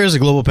 what if there is a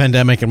global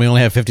pandemic and we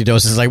only have 50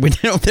 doses? It's like,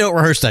 they don't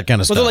rehearse that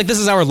kind of stuff. Well, they're like, this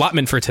is our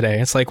allotment for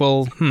today. It's like,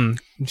 well, you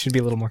should be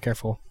a little more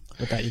careful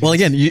with that. Well,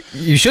 again,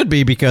 you should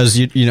be,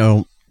 because,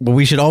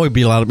 we should always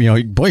be allowed,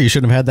 boy, you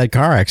shouldn't have had that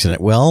car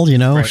accident. Well,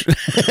 right.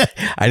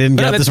 I didn't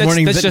get up this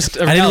morning. I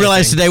didn't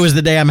realize today was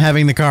the day I'm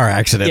having the car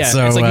accident. Yeah,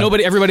 so it's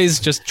like everybody's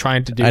just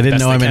trying to do. I didn't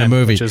know I'm in a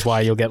movie, which is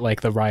why you'll get like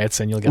the riots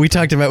and you'll get. We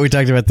talked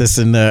about this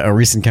in a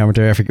recent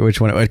commentary. I forget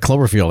which one. At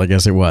Cloverfield, I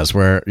guess it was,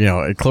 where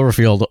at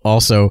Cloverfield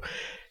also.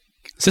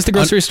 Is this the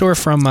grocery store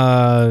from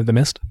The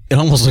Mist? It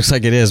almost looks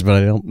like it is, but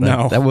I don't.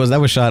 No, that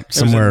was shot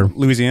somewhere in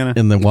Louisiana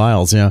in the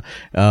wilds. Yeah,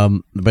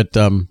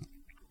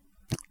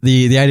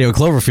 The idea of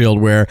Cloverfield,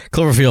 where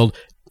Cloverfield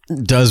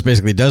does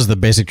the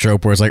basic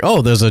trope where it's like,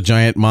 oh, there's a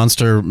giant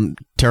monster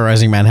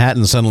terrorizing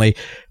Manhattan. Suddenly,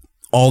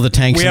 all the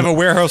tanks. We have a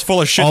warehouse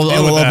full of shit. All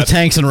the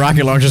tanks and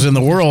rocket launchers in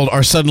the world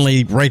are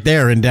suddenly right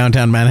there in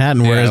downtown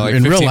Manhattan. Whereas like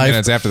in 15 real life,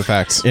 minutes after the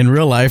fact, in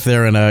real life,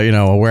 they're in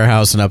a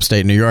warehouse in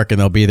upstate New York, and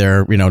they'll be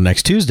there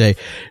next Tuesday.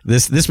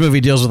 This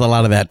movie deals with a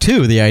lot of that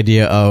too. The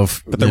idea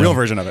of the real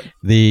version of it.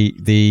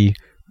 The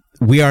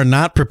we are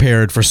not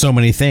prepared for so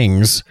many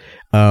things.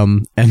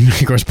 And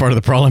of course, part of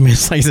the problem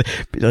is like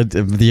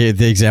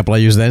the example I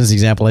use then is the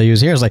example I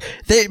use here. Is like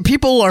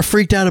people are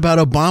freaked out about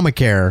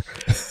Obamacare.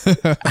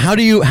 How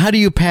do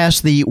you pass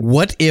the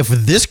what if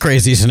this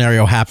crazy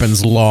scenario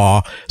happens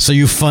law so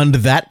you fund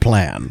that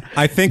plan?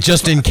 I think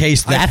just in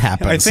case that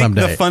happens I think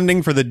someday. The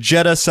funding for the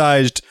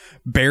Jetta-sized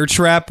bear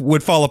trap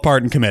would fall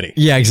apart in committee.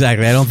 Yeah,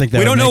 exactly. I don't think that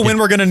we don't know when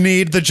we're going to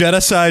need the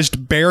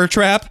Jetta-sized bear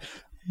trap.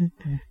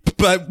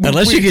 But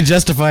unless you can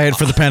justify it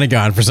for the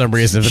Pentagon for some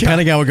reason, if the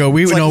Pentagon would go,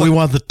 we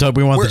want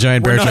the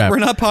giant bear trap. We're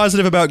not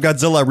positive about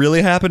Godzilla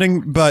really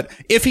happening, but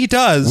if he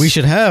does, we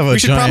should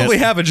probably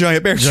have a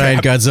giant bear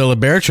trap. Godzilla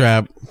bear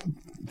trap.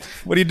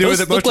 What do you do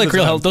with it? Those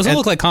don't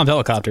look like comp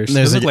helicopters.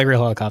 Those look like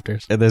real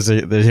helicopters.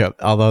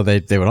 Although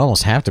they would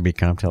almost have to be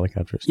comp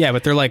helicopters. Yeah,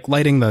 but they're like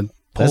lighting the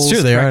poles.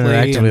 That's true. They are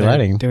actually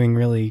lighting, doing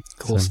really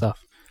cool stuff.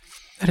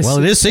 Well,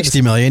 it is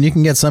 $60 million. You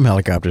can get some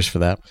helicopters for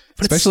that,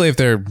 especially if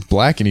they're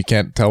black and you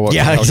can't tell what.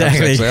 Yeah,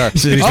 exactly. They are.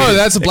 Oh,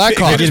 that's a Black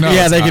Hawk.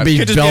 They could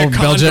be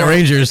Bell Jet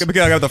Rangers.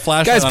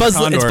 Guys, it's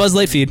Buzz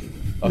Lightyear.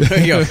 Oh,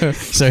 there you go.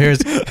 So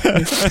here's Buzz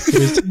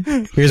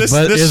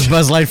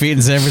Lightyear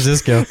in San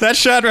Francisco. That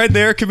shot right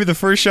there could be the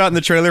first shot in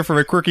the trailer for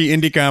a quirky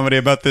indie comedy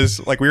about this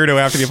like weirdo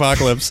after the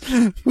apocalypse.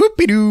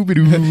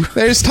 Whoopie-doo-be-doo.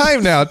 There's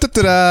time now.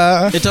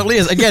 Da-da-da. It totally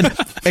is.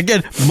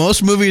 Again,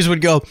 most movies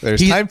would go.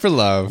 There's time for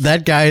love.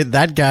 That guy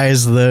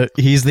is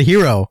he's the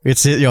hero.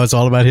 It's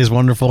all about his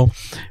wonderful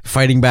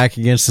fighting back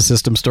against the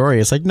system story.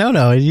 It's like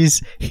no,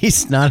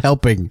 he's not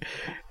helping.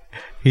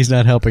 He's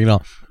not helping at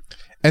all.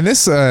 And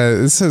this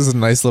has a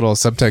nice little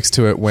subtext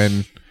to it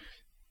when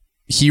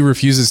he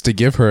refuses to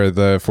give her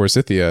the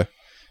Forsythia.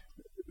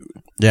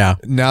 Yeah.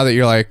 Now that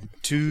you're like,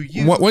 to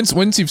you.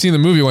 Once you've seen the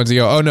movie once, you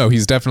go, oh no,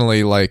 he's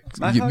definitely like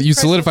you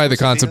solidify the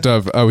concept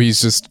of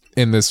he's just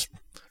in this.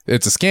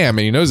 It's a scam,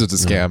 and he knows it's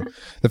a scam.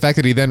 The fact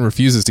that he then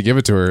refuses to give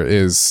it to her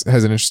has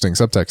an interesting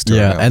subtext to it.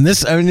 Yeah, and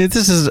this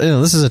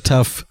is a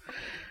tough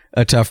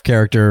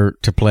character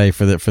to play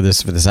for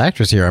this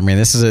actress here. I mean,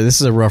 this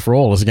is a rough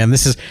role.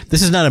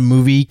 This is not a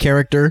movie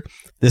character.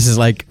 This is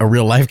like a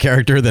real life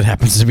character that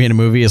happens to be in a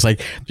movie. It's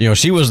like,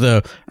 she was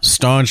the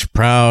staunch,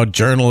 proud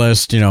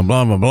journalist, blah,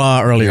 blah,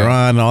 blah, earlier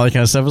on and all that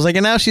kind of stuff. It's like,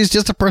 and now she's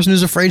just a person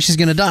who's afraid she's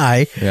going to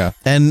die. Yeah.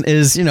 And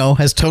is,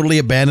 has totally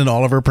abandoned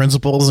all of her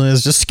principles and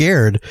is just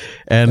scared.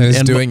 And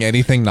is doing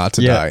anything not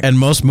to die. And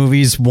most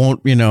movies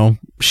won't,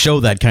 show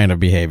that kind of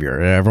behavior.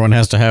 Everyone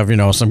has to have,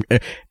 some,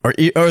 or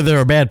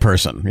they're a bad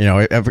person.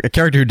 A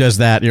character who does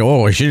that,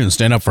 she didn't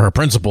stand up for her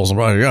principles.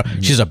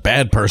 She's a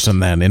bad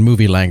person then in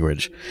movie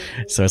language.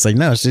 So it's like,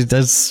 no, she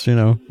does,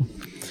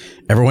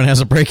 everyone has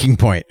a breaking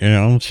point,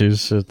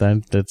 she's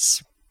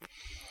that's,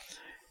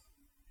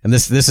 and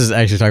this is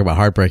actually talking about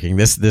heartbreaking.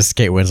 This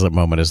Kate Winslet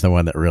moment is the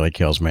one that really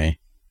kills me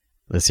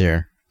this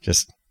year.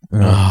 Just,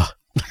 God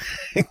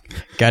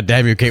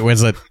damn you, Kate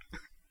Winslet.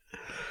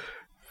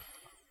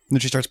 And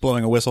then she starts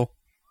blowing a whistle.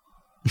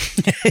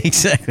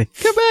 Exactly.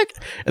 Come back.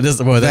 And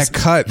this, boy, that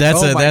cut.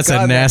 That's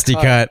a nasty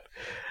cut.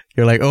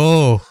 You're like,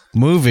 oh,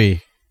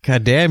 movie.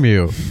 God damn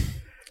you.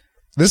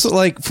 This,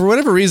 like, for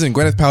whatever reason,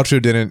 Gwyneth Paltrow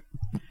didn't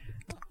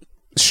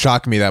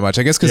shock me that much.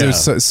 I guess because it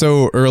was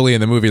so early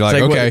in the movie.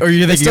 Like, okay, or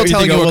you think still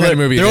telling you what kind of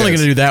movie they're only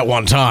going to do that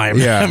one time.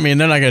 Yeah. I mean,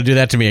 they're not going to do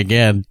that to me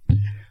again.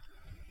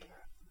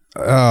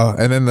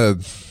 And then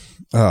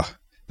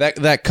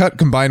that cut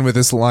combined with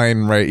this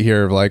line right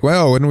here of like,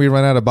 well, when did we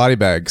run out of body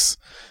bags?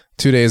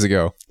 2 days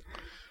ago.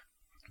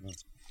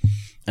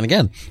 And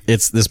again,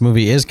 this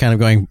movie is kind of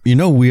going,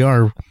 we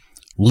are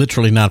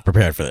literally not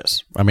prepared for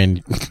this. I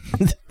mean,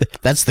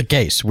 that's the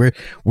case.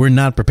 We're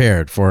not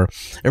prepared for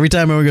every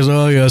time everyone goes,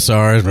 oh yeah,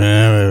 SARS,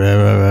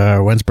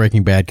 when's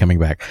Breaking Bad coming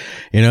back?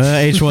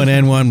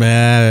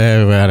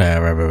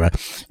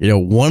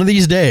 H1N1, one of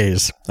these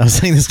days, I was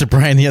saying this to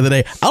Brian the other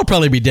day, I'll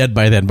probably be dead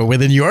by then, but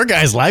within your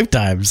guys'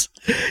 lifetimes,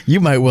 you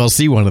might well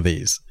see one of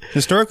these.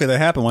 Historically, they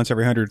happen once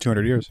every 100 or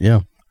 200 years. Yeah.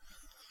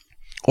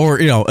 Or,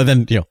 and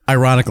then,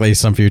 ironically,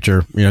 some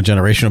future,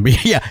 generation will be,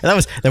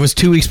 that was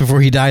 2 weeks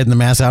before he died in the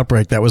mass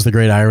outbreak. That was the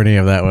great irony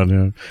of that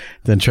one.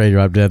 Then Trey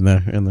dropped dead in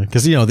the,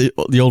 cause,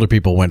 the older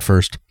people went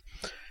first.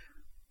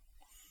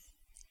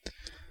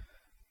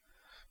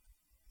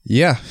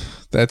 Yeah.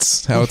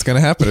 That's how it's going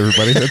to happen,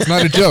 everybody. That's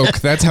not a joke.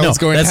 That's how it's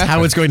going to happen. That's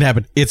how it's going to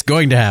happen. It's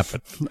going to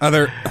happen.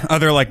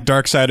 Other like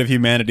dark side of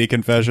humanity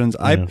confessions.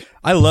 Yeah.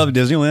 I love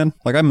Disneyland.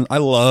 Like I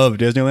love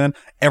Disneyland.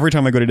 Every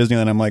time I go to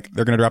Disneyland, I'm like,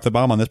 they're going to drop the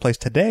bomb on this place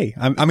today.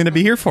 I'm going to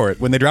be here for it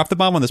when they drop the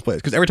bomb on this place.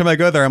 Because every time I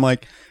go there, I'm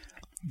like,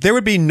 there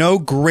would be no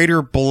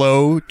greater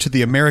blow to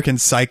the American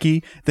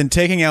psyche than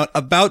taking out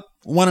about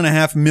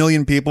 1.5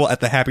 million people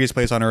at the happiest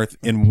place on earth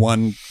in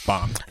one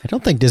bomb. I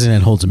don't think Disneyland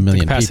holds 1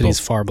 million capacity people.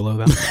 Capacity is far below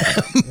that.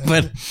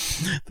 But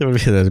there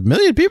would be 1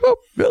 million people?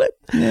 Really?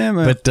 Yeah,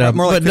 but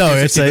more like 50, no,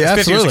 60, it's 50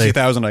 absolutely. or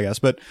 60,000, I guess.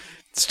 But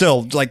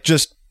still, like,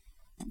 just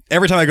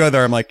every time I go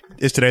there, I'm like,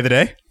 is today the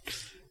day?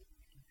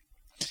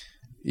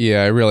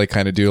 Yeah, I really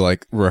kind of do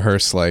like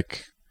rehearse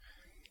like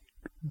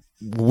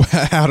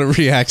how to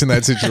react in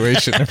that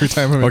situation every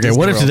time I'm okay,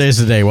 what if today's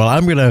the day? Well,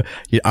 I'm gonna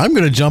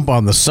jump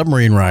on the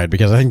submarine ride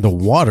because I think the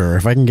water,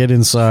 if I can get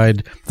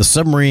inside the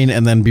submarine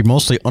and then be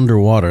mostly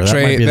underwater, that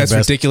Trey, might be that's the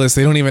best. ridiculous.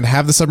 They don't even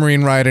have the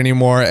submarine ride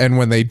anymore, and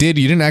when they did,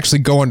 you didn't actually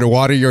go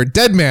underwater. You're a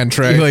dead man,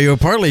 Trey. Well, you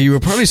were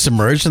partly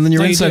submerged, and then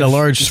you're inside a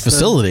large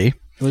facility.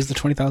 It was the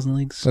 20,000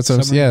 Leagues. That's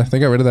what yeah, they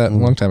got rid of that a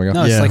long time ago.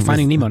 No, it's like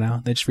Finding Nemo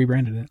now. They just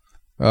rebranded it.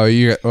 Oh,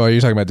 you're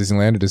talking about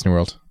Disneyland or Disney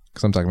World?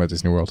 Because I'm talking about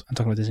Disney World. I'm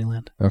talking about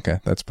Disneyland. Okay,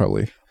 that's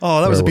probably.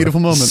 Oh, that was a beautiful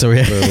moment. So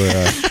we're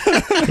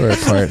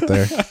apart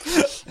there.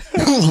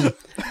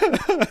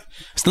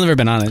 Still never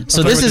been on it.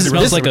 So this is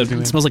smells like a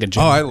gym.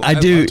 Oh, I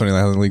do.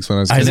 29,000 Leagues when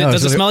I was.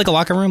 Does it smell like a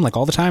locker room like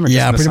all the time? Or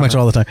yeah, pretty much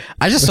all the time.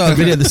 I just saw a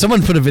video.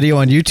 Someone put a video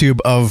on YouTube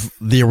of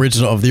the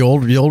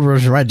old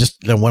version, right? Just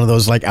one of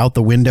those like out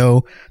the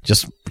window,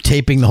 just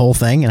taping the whole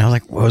thing, and I was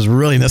like, well, it was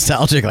really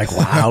nostalgic. Like,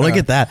 wow, look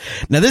at that.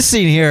 Now this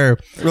scene here,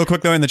 real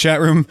quick though, in the chat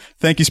room,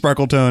 thank you,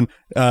 Sparkletone.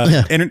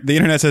 The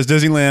internet says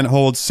Disneyland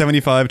holds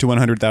 75 to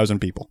 100,000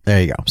 people.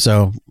 There you go.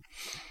 So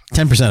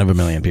 10% of 1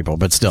 million people,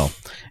 but still.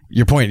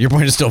 Your point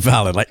is still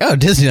valid. Like, oh,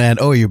 Disneyland,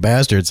 oh, you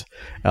bastards.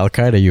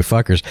 Al-Qaeda, you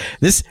fuckers.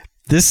 This,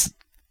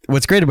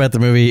 what's great about the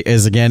movie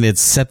is, again,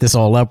 it's set this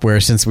all up where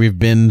since we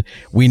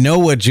know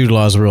what Jude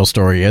Law's real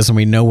story is, and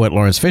we know what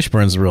Lawrence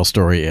Fishburne's real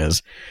story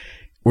is,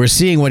 we're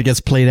seeing what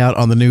gets played out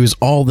on the news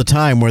all the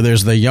time where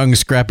there's the young,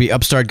 scrappy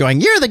upstart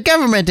going, you're the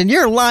government and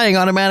you're lying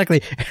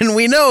automatically. And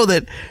we know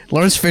that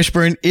Lawrence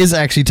Fishburne is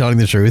actually telling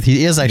the truth.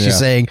 He is actually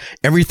saying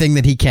everything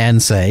that he can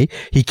say.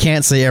 He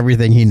can't say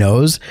everything he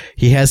knows.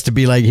 He has to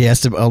be like,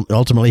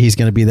 ultimately, he's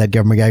going to be that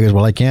government guy who goes,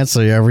 well, I can't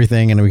say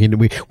everything. And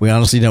we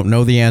honestly don't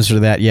know the answer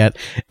to that yet.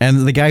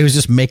 And the guy who's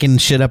just making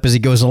shit up as he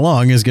goes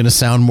along is going to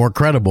sound more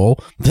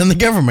credible than the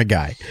government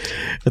guy.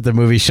 But the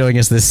movie's showing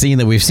us this scene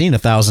that we've seen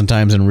 1,000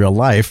 times in real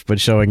life, but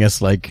showing showing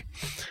us like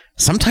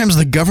sometimes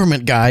the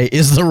government guy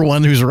is the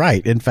one who's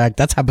right. In fact,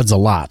 that happens a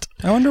lot.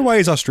 I wonder why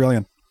he's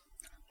Australian.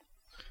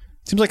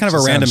 Seems like kind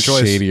of a random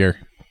choice. Shadier.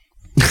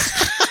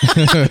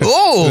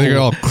 Oh, They're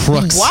all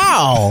crooks.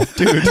 wow,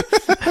 Dude.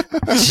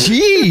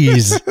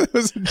 jeez. That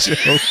was a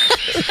joke.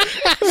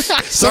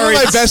 Some Sorry.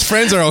 of my best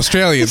friends are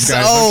Australians,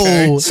 guys. Oh,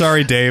 okay?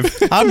 Sorry, Dave.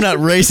 I'm not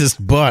racist,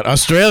 but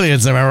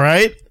Australians, am I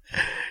right?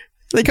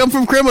 They come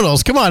from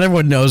criminals. Come on,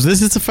 everyone knows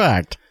this. It's a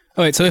fact.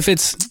 Oh wait, so if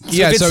it's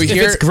Yeah, so if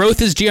here- its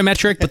growth is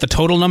geometric, but the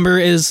total number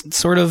is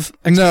sort of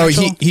No,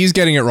 exponential, he's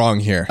getting it wrong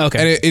here. Okay.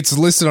 And it's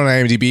listed on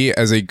IMDb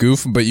as a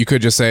goof, but you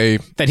could just say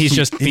that he's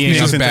just being he's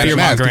just bad at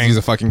math because he's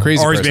a fucking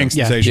crazy Or he's person. being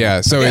sensational.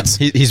 Yeah, so it's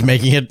He's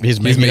making it. He's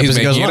making it up as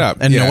he goes making it along. up,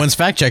 and yeah. no one's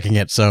fact checking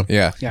it. So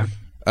yeah. yeah.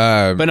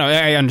 But no,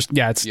 I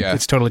understand. Yeah,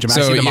 it's totally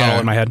geometric. I see the model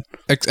in my head.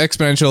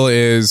 Exponential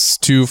is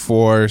 2,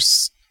 4,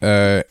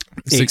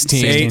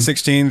 16. 8,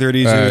 16,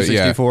 32, yeah.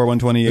 64,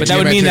 128. But that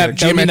would mean that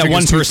Geometric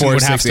one is 2, person 4,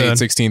 would have 6, 8, to.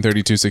 16,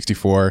 32,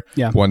 64,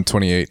 Yeah.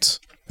 128,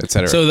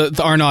 etc. So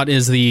the R naught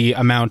is the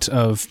amount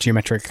of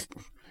geometric.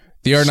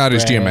 the R naught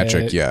is spread.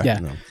 geometric. Yeah.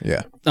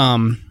 Yeah. Yeah.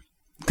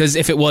 Because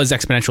if it was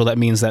exponential, that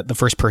means that the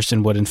first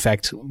person would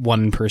infect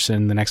one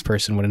person, the next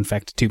person would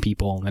infect 2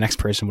 people, the next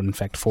person would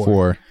infect 4.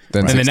 4.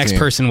 Then And 16. the next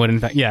person would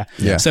infect. Yeah.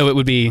 Yeah. So it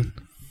would be.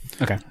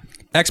 Okay.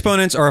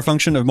 Exponents are a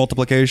function of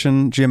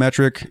multiplication.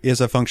 Geometric is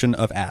a function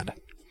of add.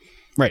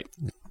 Right.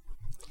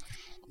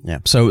 yeah.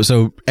 So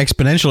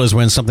exponential is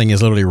when something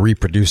is literally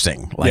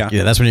reproducing. Like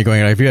Yeah. that's when you're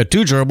going. Like, if you had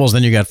 2 gerbils,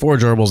 then you got 4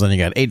 gerbils, then you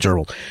got 8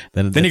 gerbils.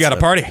 Then you that's, got a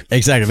party.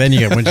 Exactly. Then you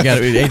get when you got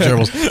 8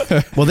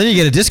 gerbils. Well, then you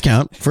get a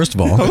discount. First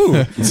of all.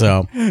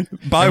 So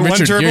Buy And one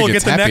Richard Gere gerbil, gets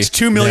get the happy. next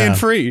 2 million Yeah.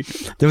 free.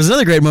 there was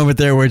another great moment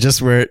there where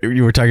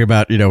you were talking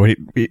about,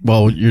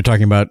 you're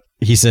talking about,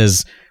 he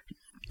says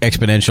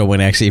exponential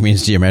when actually it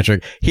means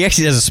geometric. He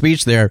actually does a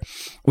speech there,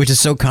 which is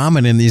so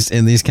common in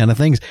these kind of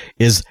things,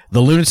 is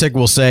the lunatic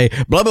will say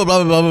blah blah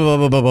blah blah blah blah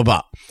blah blah blah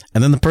blah,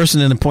 and then the person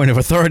in the point of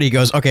authority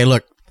goes, okay,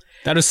 look,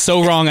 That is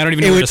so wrong. I don't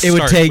even know where to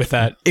start with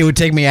that. it would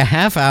take me a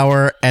half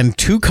hour and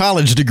 2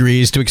 college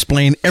degrees to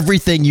explain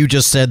everything you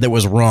just said that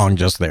was wrong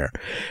just there.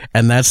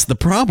 And that's the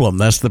problem.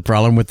 That's the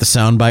problem with the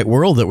soundbite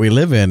world that we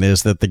live in,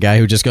 is that the guy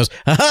who just goes,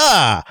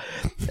 ha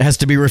has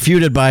to be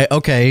refuted by,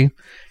 okay,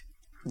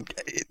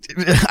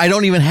 I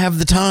don't even have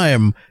the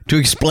time to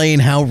explain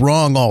how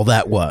wrong all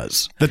that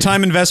was. The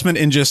time investment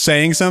in just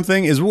saying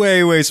something is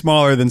way, way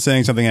smaller than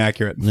saying something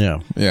accurate. Yeah.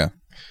 Yeah.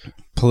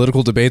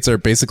 Political debates are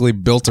basically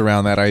built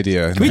around that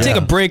idea. Can we take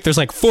a break? There's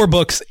like 4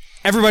 books.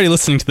 Everybody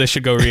listening to this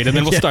should go read, and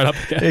then we'll start up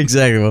again.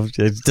 Exactly. Well,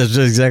 that's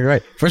exactly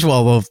right. First of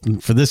all,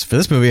 for this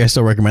movie, I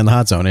still recommend The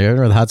Hot Zone.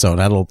 Or The Hot Zone.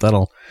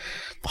 That'll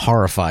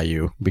horrify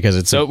you because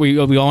it's So we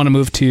all want to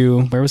move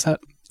to, where was that?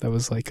 That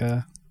was like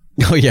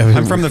oh yeah,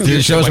 I'm from the Did it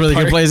future. show us where the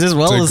Like good place is?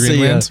 Well, To let's see.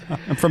 Greenland.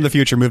 I'm from the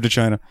future, moved to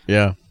China.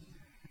 Yeah.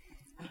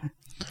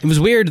 it was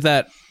weird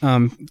that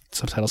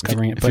subtitles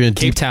covering it, If you're but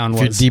Cape Town if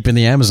you're was deep in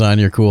the Amazon,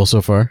 you're cool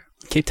so far.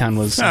 Cape Town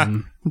was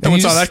No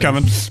one saw that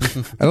coming.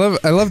 I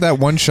love that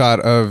one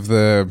shot of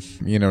the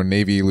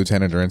Navy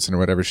Lieutenant Aronson or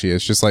whatever she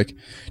is, just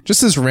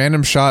this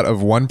random shot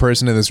of one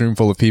person in this room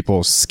full of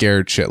people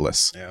scared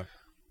shitless. Yeah.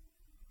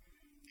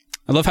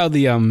 I love how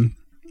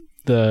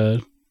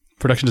the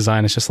production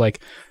design is just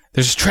like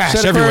there's trash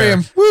Set everywhere.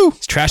 aquarium. Woo!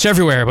 It's trash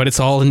everywhere, but it's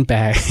all in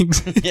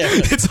bags. Yeah.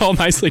 It's all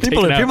nicely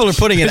People taken out. are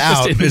putting it It's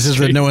just out. in the It's just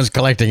that street. no one's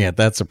collecting it.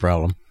 That's the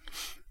problem.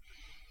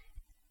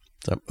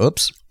 So,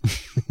 oops.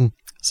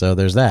 So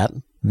there's that.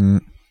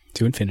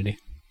 To infinity.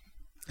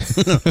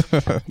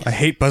 I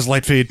hate Buzz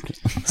Lightyear.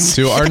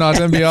 To Arnott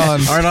and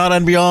beyond. Are not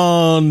and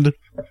beyond.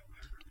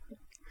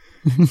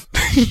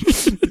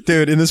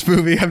 Dude, in this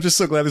movie, I'm just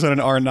so glad there's not an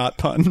R not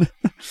pun.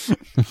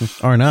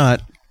 Are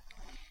not.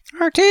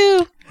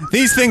 R2.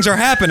 These things are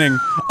happening.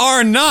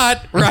 Are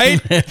not,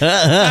 right?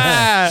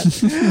 Ah.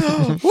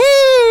 Woo!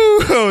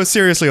 Oh,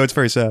 seriously, it's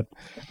very sad.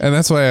 And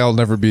that's why I'll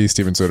never be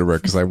Steven Soderbergh,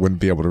 because I wouldn't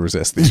be able to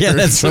resist these. Yeah,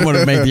 that's someone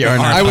to make the are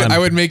not pun. I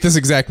would make this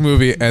exact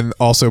movie and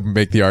also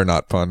make the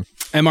Arnott pun.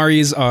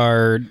 MREs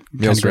are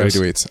Meals kind ready of to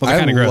gross. eat. Well, they're I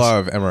kind of gross.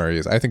 love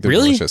MREs. I think they're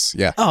Really? delicious.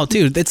 Yeah. Oh,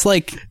 dude, it's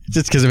like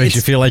Just because it makes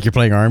you feel like you're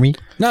playing Army.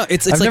 no,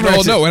 it's I've like never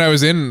Well, no, when I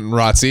was in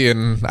ROTC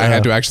and I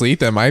had to actually eat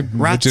them, I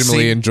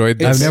legitimately enjoyed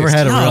them. I've never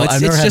had No, it's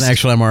I've never had just- an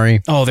actual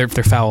MRE. oh, they're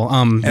foul.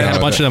 A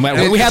bunch of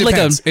them. We had like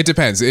a It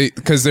depends it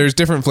there's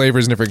different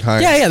flavors and different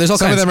kinds. Yeah, there's all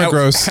some kinds. of them are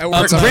gross. At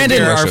work, some of them are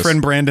Brandon, our delicious.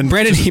 friend Brandon.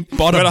 Brandon, he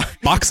bought a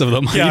box of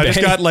them. on Yeah, I just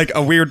eBay. got like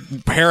a weird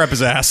hair up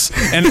his ass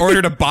and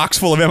ordered a box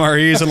full of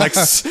MREs and like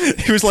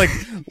he was like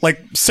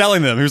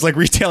selling them. He was like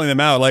retailing them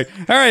out. Like,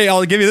 all right,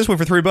 I'll give you this one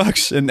for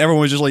 $3, and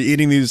everyone was just like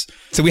eating these.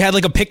 So we had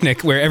like a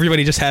picnic where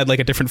everybody just had like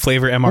a different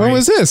flavor MRE. What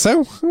was this? I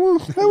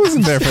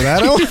wasn't there for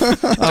that.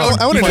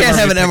 I You can't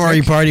have an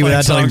MRE party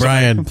without telling I'm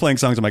Brian. playing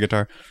songs on my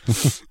guitar.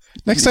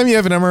 Next time you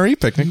have an MRE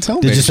picnic, tell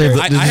me. Did you save?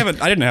 I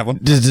didn't have one.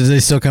 Did they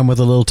still come with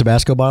a little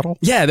Tabasco bottle?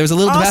 Yeah, there was a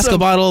little Tabasco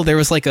bottle. There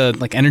was like a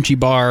energy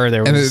bar.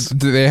 There And was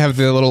do they have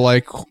the little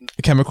like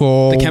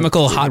chemical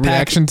hot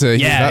reaction pack. to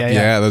heat it up?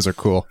 Yeah. Those are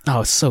cool.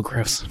 Oh, it's so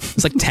gross.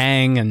 It's like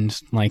Tang and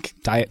like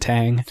Diet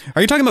Tang.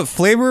 Are you talking about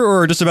flavor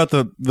or just about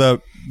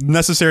the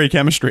necessary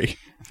chemistry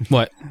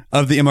What?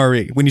 of the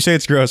MRE? When you say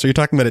it's gross, are you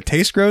talking about it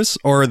tastes gross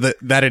or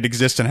that it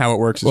exists and how it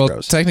works is Well,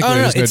 gross? technically, Oh,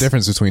 no, there's no it's-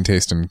 difference between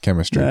taste and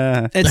chemistry.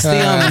 It's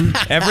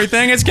the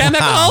Everything is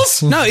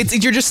chemicals. no.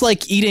 You're just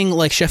like eating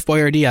like Chef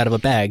Boyardee out of a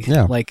bag.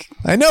 Yeah. Like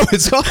I know,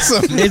 it's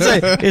awesome.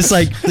 It's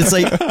like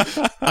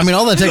I mean,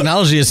 all the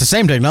technology is the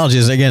same technology.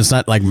 It's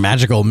not like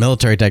magical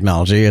military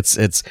technology.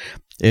 It's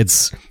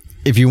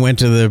if you went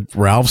to the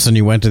Ralph's and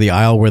you went to the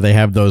aisle where they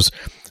have those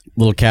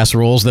little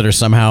casseroles that are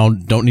somehow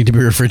don't need to be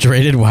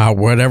refrigerated. Wow,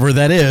 whatever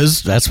that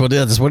is, that's what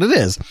it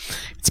is.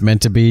 It's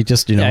meant to be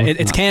just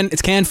it's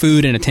canned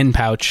food in a tin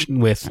pouch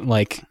with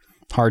like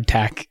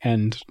hardtack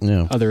and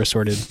other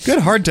assorted. Good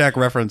hardtack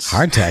reference.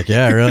 hardtack.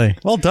 Yeah, really.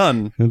 Well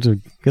done.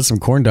 Get some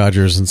corn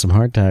dodgers and some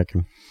hardtack.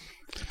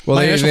 Well,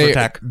 My initials are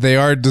tack. they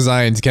are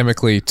designed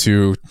chemically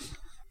to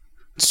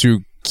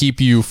keep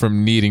you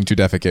from needing to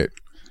defecate.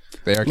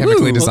 They are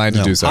chemically designed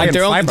to do so. I-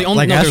 They're fiber. they're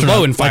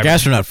low in like fiber.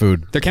 astronaut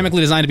food. They're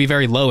chemically designed to be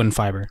very low in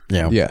fiber.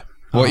 Yeah. Yeah.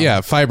 Well, yeah,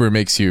 fiber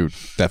makes you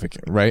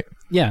defecate, right?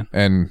 Yeah.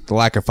 And the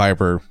lack of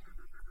fiber.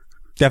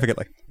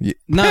 Definitely.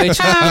 No, it's,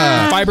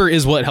 fiber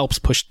is what helps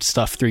push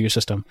stuff through your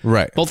system.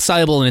 Right. Both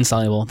soluble and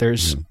insoluble.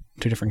 There's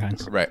two different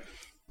kinds. Right.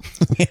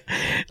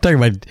 Talking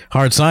about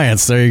hard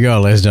science. There you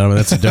go, ladies and gentlemen.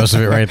 That's a dose of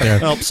it right there.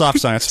 Well, soft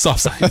science. Soft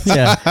science.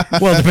 Yeah.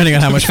 Well, depending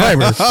on how much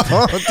fiber.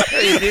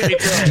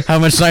 How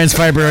much science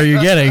fiber are you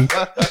getting?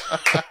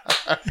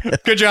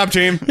 Good job,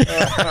 team. Or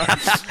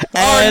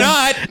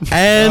not.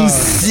 And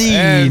scene.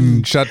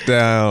 And shut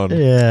down.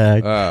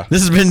 Yeah.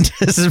 This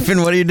has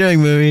been What Are You Doing,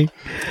 movie?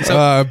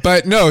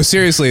 But no,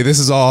 seriously, this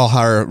is all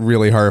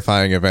really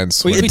horrifying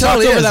events. We It talked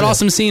totally over is, that yeah.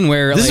 awesome scene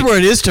where This is like, where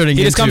it is turning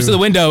he into. just comes to the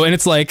window and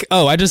it's like,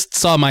 oh, I just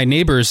saw my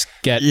neighbors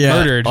get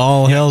murdered.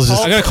 All hell's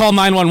just. I gotta call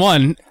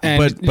 911, and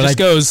But it just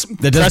goes,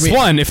 that does press mean-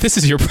 1 if this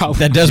is your problem.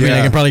 That does mean I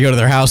Yeah. can probably go to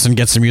their house and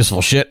get some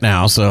useful shit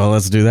now. So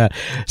let's do that.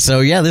 So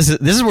yeah, this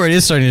is where it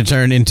is starting to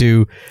turn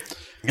into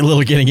a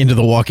little getting into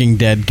the Walking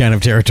Dead kind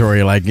of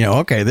territory. Like,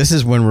 okay, this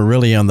is when we're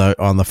really on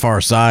the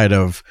far side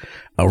of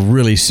a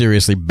really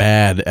seriously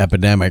bad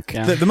epidemic.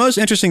 Yeah. The most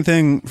interesting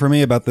thing for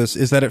me about this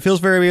is that it feels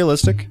very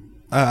realistic.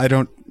 I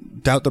don't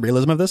doubt the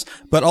realism of this,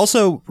 but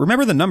also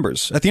remember the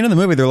numbers. At the end of the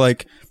movie, they're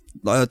like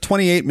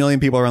 28 million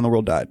people around the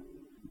world died.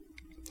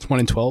 1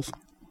 in 12.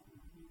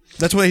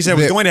 That's what he said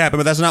was going to happen,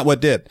 but that's not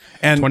what did.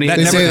 And 28 that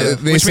They never say- did,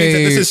 they which means that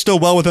say- this is still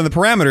well within the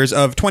parameters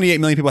of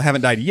 28 million people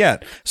haven't died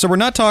yet. So we're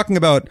not talking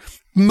about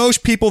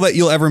most people that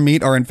you'll ever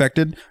meet are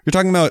infected. You're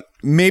talking about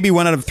maybe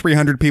 1 out of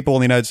 300 people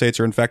in the United States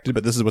are infected,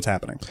 but this is what's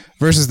happening.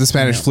 Versus the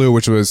Spanish flu,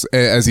 which was,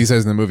 as he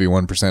says in the movie,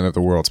 1% of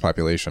the world's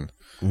population.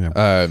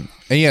 And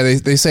yeah,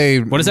 they say.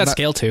 What does that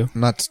scale to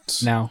Not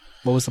now?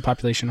 What was the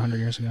population 100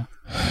 years ago?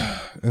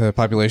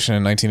 population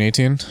in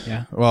 1918.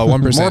 Yeah. Well,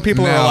 1%. More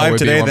people are now alive would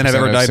be today than have 1%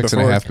 ever of died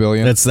 6.5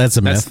 billion. That's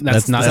a myth.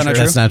 That's not true?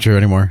 That's not true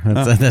anymore.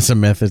 That's a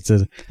myth.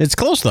 It's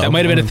close though. That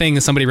might have been a thing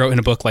that somebody wrote in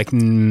a book like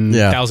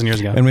 1,000 years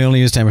ago. And we only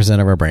use 10%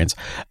 of our brains.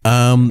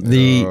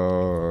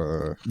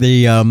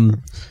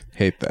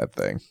 Hate that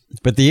thing.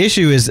 But the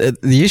issue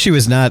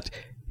is not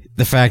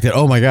the fact that,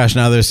 oh my gosh,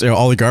 now there's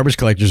all the garbage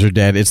collectors are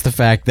dead. It's the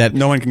fact that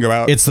No one can go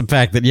out. It's the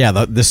fact that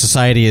the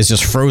society is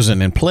just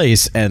frozen in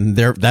place, and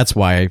that's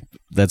why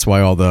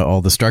all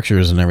the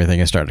structures and everything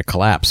is starting to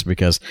collapse,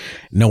 because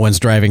no one's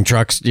driving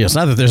trucks. It's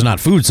not that there's not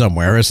food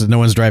somewhere; it's that no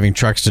one's driving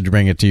trucks to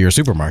bring it to your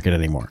supermarket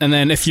anymore. And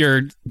then if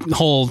your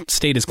whole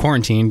state is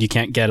quarantined, you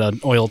can't get an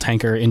oil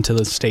tanker into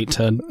the state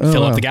to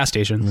fill up the gas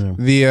stations.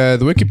 The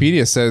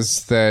Wikipedia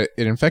says that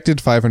it infected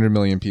 500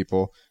 million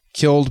people,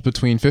 killed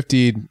between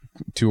 50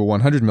 to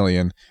 100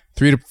 million,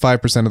 3 to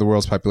 5% of the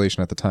world's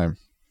population at the time.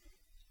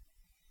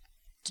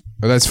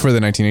 That's for the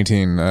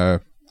 1918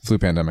 flu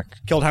pandemic.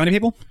 Killed how many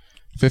people?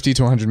 50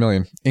 to 100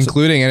 million,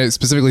 including, and it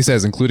specifically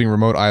says, including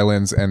remote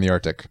islands and the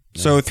Arctic.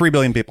 So 3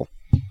 billion people.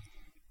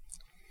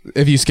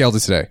 If you scaled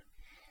it today.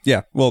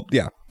 Yeah. Well,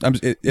 yeah. No.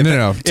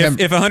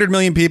 If 100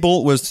 million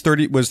people was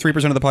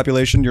 3% of the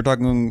population, you're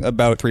talking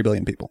about 3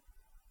 billion people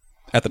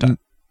at the time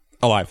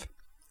alive.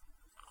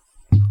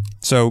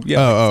 So yeah.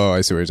 Oh,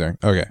 I see what you're saying.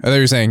 Okay. I thought you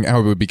were saying how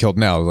it would be killed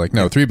now. Like,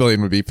 no, 3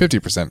 billion would be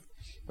 50%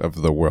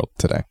 of the world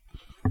today.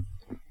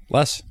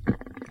 Less.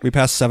 We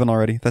passed 7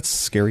 already. That's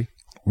scary.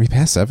 We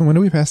passed 7? When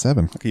did we pass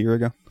 7? Like a year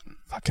ago.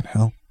 Fucking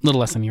hell. A little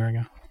less than a year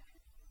ago.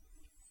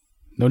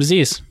 No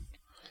disease.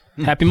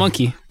 Happy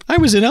monkey. I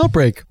was in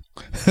Outbreak.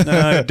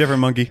 Different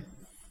monkey.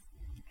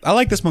 I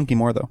like this monkey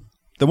more though.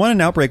 The one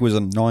in Outbreak was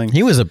annoying.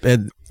 He was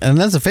and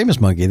that's a famous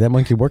monkey. That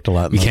monkey worked a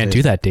lot. We can't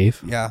do that,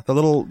 Dave. Yeah, the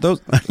little those.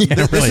 Yeah,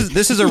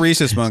 this is a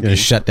rhesus Gonna monkey.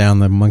 shut down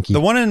the monkey.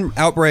 The one in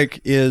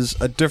Outbreak is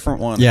a different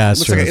one. Yeah,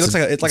 it's true. It looks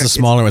like It's a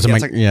smaller one. it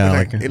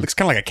looks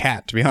kind of like a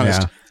cat, to be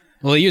honest. Yeah.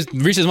 Well, he used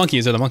rhesus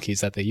monkeys are the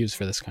monkeys that they use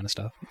for this kind of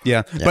stuff.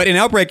 Yeah. But in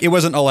Outbreak, it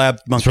wasn't a lab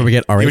monkey. where we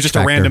get RH it was just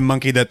factor. a random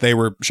monkey that they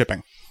were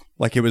shipping.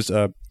 Like it was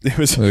a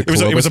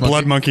Columbus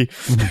blood monkey.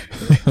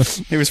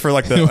 It was for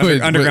like the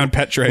underground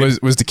pet trade. Was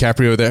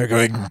DiCaprio there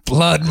going,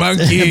 blood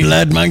monkey?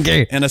 Blood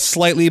monkey. And a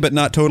slightly but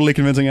not totally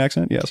convincing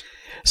accent. Yes.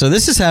 So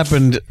this has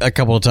happened a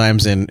couple of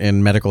times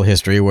in medical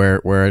history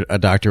where a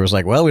doctor was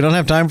like, well, we don't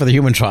have time for the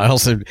human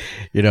trials. And,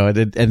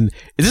 and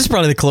this is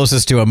probably the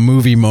closest to a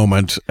movie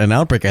moment. An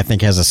Outbreak, I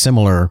think, has a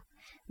similar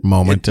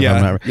moment. If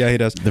I'm not, he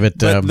does.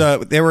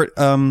 But, they were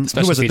who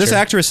was it? This feature.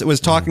 actress was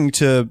talking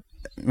to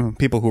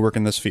people who work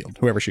in this field,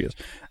 whoever she is,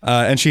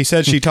 and she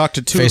said she talked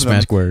to two Face of them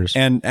mask wearers.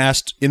 and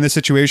asked, in this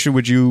situation,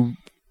 would you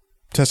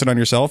test it on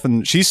yourself?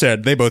 And she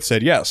said they both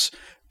said yes,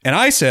 and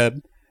I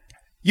said,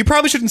 you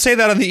probably shouldn't say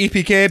that on the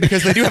EPK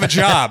because they do have a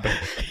job.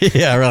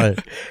 yeah, right.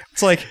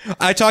 It's like,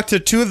 I talked to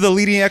two of the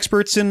leading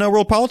experts in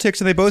world politics,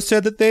 and they both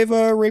said that they've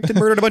raped and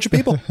murdered a bunch of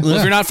people. Well,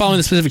 if you're not following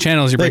the specific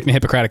channels, you're breaking the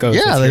Hippocratic Oath.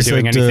 Yeah, if they you're said,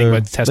 doing anything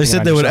but testing. they said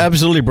on they would yourself.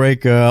 absolutely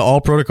break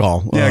all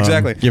protocol. Yeah,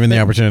 exactly. Given the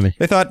opportunity.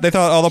 They thought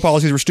all the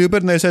policies were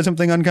stupid, and they said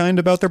something unkind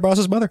about their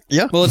boss's mother.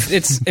 Yeah. Well,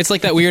 it's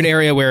like that weird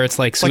area where it's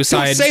like Like, don't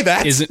suicide. say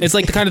that. It's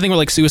like the kind of thing where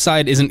like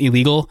suicide isn't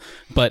illegal,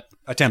 but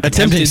Attempted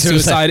attempted suicide.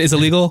 suicide is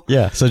illegal.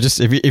 Yeah. So just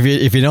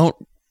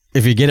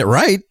if you get it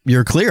right,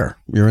 you're clear.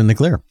 You're in the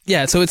clear.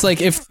 Yeah, so it's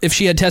like if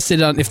she had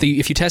tested on if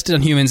you tested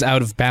on humans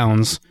out of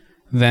bounds,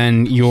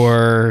 then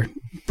you're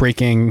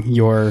breaking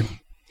your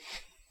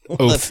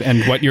oath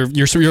and what your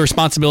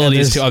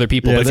responsibilities to other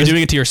people. yeah, But if you're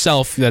doing it to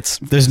yourself,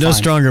 There's no fine.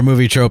 stronger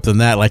movie trope than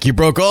that. Like, you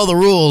broke all the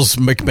rules,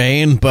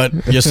 McBain, but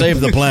you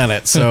saved the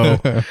planet.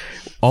 So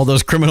all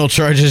those criminal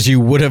charges you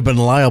would have been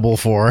liable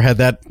for had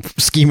that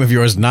scheme of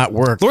yours not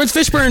worked. Lawrence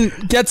Fishburne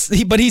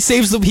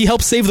he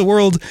helps save the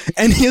world,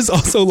 and he is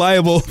also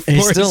liable for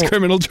his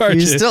criminal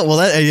charges.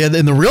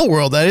 In the real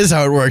world, that is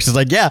how it works. It's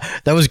like, yeah,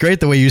 that was great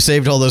the way you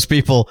saved all those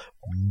people,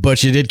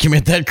 but you did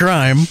commit that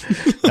crime.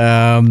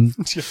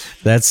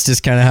 That's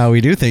just kind of how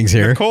we do things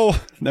here. Nicole,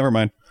 never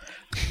mind.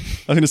 I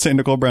was going to say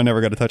Nicole Brown never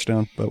got a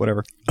touchdown, but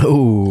whatever.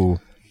 Ooh.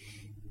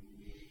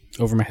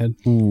 Over my head.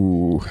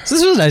 So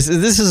this was nice.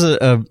 This is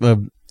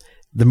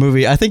the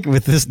movie. I think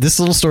with this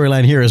little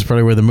storyline here is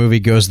probably where the movie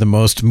goes the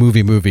most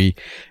movie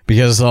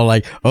because it's all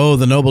like, oh,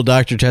 the noble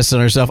doctor tested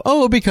on herself.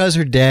 Oh, because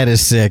her dad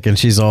is sick and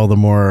she's all the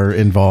more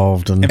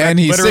involved. And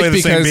he's literally sick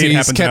the same because beat he's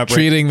happens in kept Outbreak.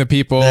 treating the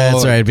people.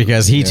 That's right,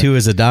 because he too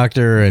is a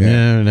doctor,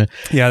 and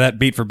Yeah, that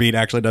beat for beat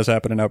actually does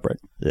happen in Outbreak.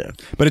 yeah,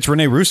 But it's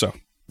Rene Russo.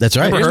 that's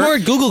right. There's more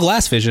Google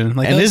Glass vision.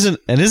 Like And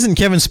isn't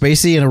Kevin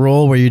Spacey in a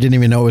role where you didn't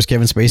even know it was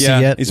Kevin Spacey Yeah,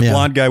 yet? he's a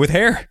blonde guy with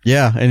hair.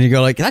 Yeah, and you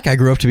go like, that guy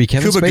grew up to be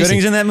Kevin Cuba Spacey.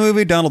 Gooding's in that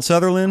movie. Donald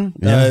Sutherland.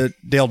 Yeah.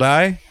 Dale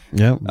Dye.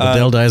 Yeah, but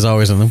Dale Dye's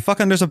always in them.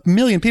 Fucking, there's a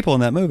million people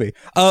in that movie.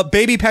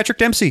 Baby Patrick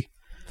Dempsey.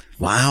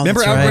 Wow, Remember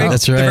that's Outbreak? right.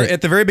 That's right.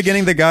 At the very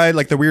beginning, the guy,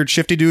 like the weird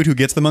shifty dude who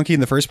gets the monkey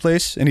in the first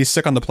place, and he's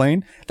sick on the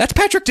plane. That's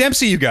Patrick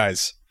Dempsey, you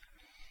guys.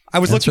 I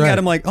was That's looking right. at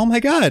him like, oh my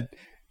god,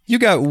 you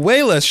got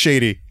way less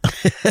shady.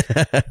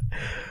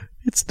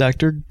 It's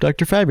Dr.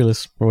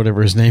 Fabulous, or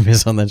whatever his name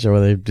is on that show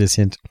where they just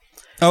hint.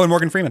 Oh, and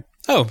Morgan Freeman.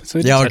 oh, so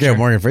he did Yeah, touch okay, her.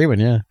 Morgan Freeman,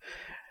 yeah.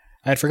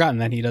 I had forgotten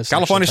that he does.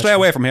 California, actually stay touch her.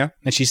 away from here.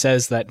 And she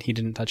says that he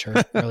didn't touch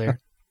her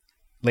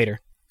later.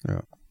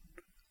 Yeah.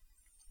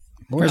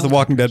 Where's the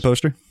Walking Dead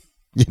poster?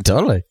 Yeah,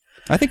 totally.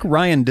 I think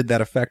Ryan did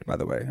that effect, by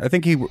the way. I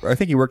think he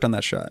worked on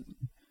that shot.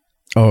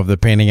 Oh, of the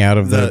painting out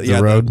of the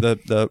road?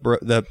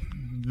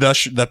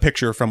 The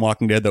picture from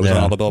Walking Dead that was on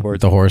all the billboards.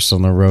 The horse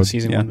on the road.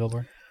 Season 1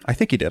 billboard. I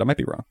think he did. I might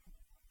be wrong.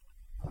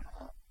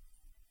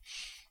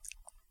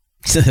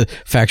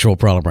 Factual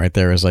problem right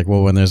there is like,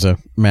 well, when there's a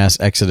mass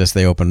exodus,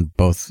 they open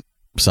both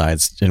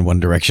sides in one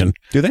direction.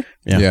 Do they?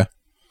 Yeah.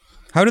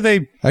 How do they?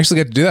 I actually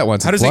got to do that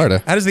once How in does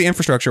Florida. how does the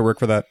infrastructure work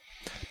for that?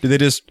 Do they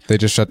just They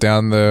just shut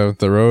down the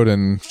road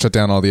and shut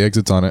down all the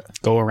exits on it.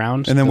 Go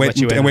around and then they'll wait let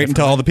you in and wait a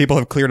until all the people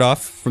have cleared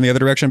off from the other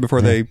direction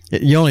before they?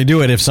 You only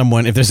do it if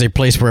there's a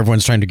place where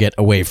everyone's trying to get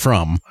away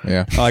from,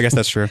 Yeah. Oh, I guess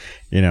that's true.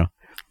 you know.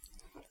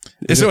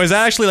 So is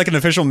that actually like an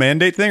official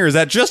mandate thing, or is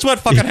that just what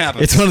fucking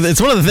happens? It's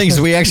one of the things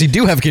that we actually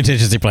do have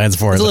contingency plans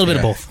for. It's a little bit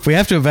of both. If we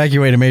have to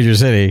evacuate a major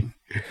city,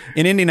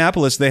 In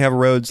Indianapolis, they have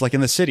roads like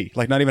in the city,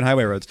 like not even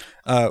highway roads,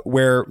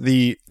 where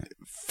the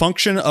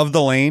function of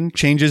the lane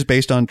changes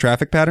based on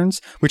traffic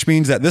patterns, which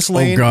means that this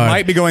lane God.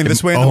 might be going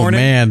this way in the Oh, morning,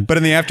 man. but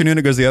in the afternoon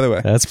it goes the other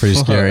way. that's pretty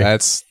scary.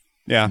 That's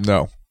Yeah,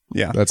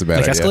 yeah. That's a bad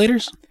like idea.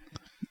 escalators.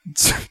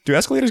 Do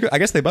escalators go? I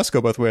guess they must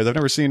go both ways. I've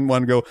never seen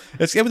one go.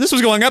 This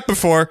was going up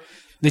before.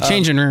 They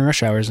change in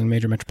rush hours in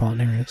major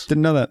metropolitan areas.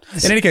 Didn't know that.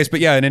 In any case, but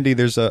yeah, in Indy,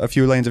 there's a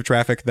few lanes of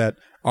traffic that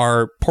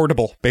are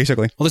portable,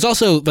 basically. Well, there's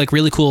also like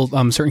really cool.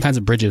 Certain kinds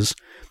of bridges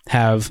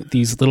have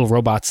these little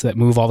robots that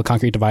move all the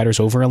concrete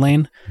dividers over a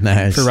lane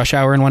Nice. for rush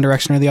hour in one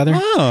direction or the other.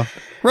 Oh,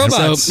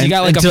 robots. So you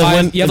got like Until a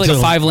when- five. You have like a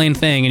until- 5-lane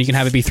thing, and you can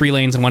have it be 3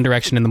 lanes in one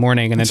direction in the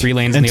morning, and then 3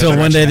 lanes in the Until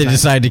other one day direction they at night.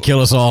 decide to kill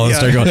us all and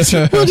start going,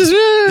 we'll just,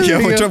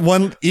 Yeah,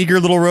 one eager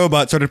little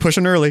robot started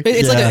pushing early.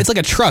 It's like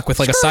a truck with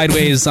like a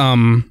sideways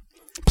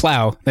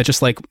plow that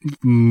just like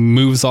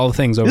moves all the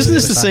things over. Isn't the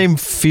this other the side. same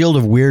field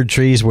of weird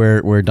trees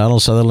where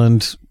Donald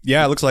Sutherland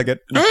Yeah, it looks like it.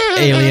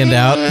 aliened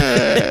out?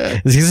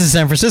 This is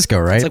San Francisco,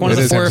 right? It's like one of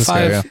It the is 4 or San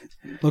Francisco,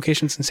 5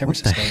 locations in San What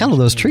the Francisco. hell are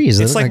those trees?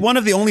 It's like one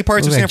of the only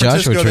parts of look San like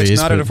Joshua Francisco that's trees,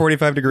 not at a but-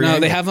 45-degree No,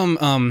 angle. they have them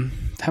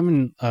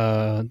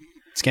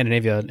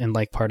Scandinavia in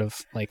like part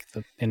of like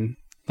in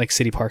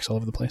city parks all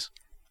over the place.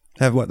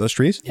 Have what, those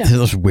trees? Yeah.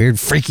 those weird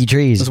freaky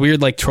trees. Those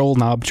weird like troll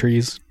knob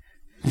trees.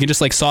 You can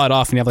just like saw it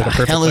off and you have like a What the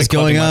perfect. hell is like,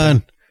 going clubbing weapon.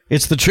 on?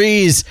 It's the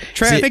trees.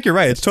 Trey, See, I think you're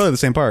right. It's totally the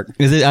same park.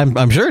 is it,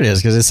 I'm sure it is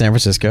because it's San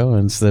Francisco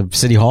and it's the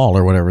city hall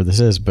or whatever this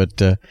is. But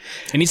It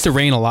needs to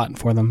rain a lot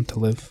for them to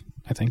live,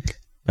 I think.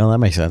 well, that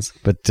makes sense.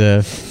 But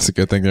It's a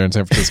good thing they're in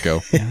San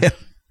Francisco.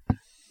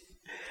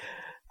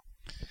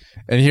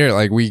 And here,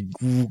 like we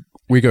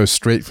go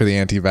straight for the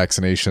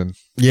anti-vaccination.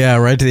 yeah,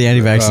 right to the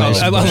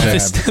anti-vaccination. I love man.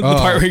 this the Oh.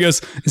 part where he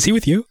goes, "Is he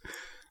with you?"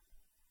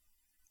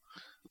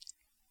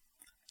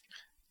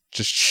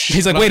 Just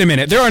He's like, "Wait a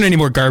minute, there aren't any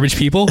more garbage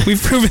people.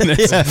 We've proven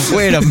this. Yeah,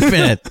 wait a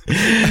minute. I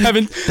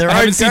haven't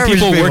aren't seen garbage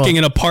people people. working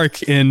in a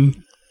park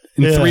in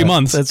Yeah, 3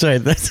 months." That's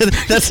right. That's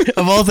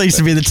of all things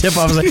to be the tip.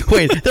 I was like,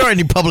 wait, there aren't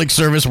any public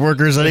service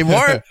workers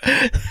anymore.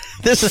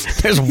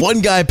 There's one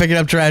guy picking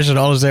up trash in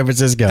all of San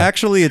Francisco.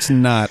 Actually, it's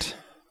not.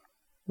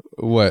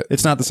 what?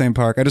 It's not the same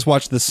park. I just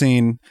watched the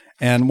scene,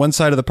 and one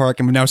side of the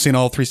park, and we've now seen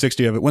all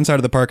 360 of it. One side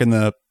of the park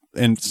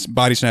in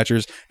Body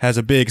Snatchers has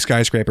a big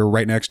skyscraper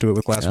right next to it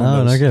with glass Oh,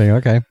 windows. no kidding.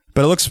 Okay.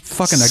 But it looks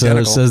fucking So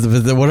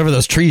identical. whatever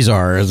those trees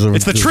are. It's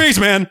the trees,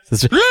 man. If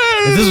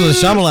this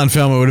was a Shyamalan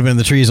film, it would have been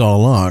the trees all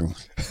along.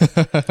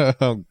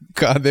 Oh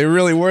God, they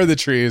really were the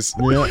trees.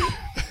 When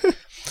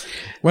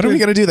are we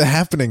gonna do the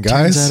happening,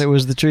 guys? Turns out it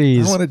was the I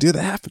trees. want to do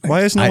the happening.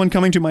 Why is no one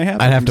coming to my house?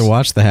 I'd have to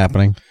watch The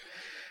Happening.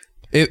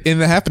 In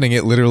the happening,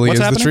 it literally What's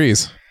is happening? the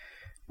trees.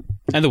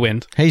 And the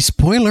wind. Hey,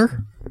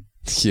 spoiler.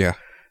 Yeah.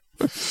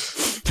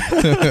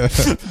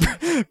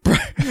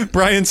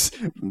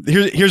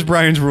 Here's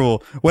Brian's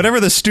rule. Whatever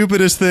the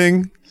stupidest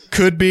thing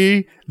could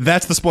be,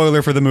 that's the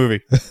spoiler for the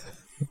movie.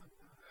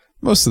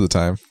 Most of the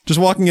time. Just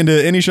walking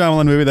into any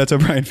Shyamalan movie, that's how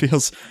Brian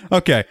feels.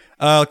 Okay.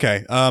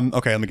 Okay,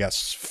 let me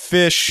guess.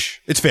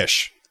 Fish. It's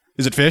fish.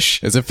 Is it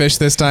fish? Is it fish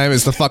this time?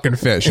 It's the fucking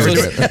fish. So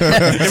isn't it's-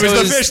 it? It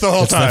was the fish the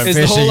whole time. Is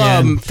the Fish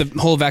again.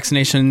 whole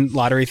vaccination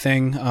lottery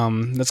thing?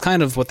 That's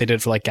kind of what they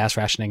did for like gas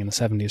rationing in the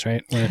 70s,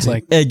 right? Where it's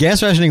like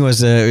Gas rationing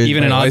was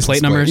even in odd license plate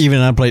plate. numbers. even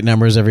on plate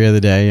numbers every other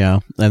day. Yeah,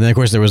 and then of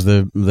course there was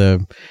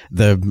the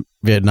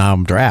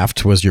Vietnam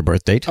draft was your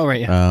birth date. Oh,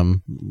 right, yeah.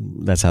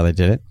 That's how they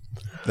did it.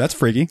 That's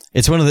freaky.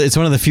 It's one of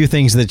the few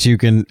things that you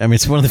can. I mean,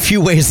 it's one of the few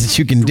ways that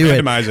you can do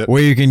Randomize it.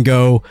 where you can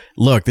go,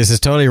 look, this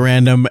is totally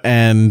random,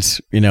 and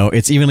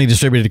it's evenly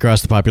distributed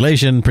across the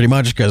population, pretty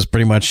much, because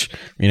pretty much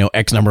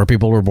X number of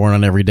people were born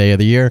on every day of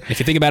the year. If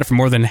you think about it for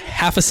more than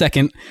half a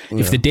second,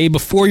 if the day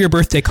before your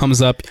birthday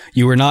comes up,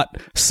 you were not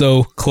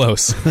so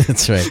close.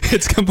 That's right.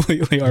 It's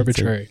completely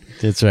arbitrary.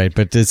 That's right.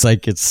 But it's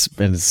like it's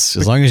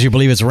as long as you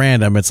believe it's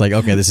random, it's like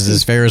okay, this is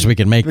as fair as we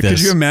can make Could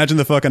this. you imagine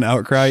the fucking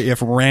outcry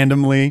if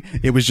randomly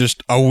it was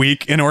just a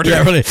week in order?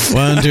 Yeah, really.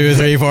 1, 2,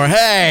 3, 4.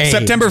 Hey,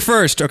 September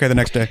 1st. Okay, the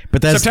next day.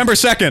 But that's- September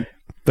 2nd.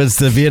 But it's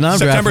the Vietnam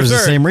draft September for the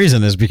 3rd. same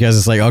reason, is because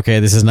it's like, okay,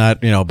 this is not,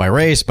 by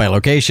race, by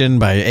location,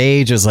 by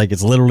age. It's like,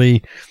 it's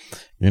literally,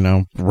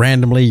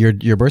 randomly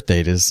your birth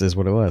date is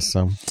what it was.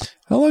 So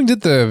How long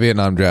did the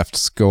Vietnam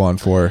drafts go on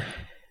for?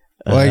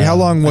 Like, how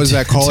long was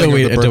that calling until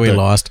we, of the until we birthday?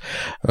 lost.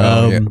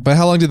 Yeah. But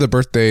how long did the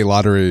birthday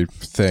lottery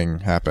thing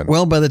happen?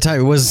 Well, by the time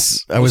I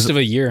was Most of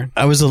a year.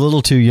 I was a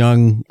little too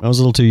young. I was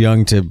a little too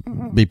young to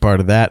be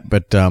part of that.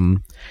 But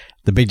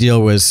the big deal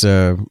was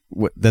then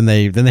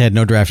they had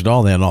no draft at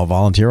all. They had an all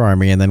volunteer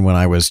army. And then when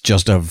I was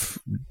just of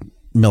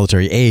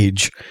military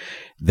age,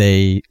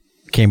 they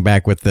came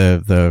back with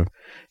the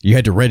you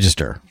had to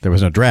register. There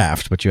was no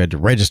draft, but you had to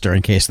register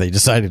in case they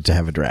decided to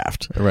have a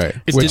draft. right.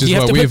 Did Which is you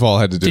have what to we've put- all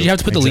had to do. Did you have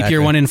to put the leap year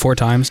Exactly. one in 4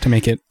 times to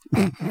make it?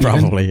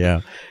 Probably, yeah.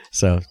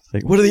 So, it's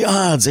like, what are the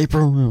odds?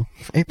 April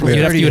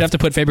You'd have to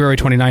put February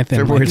 29th in.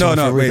 February No,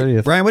 February wait.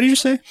 30th. Brian, what did you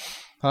say?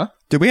 Huh?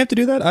 Did we have to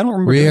do that? I don't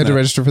remember. We doing had to that.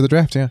 register for the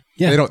draft, yeah.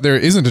 Yeah. There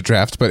isn't a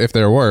draft, but if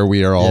there were,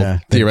 we are all Yeah.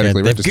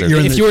 theoretically They've- registered. you're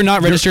in If you were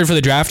not registered for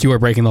the draft, you were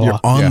breaking the law. You're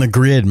on Yeah. the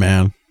grid,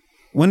 man.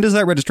 When does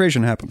that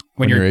registration happen?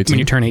 when you're you're 18. when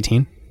you turn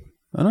 18.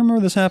 I don't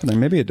remember this happening.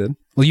 Maybe it did.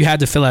 Well, you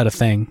had to fill out a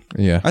thing.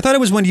 yeah. I thought it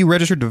was when you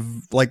registered to,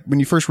 like, when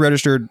you first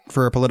registered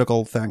for a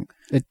political thing.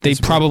 They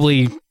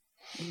probably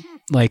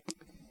like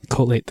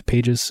collate the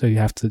pages, so you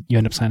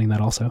end up signing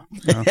that also.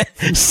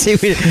 See,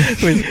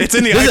 It's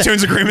in the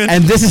iTunes agreement.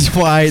 and this is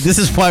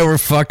why we're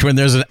fucked when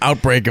there's an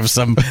outbreak of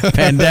some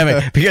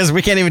pandemic, because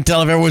we can't even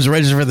tell if everyone's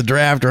registered for the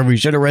draft or if we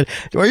should have read.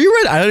 Are you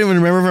ready? I don't even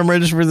remember if I'm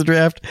registered for the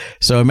draft.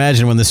 So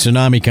imagine when the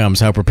tsunami comes,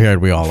 how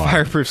prepared we all are.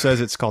 Fireproof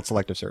says it's called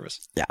selective service.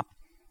 Yeah.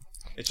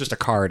 It's just a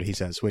card, he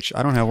says, which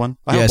I don't have one.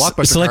 I have Yes, a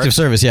Blockbuster selective card.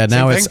 service. Yeah,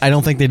 now Same it's. thing? I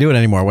don't think they do it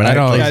anymore. When I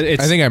don't. Yeah, I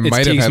it's- think I it's might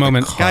have Teague's had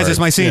moment. the card, Guys, it's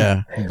my scene.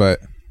 Yeah. but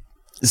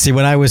See,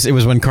 when it was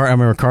when I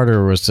remember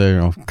Carter was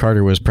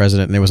Carter was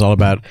president, and it was all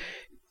about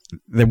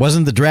there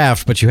wasn't the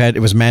draft, but it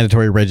was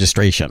mandatory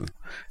registration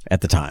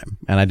at the time,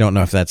 and I don't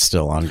know if that's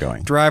still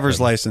ongoing. Driver's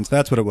license.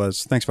 That's what it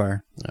was. Thanks,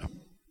 Fire.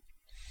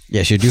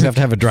 Yes, you do have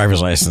to have a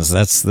driver's license.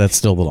 That's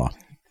still the law.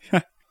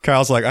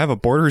 Kyle's like, I have a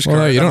Borders card.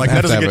 Well, no, you don't I'm like, have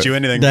that to doesn't have get you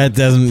anything. That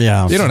doesn't.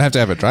 Yeah, You don't have to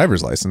have a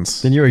driver's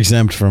license. Then you're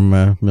exempt from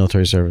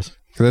military service.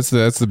 That's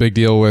the big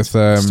deal with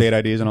State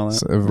IDs and all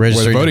that.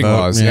 Registering to voting vote,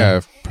 laws.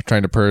 yeah.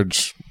 Trying to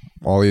purge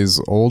all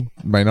these old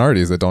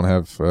minorities that don't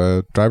have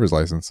driver's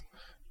licenses.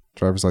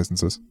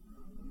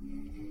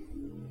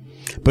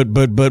 But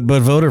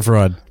voter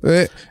fraud.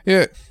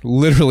 Yeah,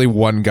 literally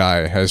one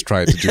guy has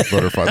tried to do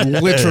voter fraud.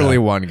 Literally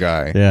one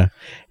guy. Yeah.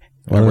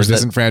 And we're there was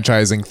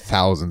disenfranchising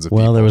thousands of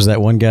people. there was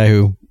that one guy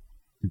who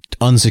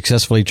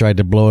unsuccessfully tried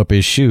to blow up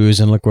his shoes,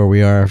 and look where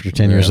we are after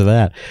 10 years of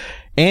that.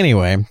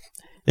 Anyway,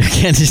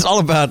 again, it's all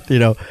about,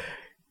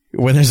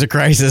 when there's a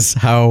crisis,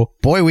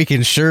 we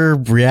can sure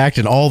react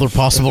in all the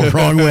possible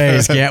wrong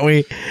ways, can't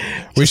we?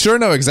 We sure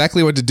know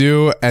exactly what to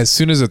do as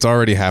soon as it's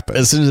already happened.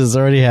 As soon as it's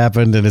already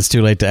happened and it's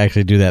too late to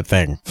actually do that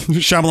thing.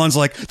 Shyamalan's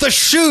like, the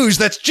shoes,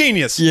 that's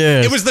genius.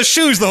 Yes. It was the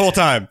shoes the whole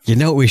time. You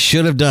know what we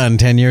should have done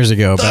 10 years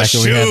ago, The back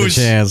when we had the shoes.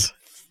 chance.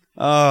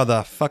 Oh,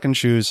 the fucking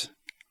shoes.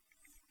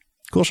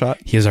 Cool shot.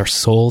 He is our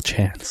sole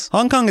chance.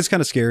 Hong Kong is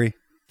kind of scary.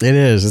 It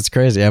is. It's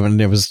crazy.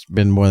 It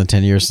been more than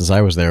 10 years since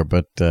I was there,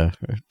 but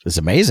it's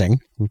amazing.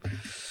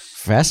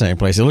 Fascinating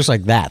place. It looks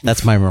like that.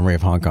 That's my memory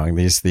of Hong Kong.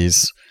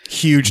 These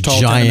Huge, tall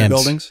Giant. tenement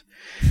buildings.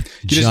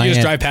 You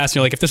just drive past and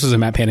you're like, if this was a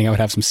map painting, I would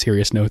have some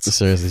serious notes.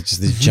 Seriously,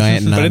 just these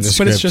giant But it's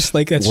nondescript just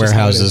like that's just how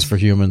it warehouses is. for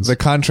humans. The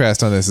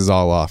contrast on this is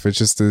all off. It's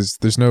just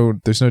there's no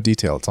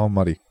detail. It's all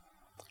muddy.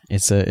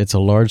 It's a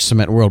large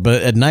cement world,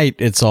 but at night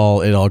it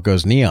all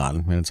goes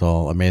neon and it's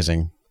all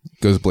amazing.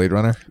 Goes Blade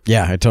Runner.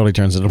 Yeah, it totally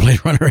turns into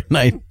Blade Runner at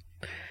night.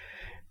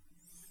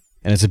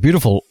 And it's a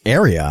beautiful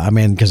area. I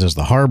mean, because there's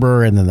the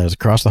harbor, and then there's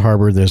across the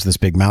harbor, there's this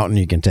big mountain.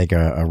 You can take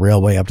a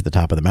railway up to the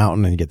top of the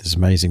mountain, and you get this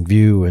amazing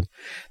view, and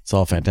it's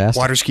all fantastic.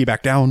 Water ski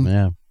back down.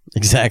 Yeah,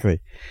 exactly.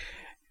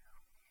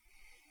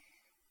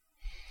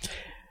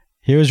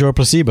 Here's your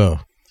placebo.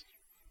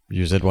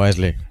 Use it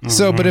wisely.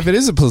 So, but if it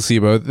is a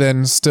placebo,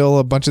 then still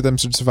a bunch of them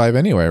should survive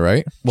anyway,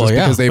 right? Well, Just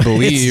yeah. because they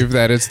believe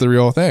that it's the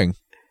real thing.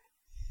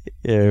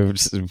 Yeah, I you're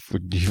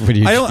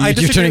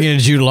disagree. turning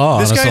into Jude Law.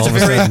 This on us guy's all of a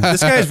sudden.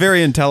 this guy is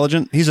very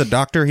intelligent. He's a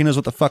doctor. He knows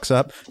what the fuck's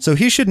up. So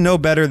he should know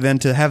better than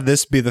to have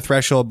this be the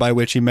threshold by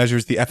which he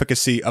measures the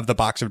efficacy of the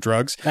box of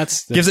drugs.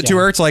 Gives it to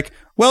her. It's like,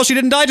 well, she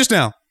didn't die just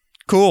now.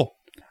 Cool.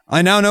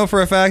 I now know for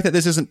a fact that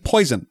this isn't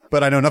poison,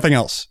 but I know nothing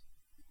else.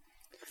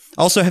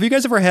 Also, have you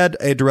guys ever had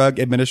a drug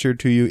administered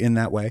to you in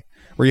that way,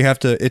 where you have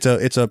to? It's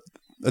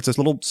this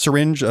little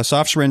syringe, a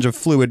soft syringe of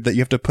fluid that you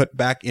have to put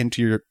back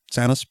into your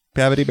sinus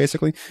cavity,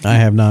 basically. I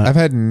have not. I've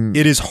had.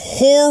 It is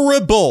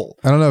horrible.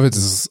 I don't know if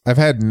it's. I've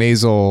had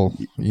nasal.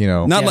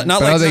 Not but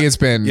like I don't think it's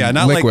been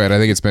not liquid. Like, I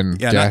think it's been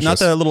gaseous. not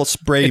the little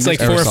spray. It's like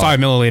mixture. 4 or 5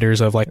 milliliters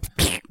of like.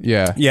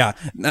 Yeah. Yeah.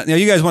 Now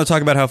you guys want to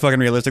talk about how fucking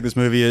realistic this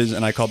movie is,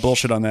 and I call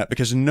bullshit on that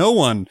because no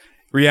one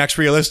reacts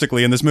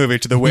realistically in this movie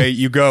to the way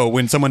you go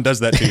when someone does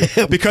that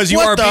to you, because you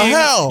What the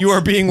hell? you are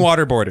being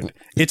waterboarded.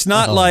 It's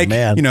not like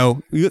man.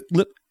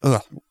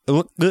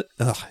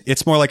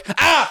 it's more like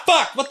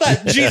fuck, what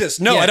the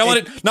Jesus, no, Yeah, I don't want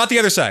it. Not the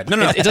other side.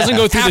 No. It doesn't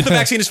go through half the the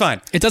vaccine is fine.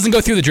 It doesn't go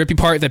through the drippy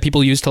part that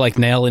people use to like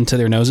nail into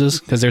their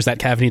noses, because there's that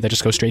cavity that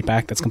just goes straight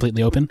back that's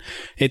completely open.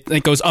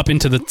 It goes up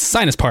into the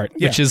sinus part,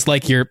 which is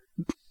like your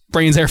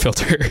brain's air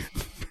filter.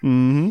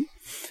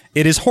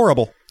 It is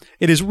horrible.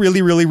 It is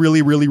really, really,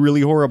 really, really,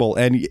 really horrible.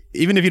 And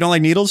even if you don't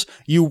like needles,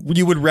 you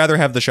would rather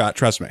have the shot.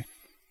 Trust me.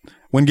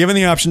 When given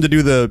the option to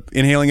do the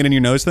inhaling it in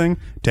your nose thing,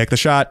 take the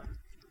shot.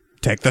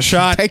 Take the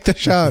shot. Take the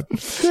shot.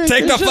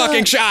 Take the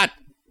fucking shot.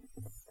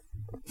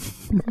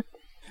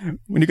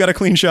 When you got a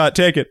clean shot,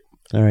 take it.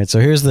 All right, so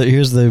here's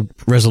the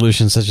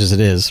resolution, such as it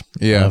is,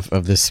 Yeah.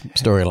 of this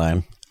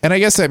storyline. And I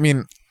guess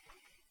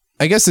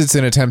it's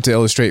an attempt to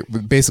illustrate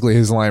basically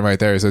his line right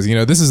there. He says,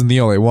 this isn't the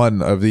only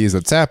one of these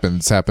that's happened.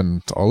 It's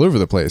happened all over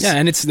the place. Yeah,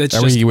 and it's And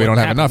just we what don't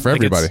have happened. enough for Like,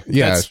 everybody.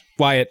 Yeah. That's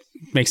why it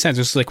makes sense.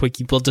 It's like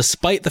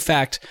despite the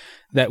fact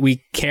that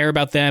we care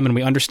about them and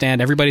we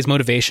understand everybody's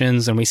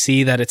motivations, and we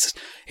see that it's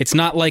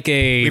not like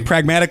We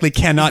pragmatically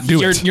cannot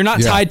do it. you're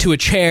not tied to a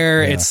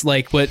chair. It's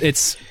like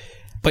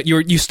but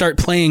you start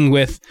playing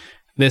with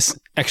this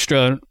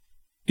extra.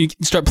 You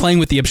start playing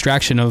with the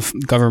abstraction of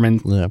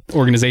government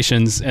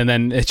organizations, and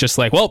then it's just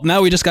like, well,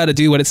 now we just got to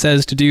do what it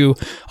says to do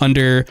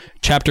under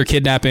chapter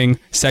kidnapping,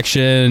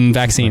 section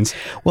vaccines.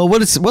 Well,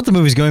 what the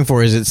movie's going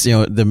for is it's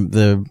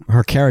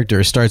her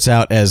character starts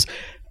out as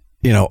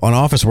an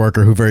office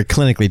worker who very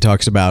clinically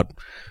talks about,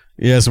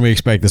 yes, and we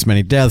expect this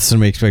many deaths, and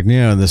we expect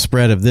the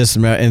spread of this,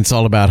 and it's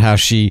all about how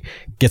she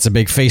gets a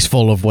big face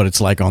full of what it's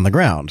like on the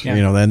ground,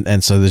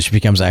 and so that she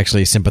becomes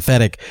actually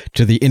sympathetic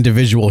to the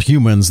individual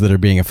humans that are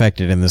being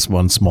affected in this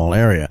one small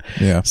area.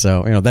 Yeah.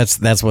 So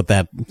that's what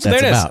that's There it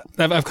about.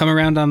 is. I've come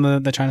around on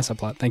the China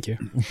subplot. Thank you.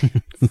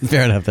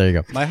 Fair enough. There you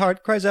go. My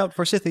heart cries out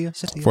for Scythia.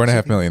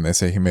 4.5 million, they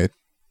say he made.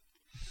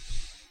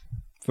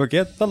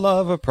 Forget the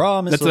love of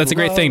promise. That's a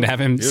great thing to have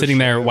him sitting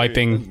there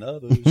wiping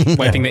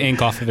the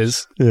ink off of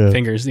his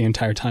fingers the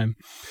entire time.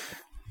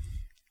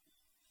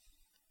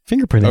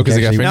 Fingerprinting. Oh, because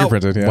he got actually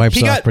fingerprinted. Yeah.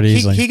 wipes off pretty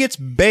easily. He gets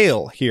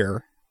bail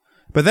here,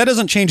 but that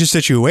doesn't change his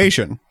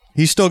situation.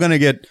 He's still going to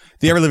get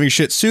the ever-living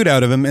shit sued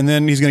out of him, and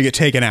then he's going to get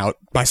taken out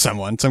by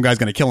someone. Some guy's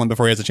going to kill him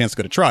before he has a chance to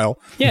go to trial.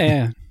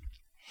 Yeah.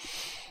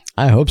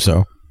 I hope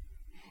so.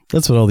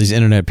 That's what all these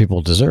internet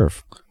people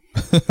deserve.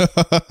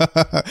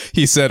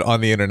 He said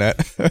on the internet.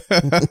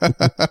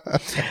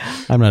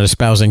 I'm not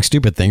espousing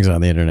stupid things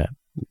on the internet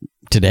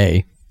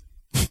today.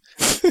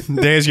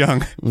 Day is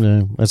young.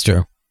 Yeah, that's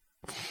true.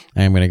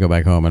 I am going to go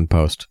back home and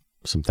post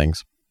some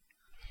things.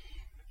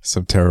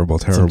 Some terrible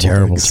Some things.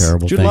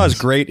 terrible Jude Law is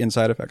things. great in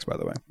Side Effects, by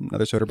the way.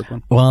 Another Soderbergh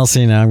one. Well,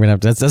 see, now I'm going to have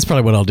to... That's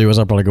probably what I'll do is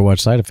I'll probably go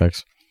watch Side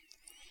Effects.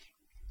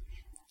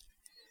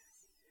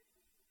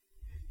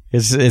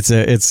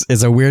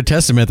 It's a weird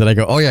testament that I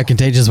go, oh yeah,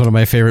 Contagion is one of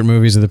my favorite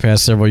movies of the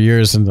past several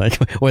years, and like,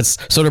 what's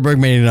Soderbergh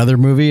made another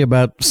movie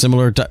about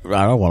similar?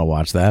 I don't want to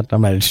watch that.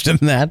 I'm not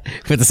interested in that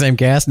with the same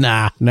cast.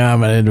 Nah, no,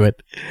 I'm not into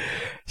it.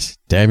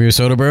 Damn you,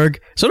 Soderbergh!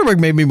 Soderbergh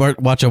made me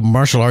watch a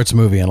martial arts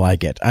movie and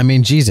like it. I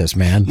mean, Jesus,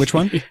 man. Which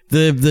one?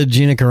 The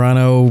Gina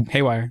Carano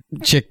Haywire.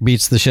 chick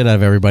beats the shit out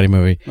of everybody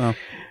movie. Oh.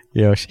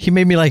 You know, he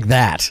made me like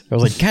that. I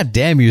was like, God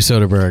damn you,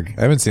 Soderbergh!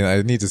 I haven't seen it.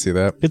 I need to see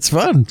that. It's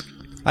fun.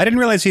 I didn't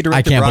realize he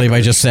directed I can't believe I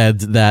Rocko's. just said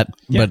that,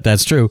 but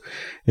that's true.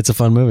 It's a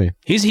fun movie.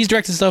 He's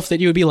directed stuff that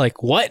you would be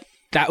like, what?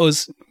 That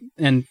was...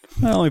 And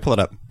Well, let me pull it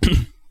up.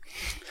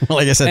 Well,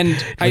 like I said, and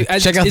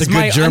check out the it's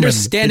my good German.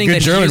 understanding The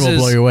good that German he uses, will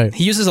blow you away.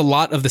 He uses a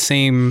lot of the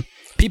same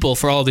people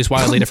for all of these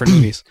wildly different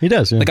movies. He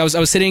does. Yeah. Like I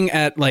was sitting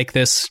at like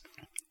this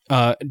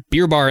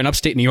beer bar in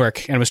upstate New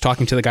York, and I was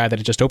talking to the guy that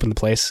had just opened the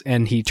place,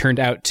 and he turned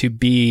out to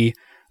be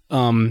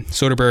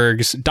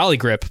Soderbergh's dolly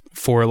grip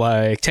for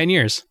like 10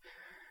 years,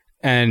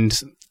 and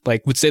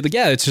like would say like,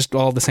 yeah, it's just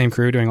all the same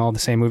crew doing all the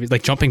same movies,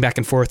 like jumping back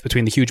and forth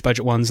between the huge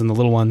budget ones and the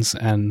little ones,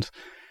 and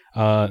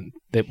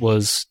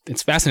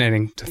it's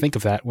fascinating to think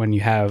of that when you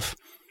have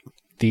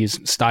these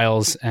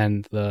styles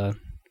and the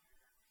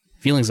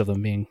feelings of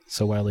them being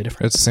so wildly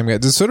different. It's the same guy.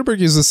 Does Soderbergh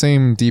use the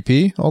same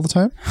DP all the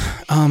time?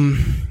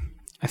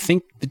 I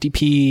think the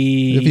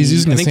DP. If he's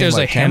using the I think same, there's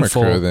like, a camera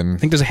handful. crew, then- I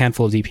think there's a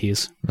handful of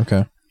DPs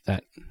Okay.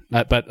 that,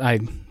 but I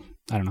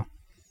don't know.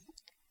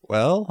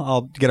 Well,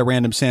 I'll get a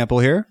random sample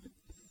here.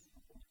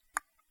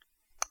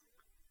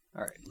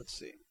 All right, let's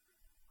see.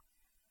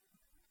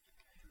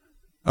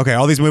 Okay,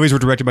 all these movies were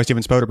directed by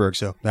Steven Soderbergh,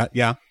 so that,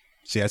 yeah.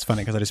 See, that's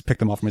funny because I just picked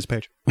them all from his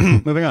page.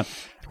 Moving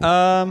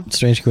on.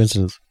 Strange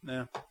coincidence.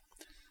 Yeah.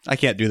 I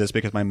can't do this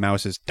because my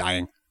mouse is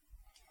dying.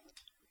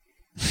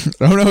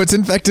 Oh no, it's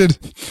infected.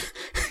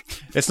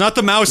 It's not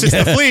the mouse, it's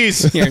the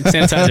fleas. Here,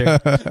 sanitizer.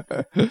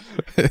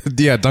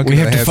 Yeah, Duncan. We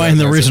have to find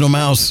the original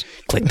mouse.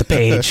 Click the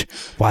page.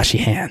 Wash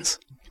your hands.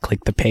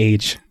 Click the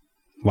page.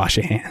 Wash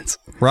your hands.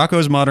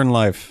 Rocko's Modern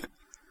Life,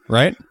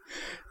 right?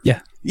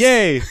 Yeah.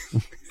 Yay!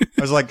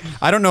 I was like,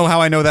 I don't know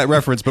how I know that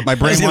reference, but my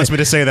brain wants me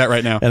to say that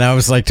right now. And I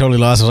was like totally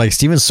lost. I was like,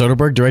 Steven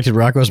Soderbergh directed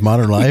Rocko's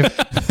Modern Life?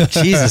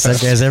 Jesus, that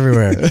guy's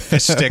everywhere.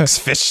 Fish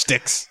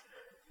sticks.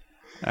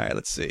 All right,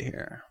 let's see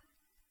here.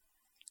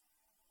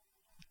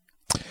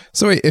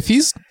 So wait, if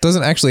he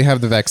doesn't actually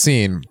have the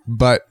vaccine,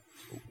 but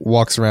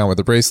walks around with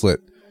a bracelet,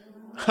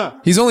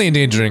 he's only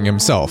endangering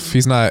himself.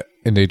 He's not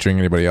endangering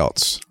anybody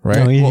else, right?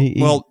 No,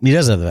 Well- he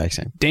does have the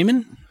vaccine.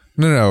 Damon?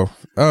 No.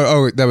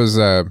 Oh, that was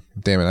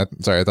Damon.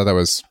 Sorry, I thought that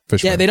was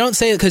Fishman. Yeah, they don't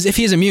say, because if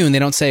he's immune, they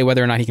don't say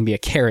whether or not he can be a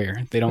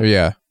carrier. They don't,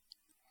 Yeah,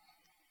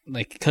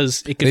 like,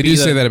 because it could they be do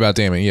say that about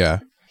Damon. Yeah,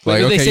 like Like,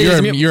 they okay, say he's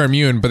immune- you're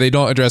immune, but they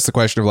don't address the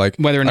question of like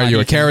Whether or not are you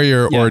he a can-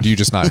 carrier yeah. or do you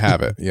just not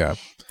have it? Yeah,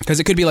 Because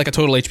it could be like a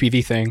total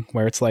HPV thing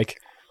where it's like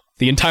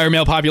the entire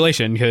male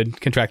population could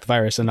contract the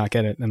virus and not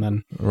get it. And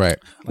then, right.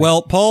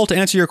 Well, Paul, to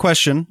answer your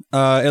question,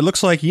 it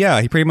looks like,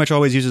 yeah, he pretty much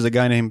always uses a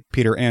guy named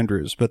Peter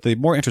Andrews. But the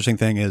more interesting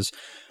thing is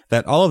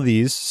that all of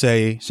these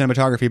say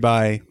cinematography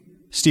by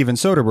Steven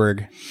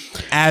Soderbergh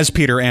as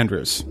Peter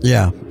Andrews.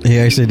 Yeah, he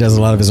actually does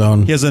a lot of his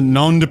own. He has a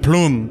nom de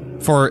plume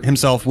for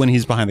himself when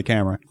he's behind the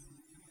camera.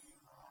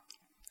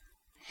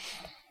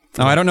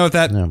 Now, I don't know if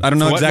that, I don't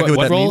know exactly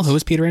what that role? means. Who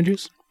is Peter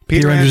Andrews?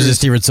 Peter Andrews is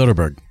Steven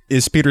Soderbergh.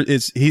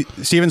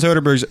 Steven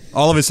Soderbergh's,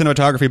 all of his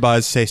cinematography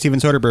buys say Steven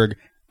Soderbergh,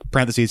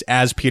 parentheses,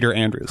 as Peter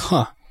Andrews.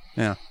 Huh.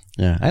 Yeah.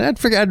 Yeah, I'd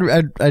forget.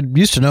 I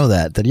used to know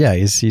that yeah,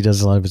 he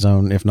does a lot of his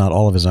own, if not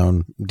all of his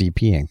own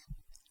DPing.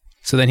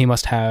 So then he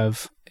must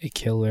have a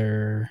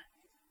killer.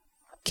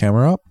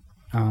 Camera up.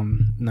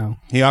 No.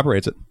 He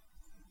operates it.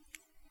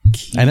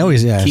 I know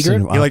he's I've Key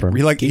seen grip? him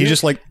He operate. he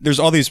just like, there's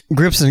all these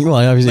grips and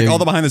obviously like all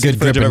the behind the scenes good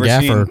footage grip I've and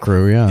ever gaffer seen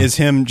crew. Yeah, is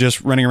him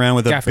just running around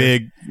with Gaffer. a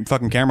big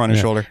fucking camera on his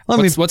shoulder.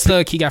 What's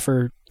the key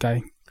gaffer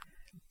guy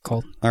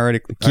called?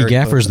 Key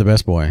Gaffer's the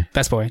best boy.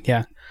 Best boy,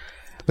 yeah.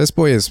 This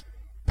boy is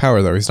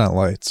power though. He's not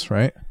lights,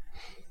 right?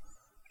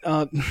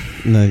 No,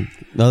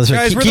 that's right.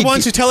 Guys, we're the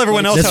ones who tell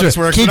everyone else That's how this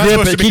right. works. Key We're not grip,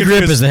 supposed to be key grip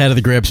confused. is the head of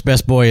the grips.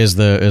 Best boy is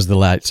the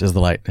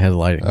light head of the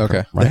lighting.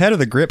 Okay. The head of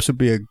the grips would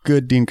be a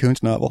good Dean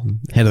Koontz novel.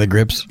 Head of the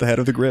grips. The head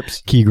of the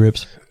grips. Key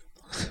grips.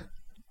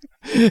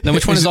 Then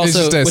which one is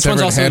also It's just a which one's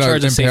severed also in head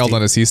charge of impaled safety?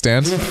 on a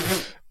C-stand.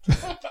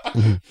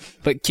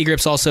 But Key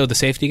Grip's also the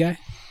safety guy,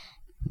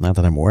 Not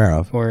that I'm aware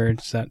of. or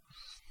is that?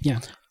 Yeah.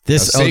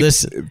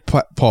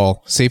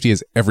 Paul, safety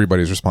is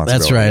everybody's responsibility.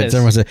 That's right. It is.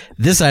 Everyone said,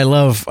 this I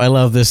love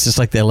this, just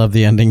like I love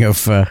the ending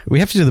of. We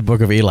have to do the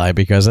Book of Eli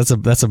because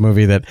that's a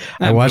movie that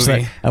I watched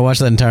movie. I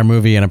watched that entire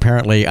movie, and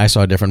apparently I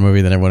saw a different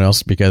movie than everyone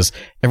else because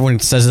everyone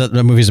says that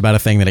the movie's about a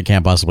thing that it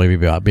can't possibly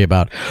be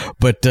about.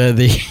 But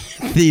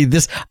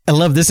this I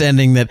love this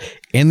ending that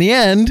in the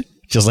end,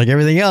 just like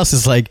everything else,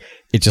 is like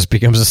it just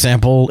becomes a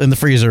sample in the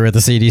freezer at the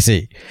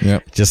CDC.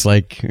 Yep. Just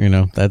like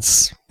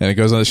that's. And it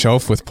goes on the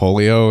shelf with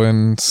polio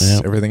and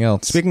everything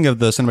else. Speaking of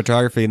the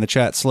cinematography in the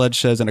chat, Sledge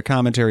says in a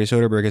commentary,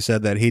 Soderbergh has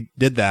said that he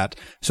did that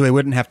so he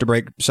wouldn't have to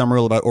break some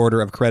rule about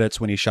order of credits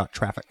when he shot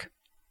Traffic.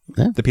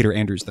 Yeah. The Peter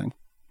Andrews thing.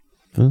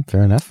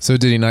 Fair enough. So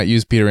did he not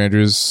use Peter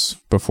Andrews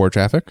before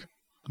Traffic?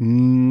 I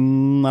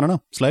don't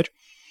know. Sledge?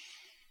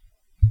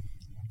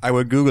 I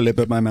would Google it,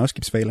 but my mouse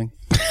keeps failing.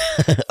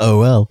 Oh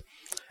well.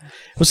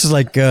 This is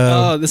like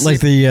This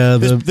like is- This bugs the hell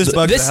out of This is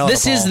Paul.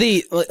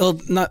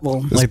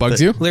 the This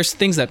bugs you? There's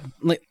things that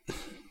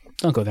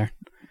don't go there.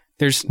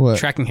 There's What?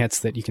 tracking hits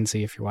that you can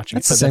see if you're watching.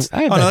 That's the same.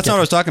 I have Oh, no, that that's not what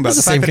I was talking about. That's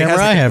the same fact that he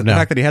camera has I have the now.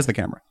 fact that he has the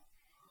camera.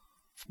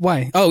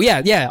 Why? Oh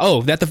yeah.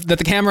 Oh, that the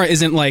camera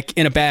isn't like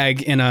in a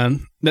bag in a.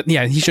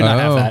 Yeah, he should not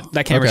have that.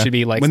 That camera okay. should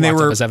be like When they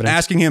locked up were as evidence.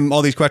 asking him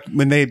all these questions,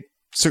 when they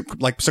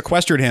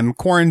sequestered him,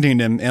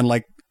 quarantined him, and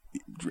like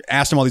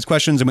asked him all these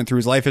questions and went through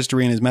his life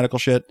history and his medical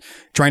shit,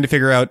 trying to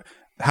figure out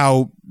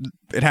how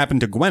it happened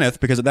to Gwyneth,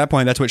 because at that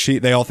point that's what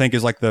they all think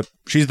is like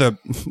she's the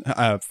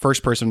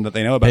first person that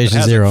they know about. that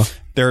Patient has zero. it.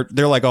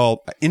 They're like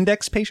all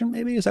index patient,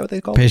 maybe is that what they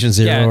call it? Patient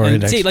zero yeah, or and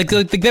index. see, like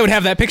they would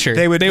have that picture.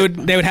 They would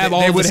have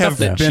all they of the would stuff have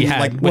that been she had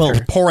like with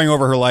her. poring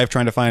over her life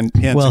trying to find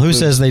hints. Well, and who clues.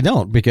 says they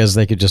don't? Because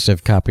they could just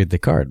have copied the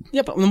card.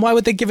 Yeah, but then why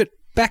would they give it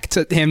back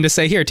to him to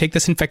say, here, take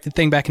this infected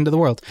thing back into the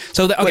world?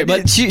 So okay,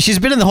 but She's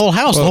been in the whole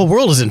house. The whole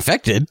world is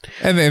infected.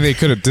 And they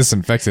could have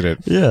disinfected it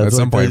Yeah, at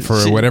some point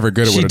for whatever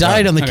good it would She have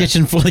died done. on the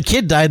kitchen floor. The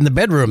kid died in the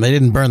bedroom. They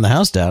didn't burn the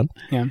house down.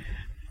 yeah.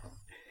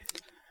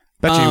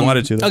 Bet you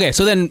wanted to. Though. Okay,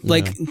 so then,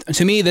 like,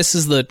 to me, this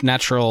is the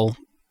natural.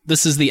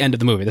 This is the end of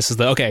the movie. This is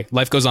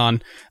life goes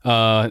on.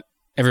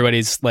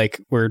 Everybody's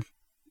like, we've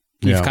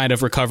kind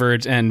of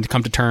recovered and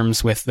come to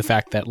terms with the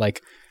fact that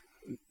like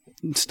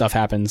stuff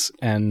happens,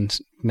 and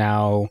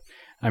now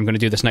I'm going to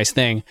do this nice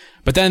thing.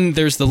 But then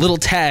there's the little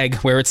tag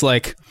where it's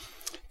like,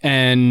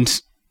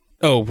 and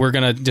we're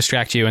going to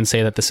distract you and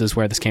say that this is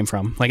where this came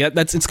from. Like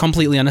it's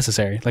completely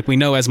unnecessary. Like we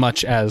know as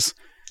much as.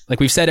 Like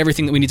we've said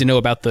everything that we need to know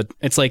about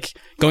it's like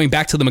going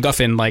back to the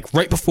MacGuffin, like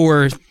right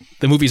before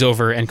the movie's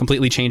over and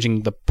completely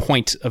changing the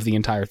point of the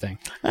entire thing.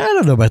 I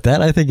don't know about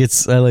that. I think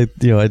it's the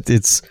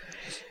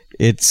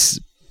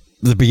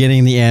beginning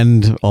and the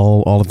end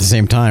all at the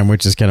same time,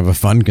 which is kind of a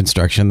fun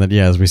construction that,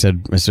 as we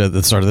said at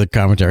the start of the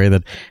commentary,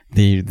 that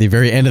the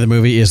very end of the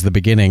movie is the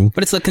beginning.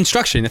 But it's the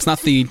construction. It's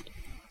not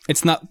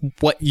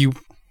what you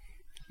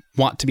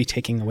want to be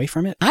taking away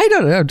from it. I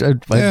don't know.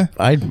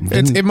 I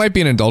It might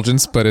be an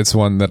indulgence, but it's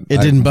one that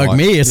it didn't bug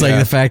me. It's like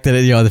the fact that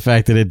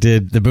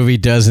the movie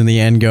does in the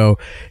end go,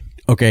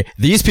 okay,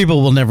 these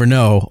people will never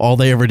know. All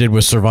they ever did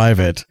was survive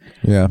it.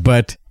 Yeah.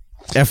 But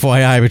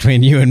FYI,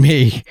 between you and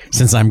me,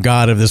 since I'm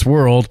God of this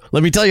world,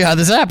 let me tell you how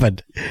this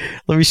happened.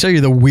 Let me show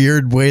you the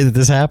weird way that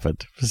this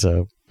happened.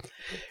 So,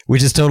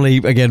 which is totally,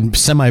 again,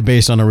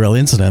 semi-based on a real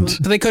incident.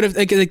 But they could have.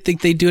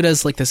 They do it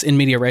as like this in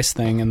media res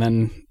thing, and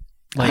then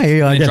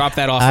I drop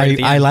that off. Right at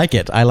the I end. like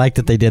it. I like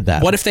that they did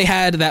that. What if they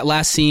had that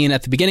last scene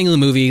at the beginning of the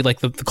movie,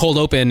 like the cold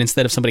open,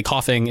 instead of somebody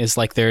coughing, is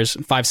like there's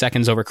 5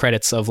 seconds over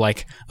credits of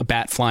like a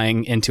bat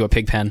flying into a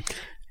pig pen,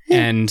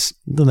 and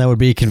then that would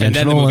be and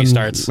conventional. then the movie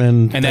starts,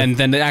 and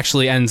then it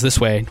actually ends this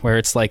way, where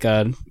it's like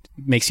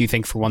makes you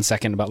think for 1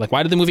 second about like,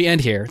 why did the movie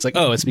end here? It's like,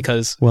 it's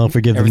because well, if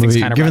we give the everything's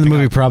movie, kind of given the wrapping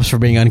movie up. props for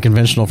being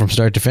unconventional from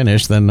start to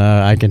finish, then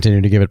I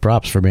continue to give it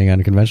props for being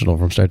unconventional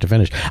from start to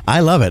finish. I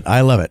love it.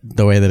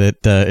 The way that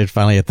it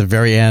finally at the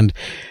very end,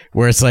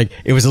 where it's like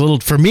it was a little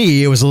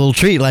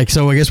treat. Like,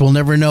 so I guess we'll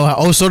never know how.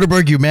 Oh,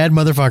 Soderbergh, you mad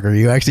motherfucker!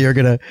 You actually are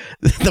gonna.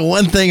 The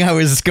one thing I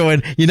was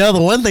going, the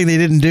one thing they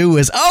didn't do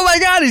was, oh my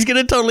god, he's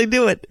gonna totally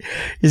do it.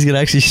 He's gonna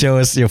actually show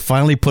us,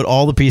 finally put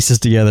all the pieces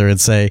together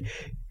and say,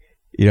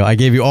 I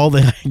gave you all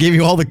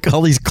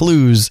these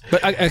clues.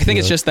 But I think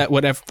it's just that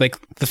whatever, like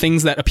the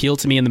things that appeal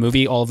to me in the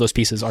movie, all of those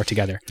pieces are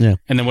together. Yeah.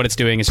 And then what it's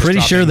doing is Pretty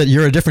just sure that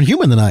you're a different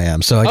human than I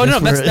am. So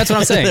that's what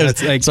I'm saying.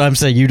 It's like, so I'm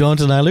saying you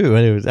don't and I do.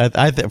 Anyways,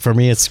 for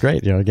me, it's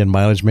great. Again,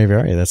 mileage may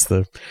vary. That's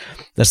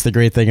the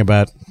great thing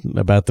about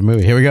the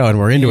movie. Here we go, and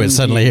we're into it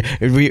suddenly.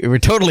 We're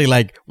totally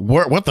like,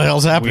 what the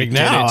hell's happening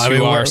now?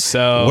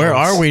 Where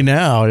are we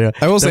now?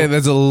 I will say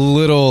that's a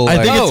little.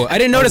 I think I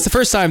didn't notice the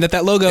first time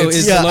that logo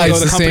is the logo of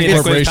the company same that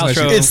Gwyneth corporation.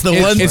 Paltrow. It's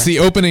the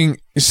opening.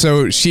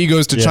 So she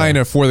goes to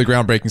China for the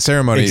groundbreaking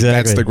ceremony. Exactly.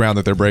 That's the ground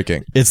that they're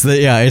breaking. It's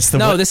the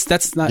No,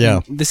 that's not.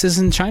 Yeah. This is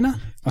in China.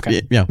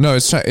 Okay. Yeah. No,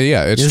 it's China.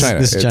 Yeah, it's China.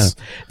 This is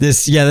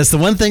China. That's the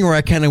one thing where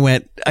I kind of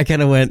went,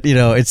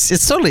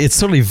 it's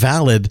totally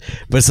valid,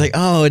 but it's like,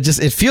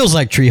 it feels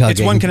like tree hugging.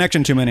 It's one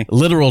connection too many.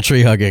 Literal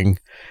tree hugging.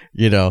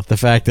 The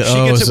fact that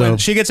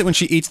she gets it when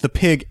she eats the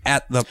pig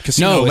at the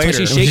casino No, it's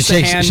later. when she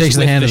shakes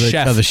the hand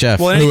of the chef.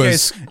 Well, in Who any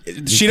is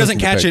case, she doesn't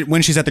catch it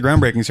when she's at the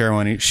groundbreaking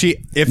ceremony.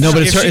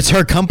 It's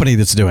her company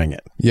that's doing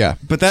it. Yeah.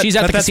 She's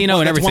at the casino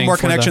and everything That's one more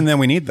for connection than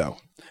we need, though.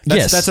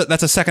 Yes.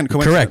 That's a second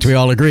coincidence. Correct. We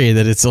all agree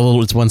that it's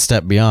one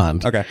step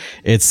beyond. Okay.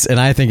 And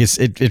I think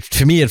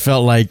to me, it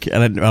felt like,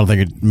 and I don't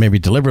think it maybe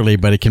deliberately,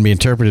 but it can be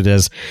interpreted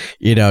as,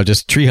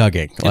 just tree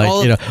hugging.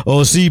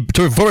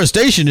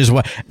 Deforestation is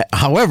what,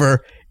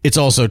 however, it's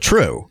also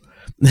true.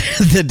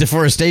 That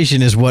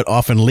deforestation is what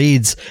often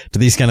leads to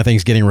these kind of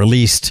things getting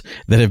released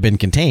that have been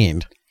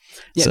contained.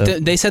 Yeah. So,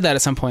 They said that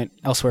at some point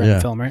elsewhere in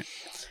the film, right?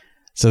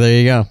 So there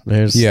you go.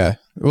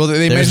 Well,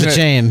 they there's mentioned the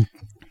chain.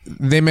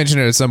 They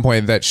mentioned it at some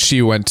point that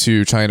she went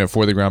to China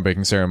for the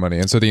groundbreaking ceremony,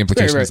 and so the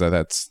implication is that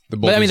that's the.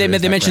 But I mean, they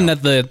mentioned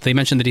they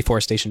mentioned the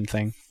deforestation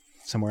thing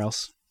somewhere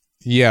else.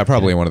 Yeah,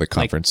 probably in one of the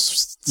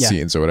conference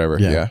scenes or whatever.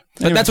 Yeah.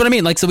 But that's what I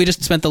mean. So we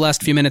just spent the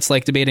last few minutes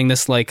debating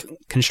this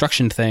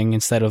construction thing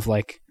instead of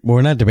Well,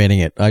 we're not debating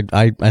it. I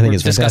think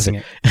it's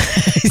discussing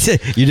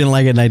fantastic. You didn't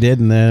like it, and I did,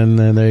 and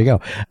then there you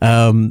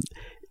go.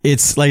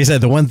 It's like I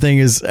said. The one thing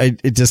is,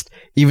 it just,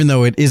 even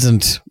though it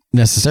isn't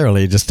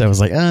necessarily, I was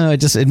like,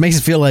 it makes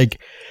it feel like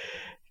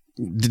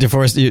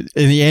deforestation.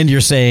 In the end,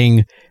 you're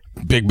saying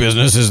big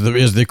business is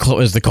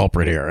the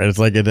culprit here. It's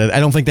like I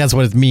don't think that's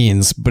what it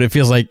means, but it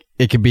feels like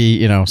it could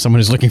be, someone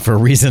who's looking for a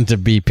reason to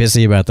be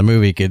pissy about the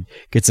movie could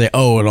say, it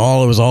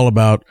was all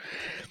about.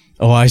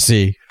 Oh, I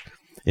see.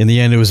 In the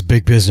end, it was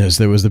big business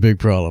that was the big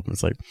problem.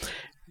 It's like,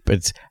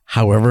 but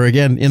however,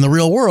 again, in the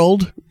real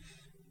world,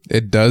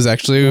 it does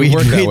actually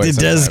work that way. It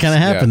does kind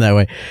of happen that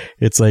way.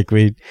 It's like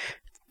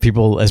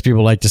people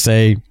like to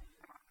say,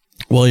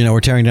 well, we're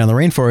tearing down the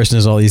rainforest and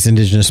there's all these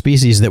indigenous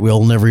species that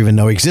we'll never even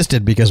know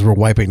existed because we're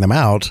wiping them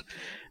out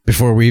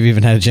before we've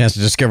even had a chance to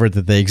discover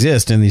that they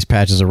exist in these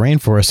patches of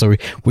rainforest. So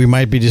we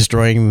might be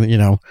destroying,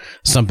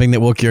 something that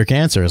will cure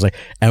cancer. It's like,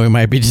 and we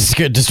might be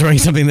destroying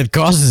something that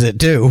causes it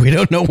too. We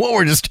don't know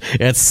what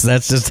that's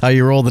just how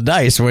you roll the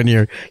dice when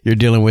you're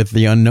dealing with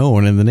the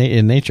unknown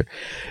in nature.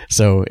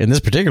 So in this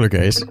particular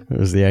case, it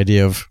was the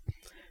idea of,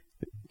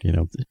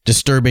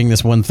 disturbing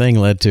this one thing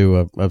led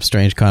to a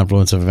strange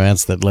confluence of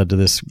events that led to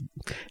this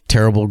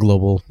terrible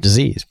global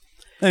disease.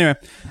 Anyway,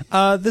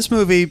 this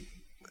movie,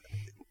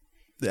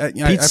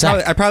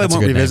 I probably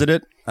won't revisit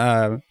it.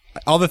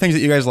 All the things that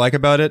you guys like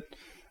about it,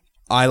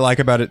 I like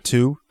about it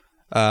too.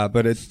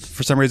 But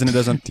for some reason it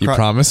doesn't. Do you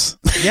promise?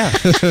 Yeah.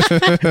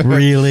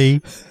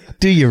 Really?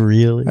 Do you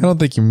really? I don't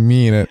think you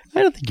mean it.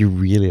 I don't think you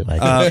really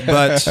like it.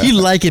 But you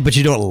like it, but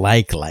you don't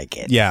like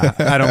it. Yeah,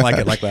 I don't like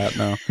it like that.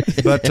 No.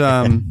 But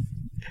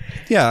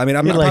yeah, I mean,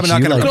 I'm probably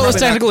not going to. Look at those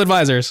technical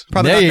advisors.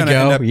 Probably not going to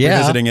end up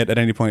revisiting it at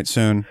any point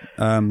soon.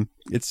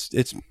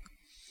 It's.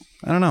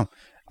 I don't know.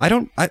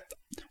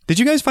 Did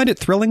you guys find it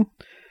thrilling?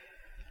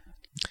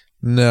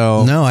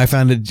 No. No, I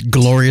found it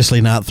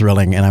gloriously not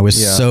thrilling, and I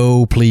was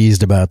so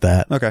pleased about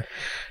that. Okay.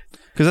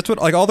 Because that's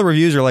what all the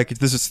reviews are like.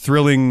 This is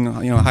thrilling,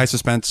 high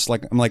suspense.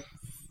 I'm like,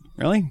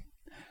 really?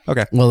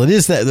 Okay. Well, it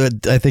is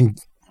that. I think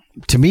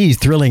to me,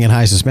 thrilling and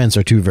high suspense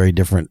are two very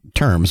different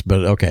terms. But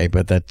okay,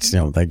 but that's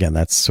again,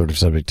 that's sort of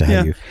subject to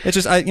how you. It's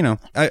just I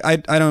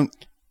don't.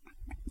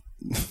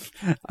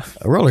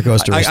 A roller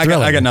coaster. I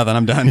got nothing.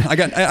 I'm done.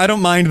 I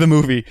don't mind the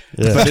movie,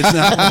 but it's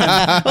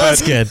not.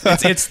 That's good.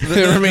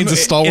 It remains a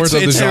stalwart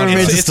of the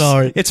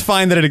genre. It's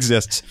fine that it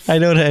exists. I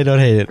don't hate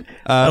it.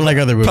 Unlike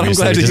other movies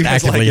that I just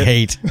actively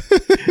hate.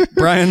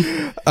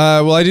 Brian?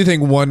 Well, I do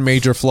think one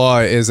major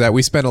flaw is that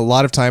we spend a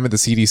lot of time at the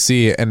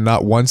CDC and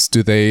not once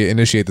do they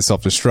initiate the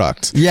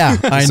self-destruct. Yeah,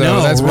 I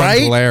know, that's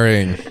right?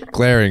 one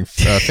glaring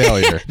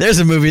failure. There's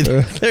a movie.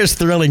 There's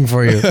thrilling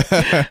for you.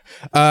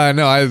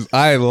 No,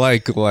 I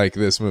like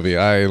this movie.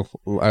 I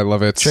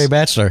love it. Trey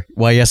Batchelor.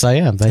 Why, yes, I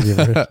am. Thank you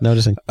for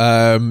noticing.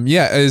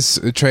 Yeah, as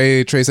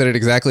Trey said it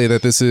exactly,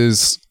 that this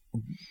is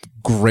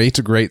great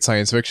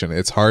science fiction.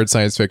 It's hard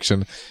science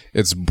fiction.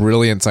 It's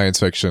brilliant science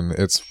fiction.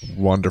 It's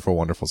wonderful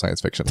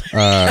science fiction.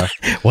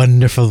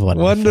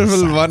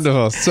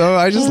 Wonderful. So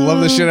I just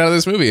love the shit out of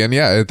this movie. And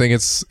yeah, I think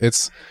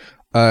it's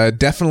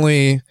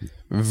definitely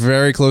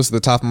very close to the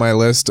top of my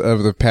list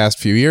of the past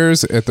few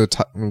years,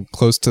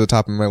 close to the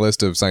top of my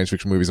list of science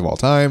fiction movies of all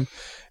time,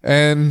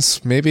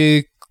 and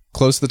maybe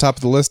close to the top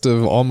of the list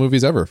of all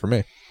movies ever for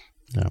me.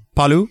 Yeah.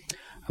 Palu?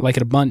 I like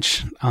it a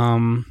bunch.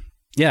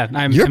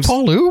 Yeah, You're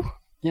Palu?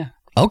 Yeah.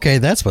 Okay,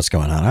 that's what's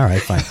going on. All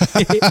right, fine.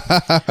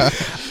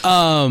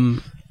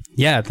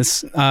 Yeah,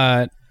 this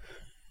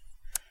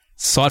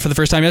saw it for the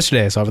first time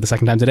yesterday, saw it for the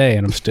second time today,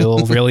 and I'm still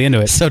really into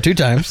it. So 2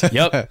 times.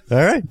 Yep. All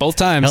right. Both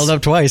times. Held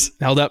up twice.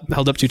 Held up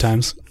 2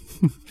 times.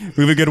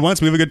 We have a good once,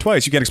 we have a good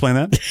twice. You can't explain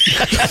that.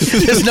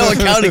 There's no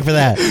accounting for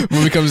that.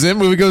 Movie comes in,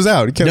 movie goes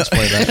out. You can't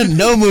explain that.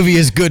 No movie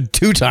is good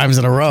 2 times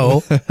in a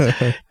row.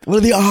 What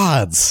are the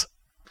odds?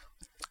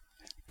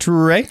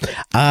 Trey?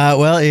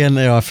 Well, Ian,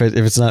 if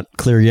it's not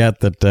clear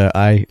yet that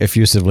I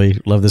effusively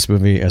love this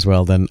movie as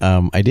well, then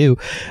I do.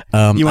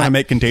 You want to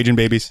make Contagion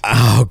babies?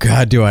 Oh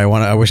God, do I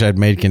want to? I wish I'd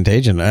made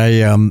Contagion. I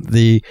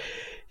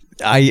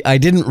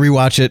didn't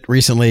rewatch it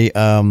recently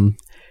to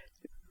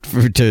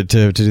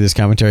do this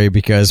commentary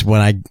because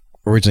when I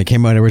originally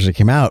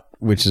came out,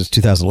 which is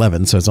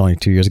 2011, so it's only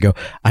 2 years ago.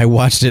 I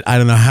watched it. I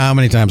don't know how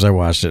many times I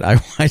watched it. I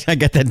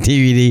got that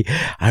DVD.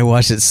 I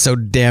watched it so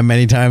damn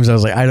many times. I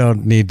was like, I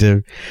don't need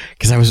to,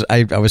 because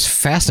I was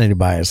fascinated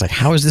by it. It's like,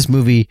 how is this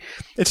movie?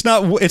 It's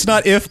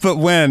not if, but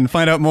when.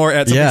 Find out more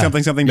at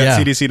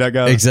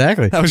something.cdc.gov.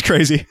 Exactly. That was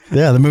crazy.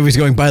 Yeah, the movie's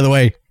going. By the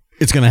way,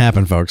 it's going to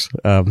happen, folks.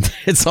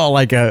 It's all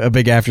like a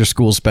big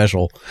after-school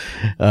special.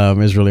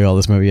 Is really all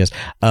this movie is.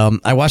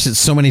 I watched it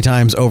so many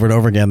times over and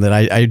over again that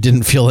I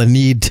didn't feel a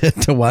need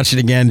to watch it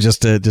again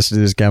just to do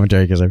this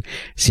commentary because I've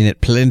seen it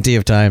plenty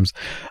of times.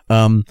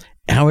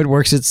 How it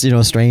works, it's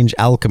strange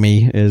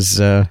alchemy is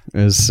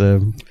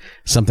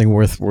something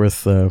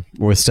worth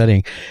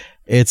studying.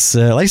 It's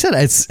like I said,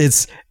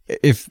 it's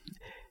if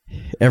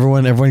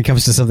everyone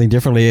comes to something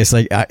differently. It's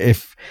like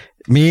if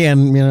me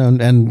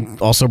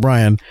and also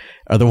Brian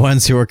are the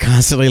ones who are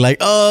constantly like,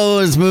 oh,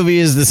 this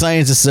movie the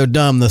science is so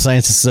dumb. The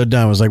science is so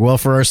dumb. It's like, well,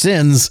 for our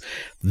sins,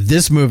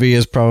 this movie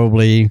is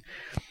probably,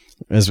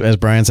 as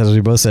Brian said, as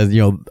we both said,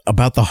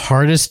 about the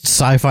hardest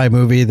sci-fi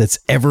movie that's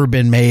ever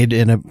been made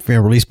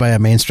released by a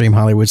mainstream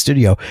Hollywood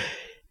studio.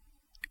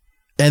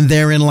 And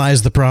therein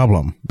lies the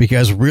problem,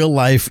 because real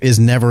life is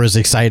never as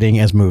exciting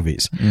as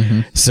movies. Mm-hmm.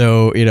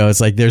 So, it's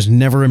like there's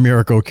never a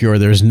miracle cure.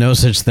 There's no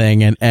such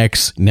thing, and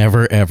X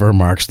never, ever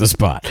marks the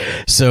spot.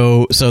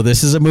 So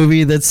this is a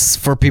movie that's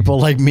for people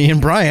like me and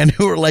Brian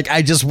who are like,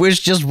 I just wish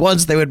just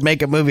once they would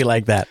make a movie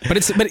like that.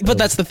 But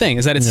that's the thing,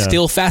 is that it's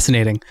still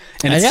fascinating.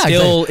 And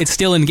it's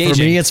still engaging.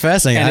 For me, it's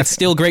fascinating. And it's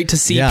still great to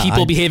see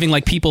people behaving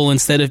like people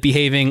instead of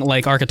behaving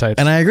like archetypes.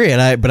 And I agree.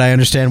 But I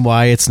understand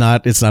why it's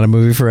not a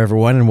movie for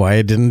everyone and why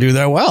it didn't do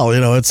that well.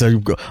 It's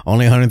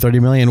only 130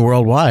 million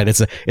worldwide. It's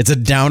a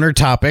downer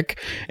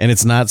topic, and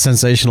it's not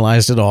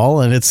sensationalized at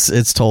all, and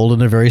it's told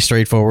in a very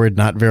straightforward,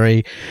 not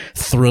very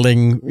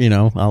thrilling.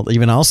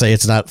 I'll say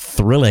it's not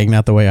thrilling,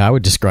 not the way I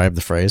would describe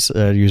the phrase,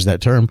 use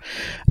that term.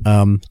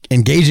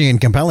 Engaging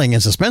and compelling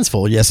and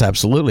suspenseful, yes,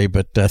 absolutely,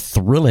 but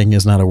thrilling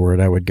is not a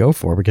word I would go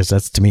for, because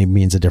that's, to me,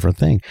 means a different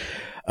thing.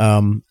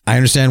 I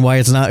understand why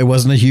it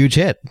wasn't a huge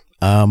hit.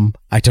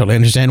 I totally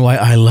understand why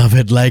I love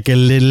it like a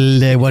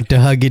little. I want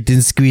to hug it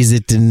and squeeze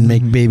it and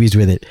make babies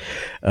with it.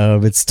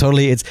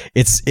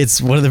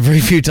 It's one of the very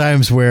few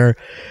times where,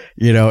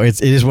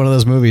 it is one of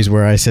those movies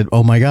where I said,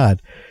 oh my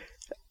God,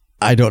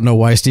 I don't know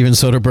why Steven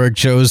Soderbergh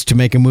chose to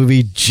make a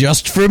movie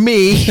just for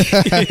me,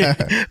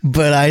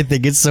 but I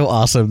think it's so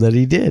awesome that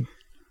he did.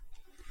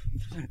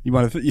 You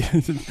want to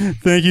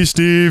thank you,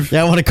 Steve.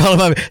 Yeah, I want to call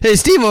him up. Hey,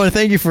 Steve, I want to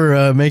thank you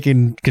for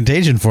making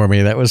Contagion for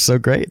me. That was so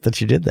great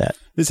that you did that.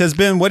 This has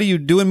been What Are You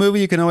Doing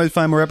Movie. You can always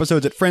find more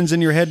episodes at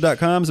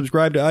friendsinyourhead.com.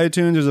 Subscribe to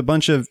iTunes. There's a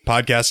bunch of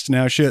podcasts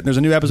now. There's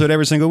a new episode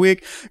every single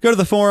week. Go to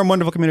the forum,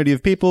 wonderful community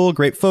of people,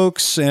 great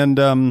folks, and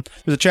there's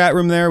a chat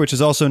room there, which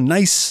is also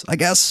nice, I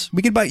guess.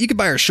 You could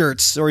buy our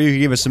shirts, or you could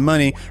give us some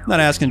money. I'm not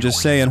asking,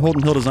 just saying.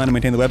 Holden Hill Design to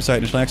maintain the website.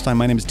 Until next time,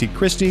 my name is T.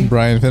 Christie.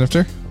 Brian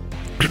Finifter.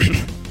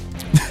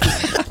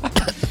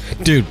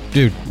 Dude,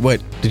 what?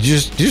 Did you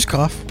just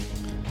cough?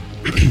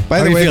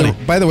 By the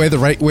way, the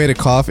right way to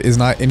cough is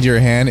not into your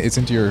hand; it's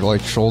into your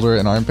shoulder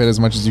and armpit as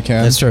much as you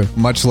can. That's true.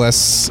 Much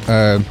less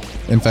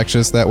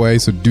infectious that way.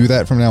 So do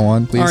that from now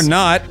on, please. Or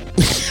not.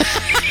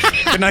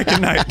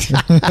 Good night.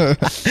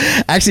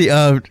 Actually,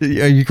 are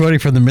you quoting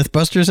from the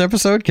MythBusters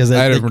episode? Because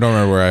I don't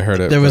remember where I heard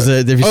it. There was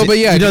a. But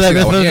yeah,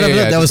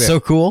 that was so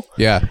cool.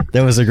 Yeah,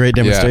 that was a great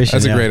demonstration.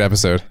 That's a great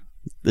episode.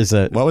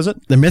 What was it?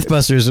 The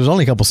MythBusters. It was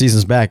only a couple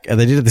seasons back, and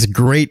they did this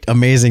great,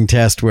 amazing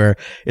test where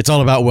it's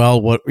all about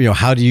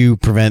how do you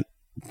prevent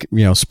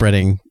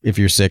spreading if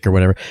you're sick or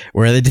whatever.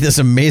 Where they did this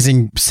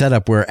amazing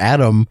setup where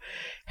Adam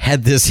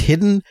had this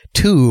hidden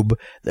tube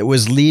that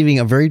was leaving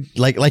a very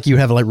like you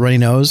have a runny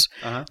nose.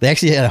 Uh-huh. They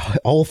actually had a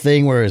whole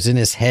thing where it was in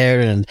his hair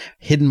and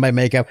hidden by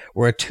makeup,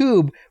 where a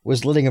tube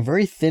was letting a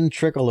very thin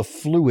trickle of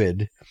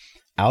fluid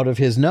out of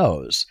his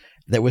nose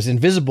that was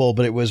invisible,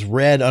 but it was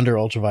red under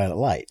ultraviolet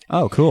light.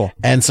 Oh, cool.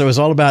 And so it was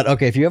all about,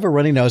 okay, if you have a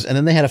runny nose, and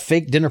then they had a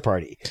fake dinner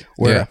party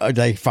where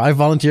 5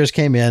 volunteers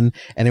came in,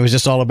 and it was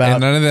just all about...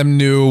 And none of them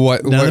knew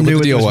what the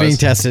deal was. Being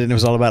tested, and it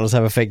was all about, let's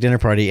have a fake dinner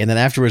party. And then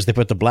afterwards, they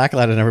put the black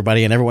light on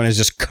everybody, and everyone is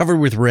just covered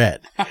with red.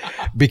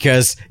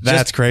 Because...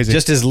 That's crazy.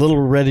 Just his little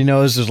reddy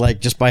nose was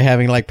just by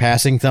having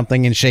passing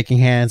something and shaking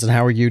hands, and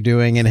how are you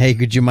doing? And hey,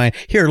 could you mind...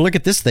 Here, look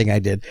at this thing I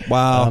did.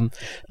 Wow. And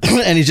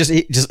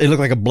it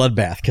looked like a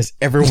bloodbath, because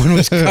everyone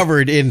was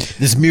covered in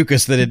this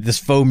mucus this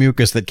faux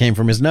mucus that came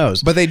from his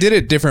nose. But they did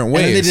it different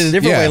ways. And they did it a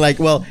different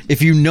way.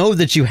 If you know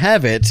that you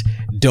have it,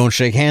 don't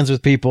shake hands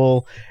with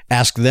people.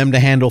 Ask them to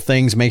handle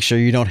things. Make sure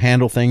you don't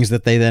handle things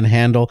that they then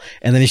handle.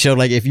 And then he showed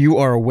if you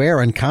are aware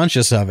and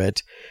conscious of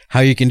it,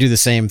 how you can do the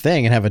same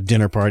thing and have a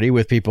dinner party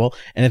with people.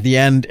 And at the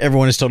end,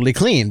 everyone is totally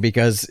clean,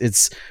 because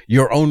it's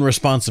your own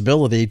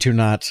responsibility to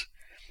not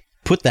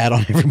put that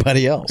on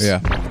everybody else. Yeah.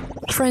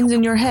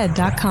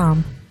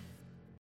 Trendsinyourhead.com.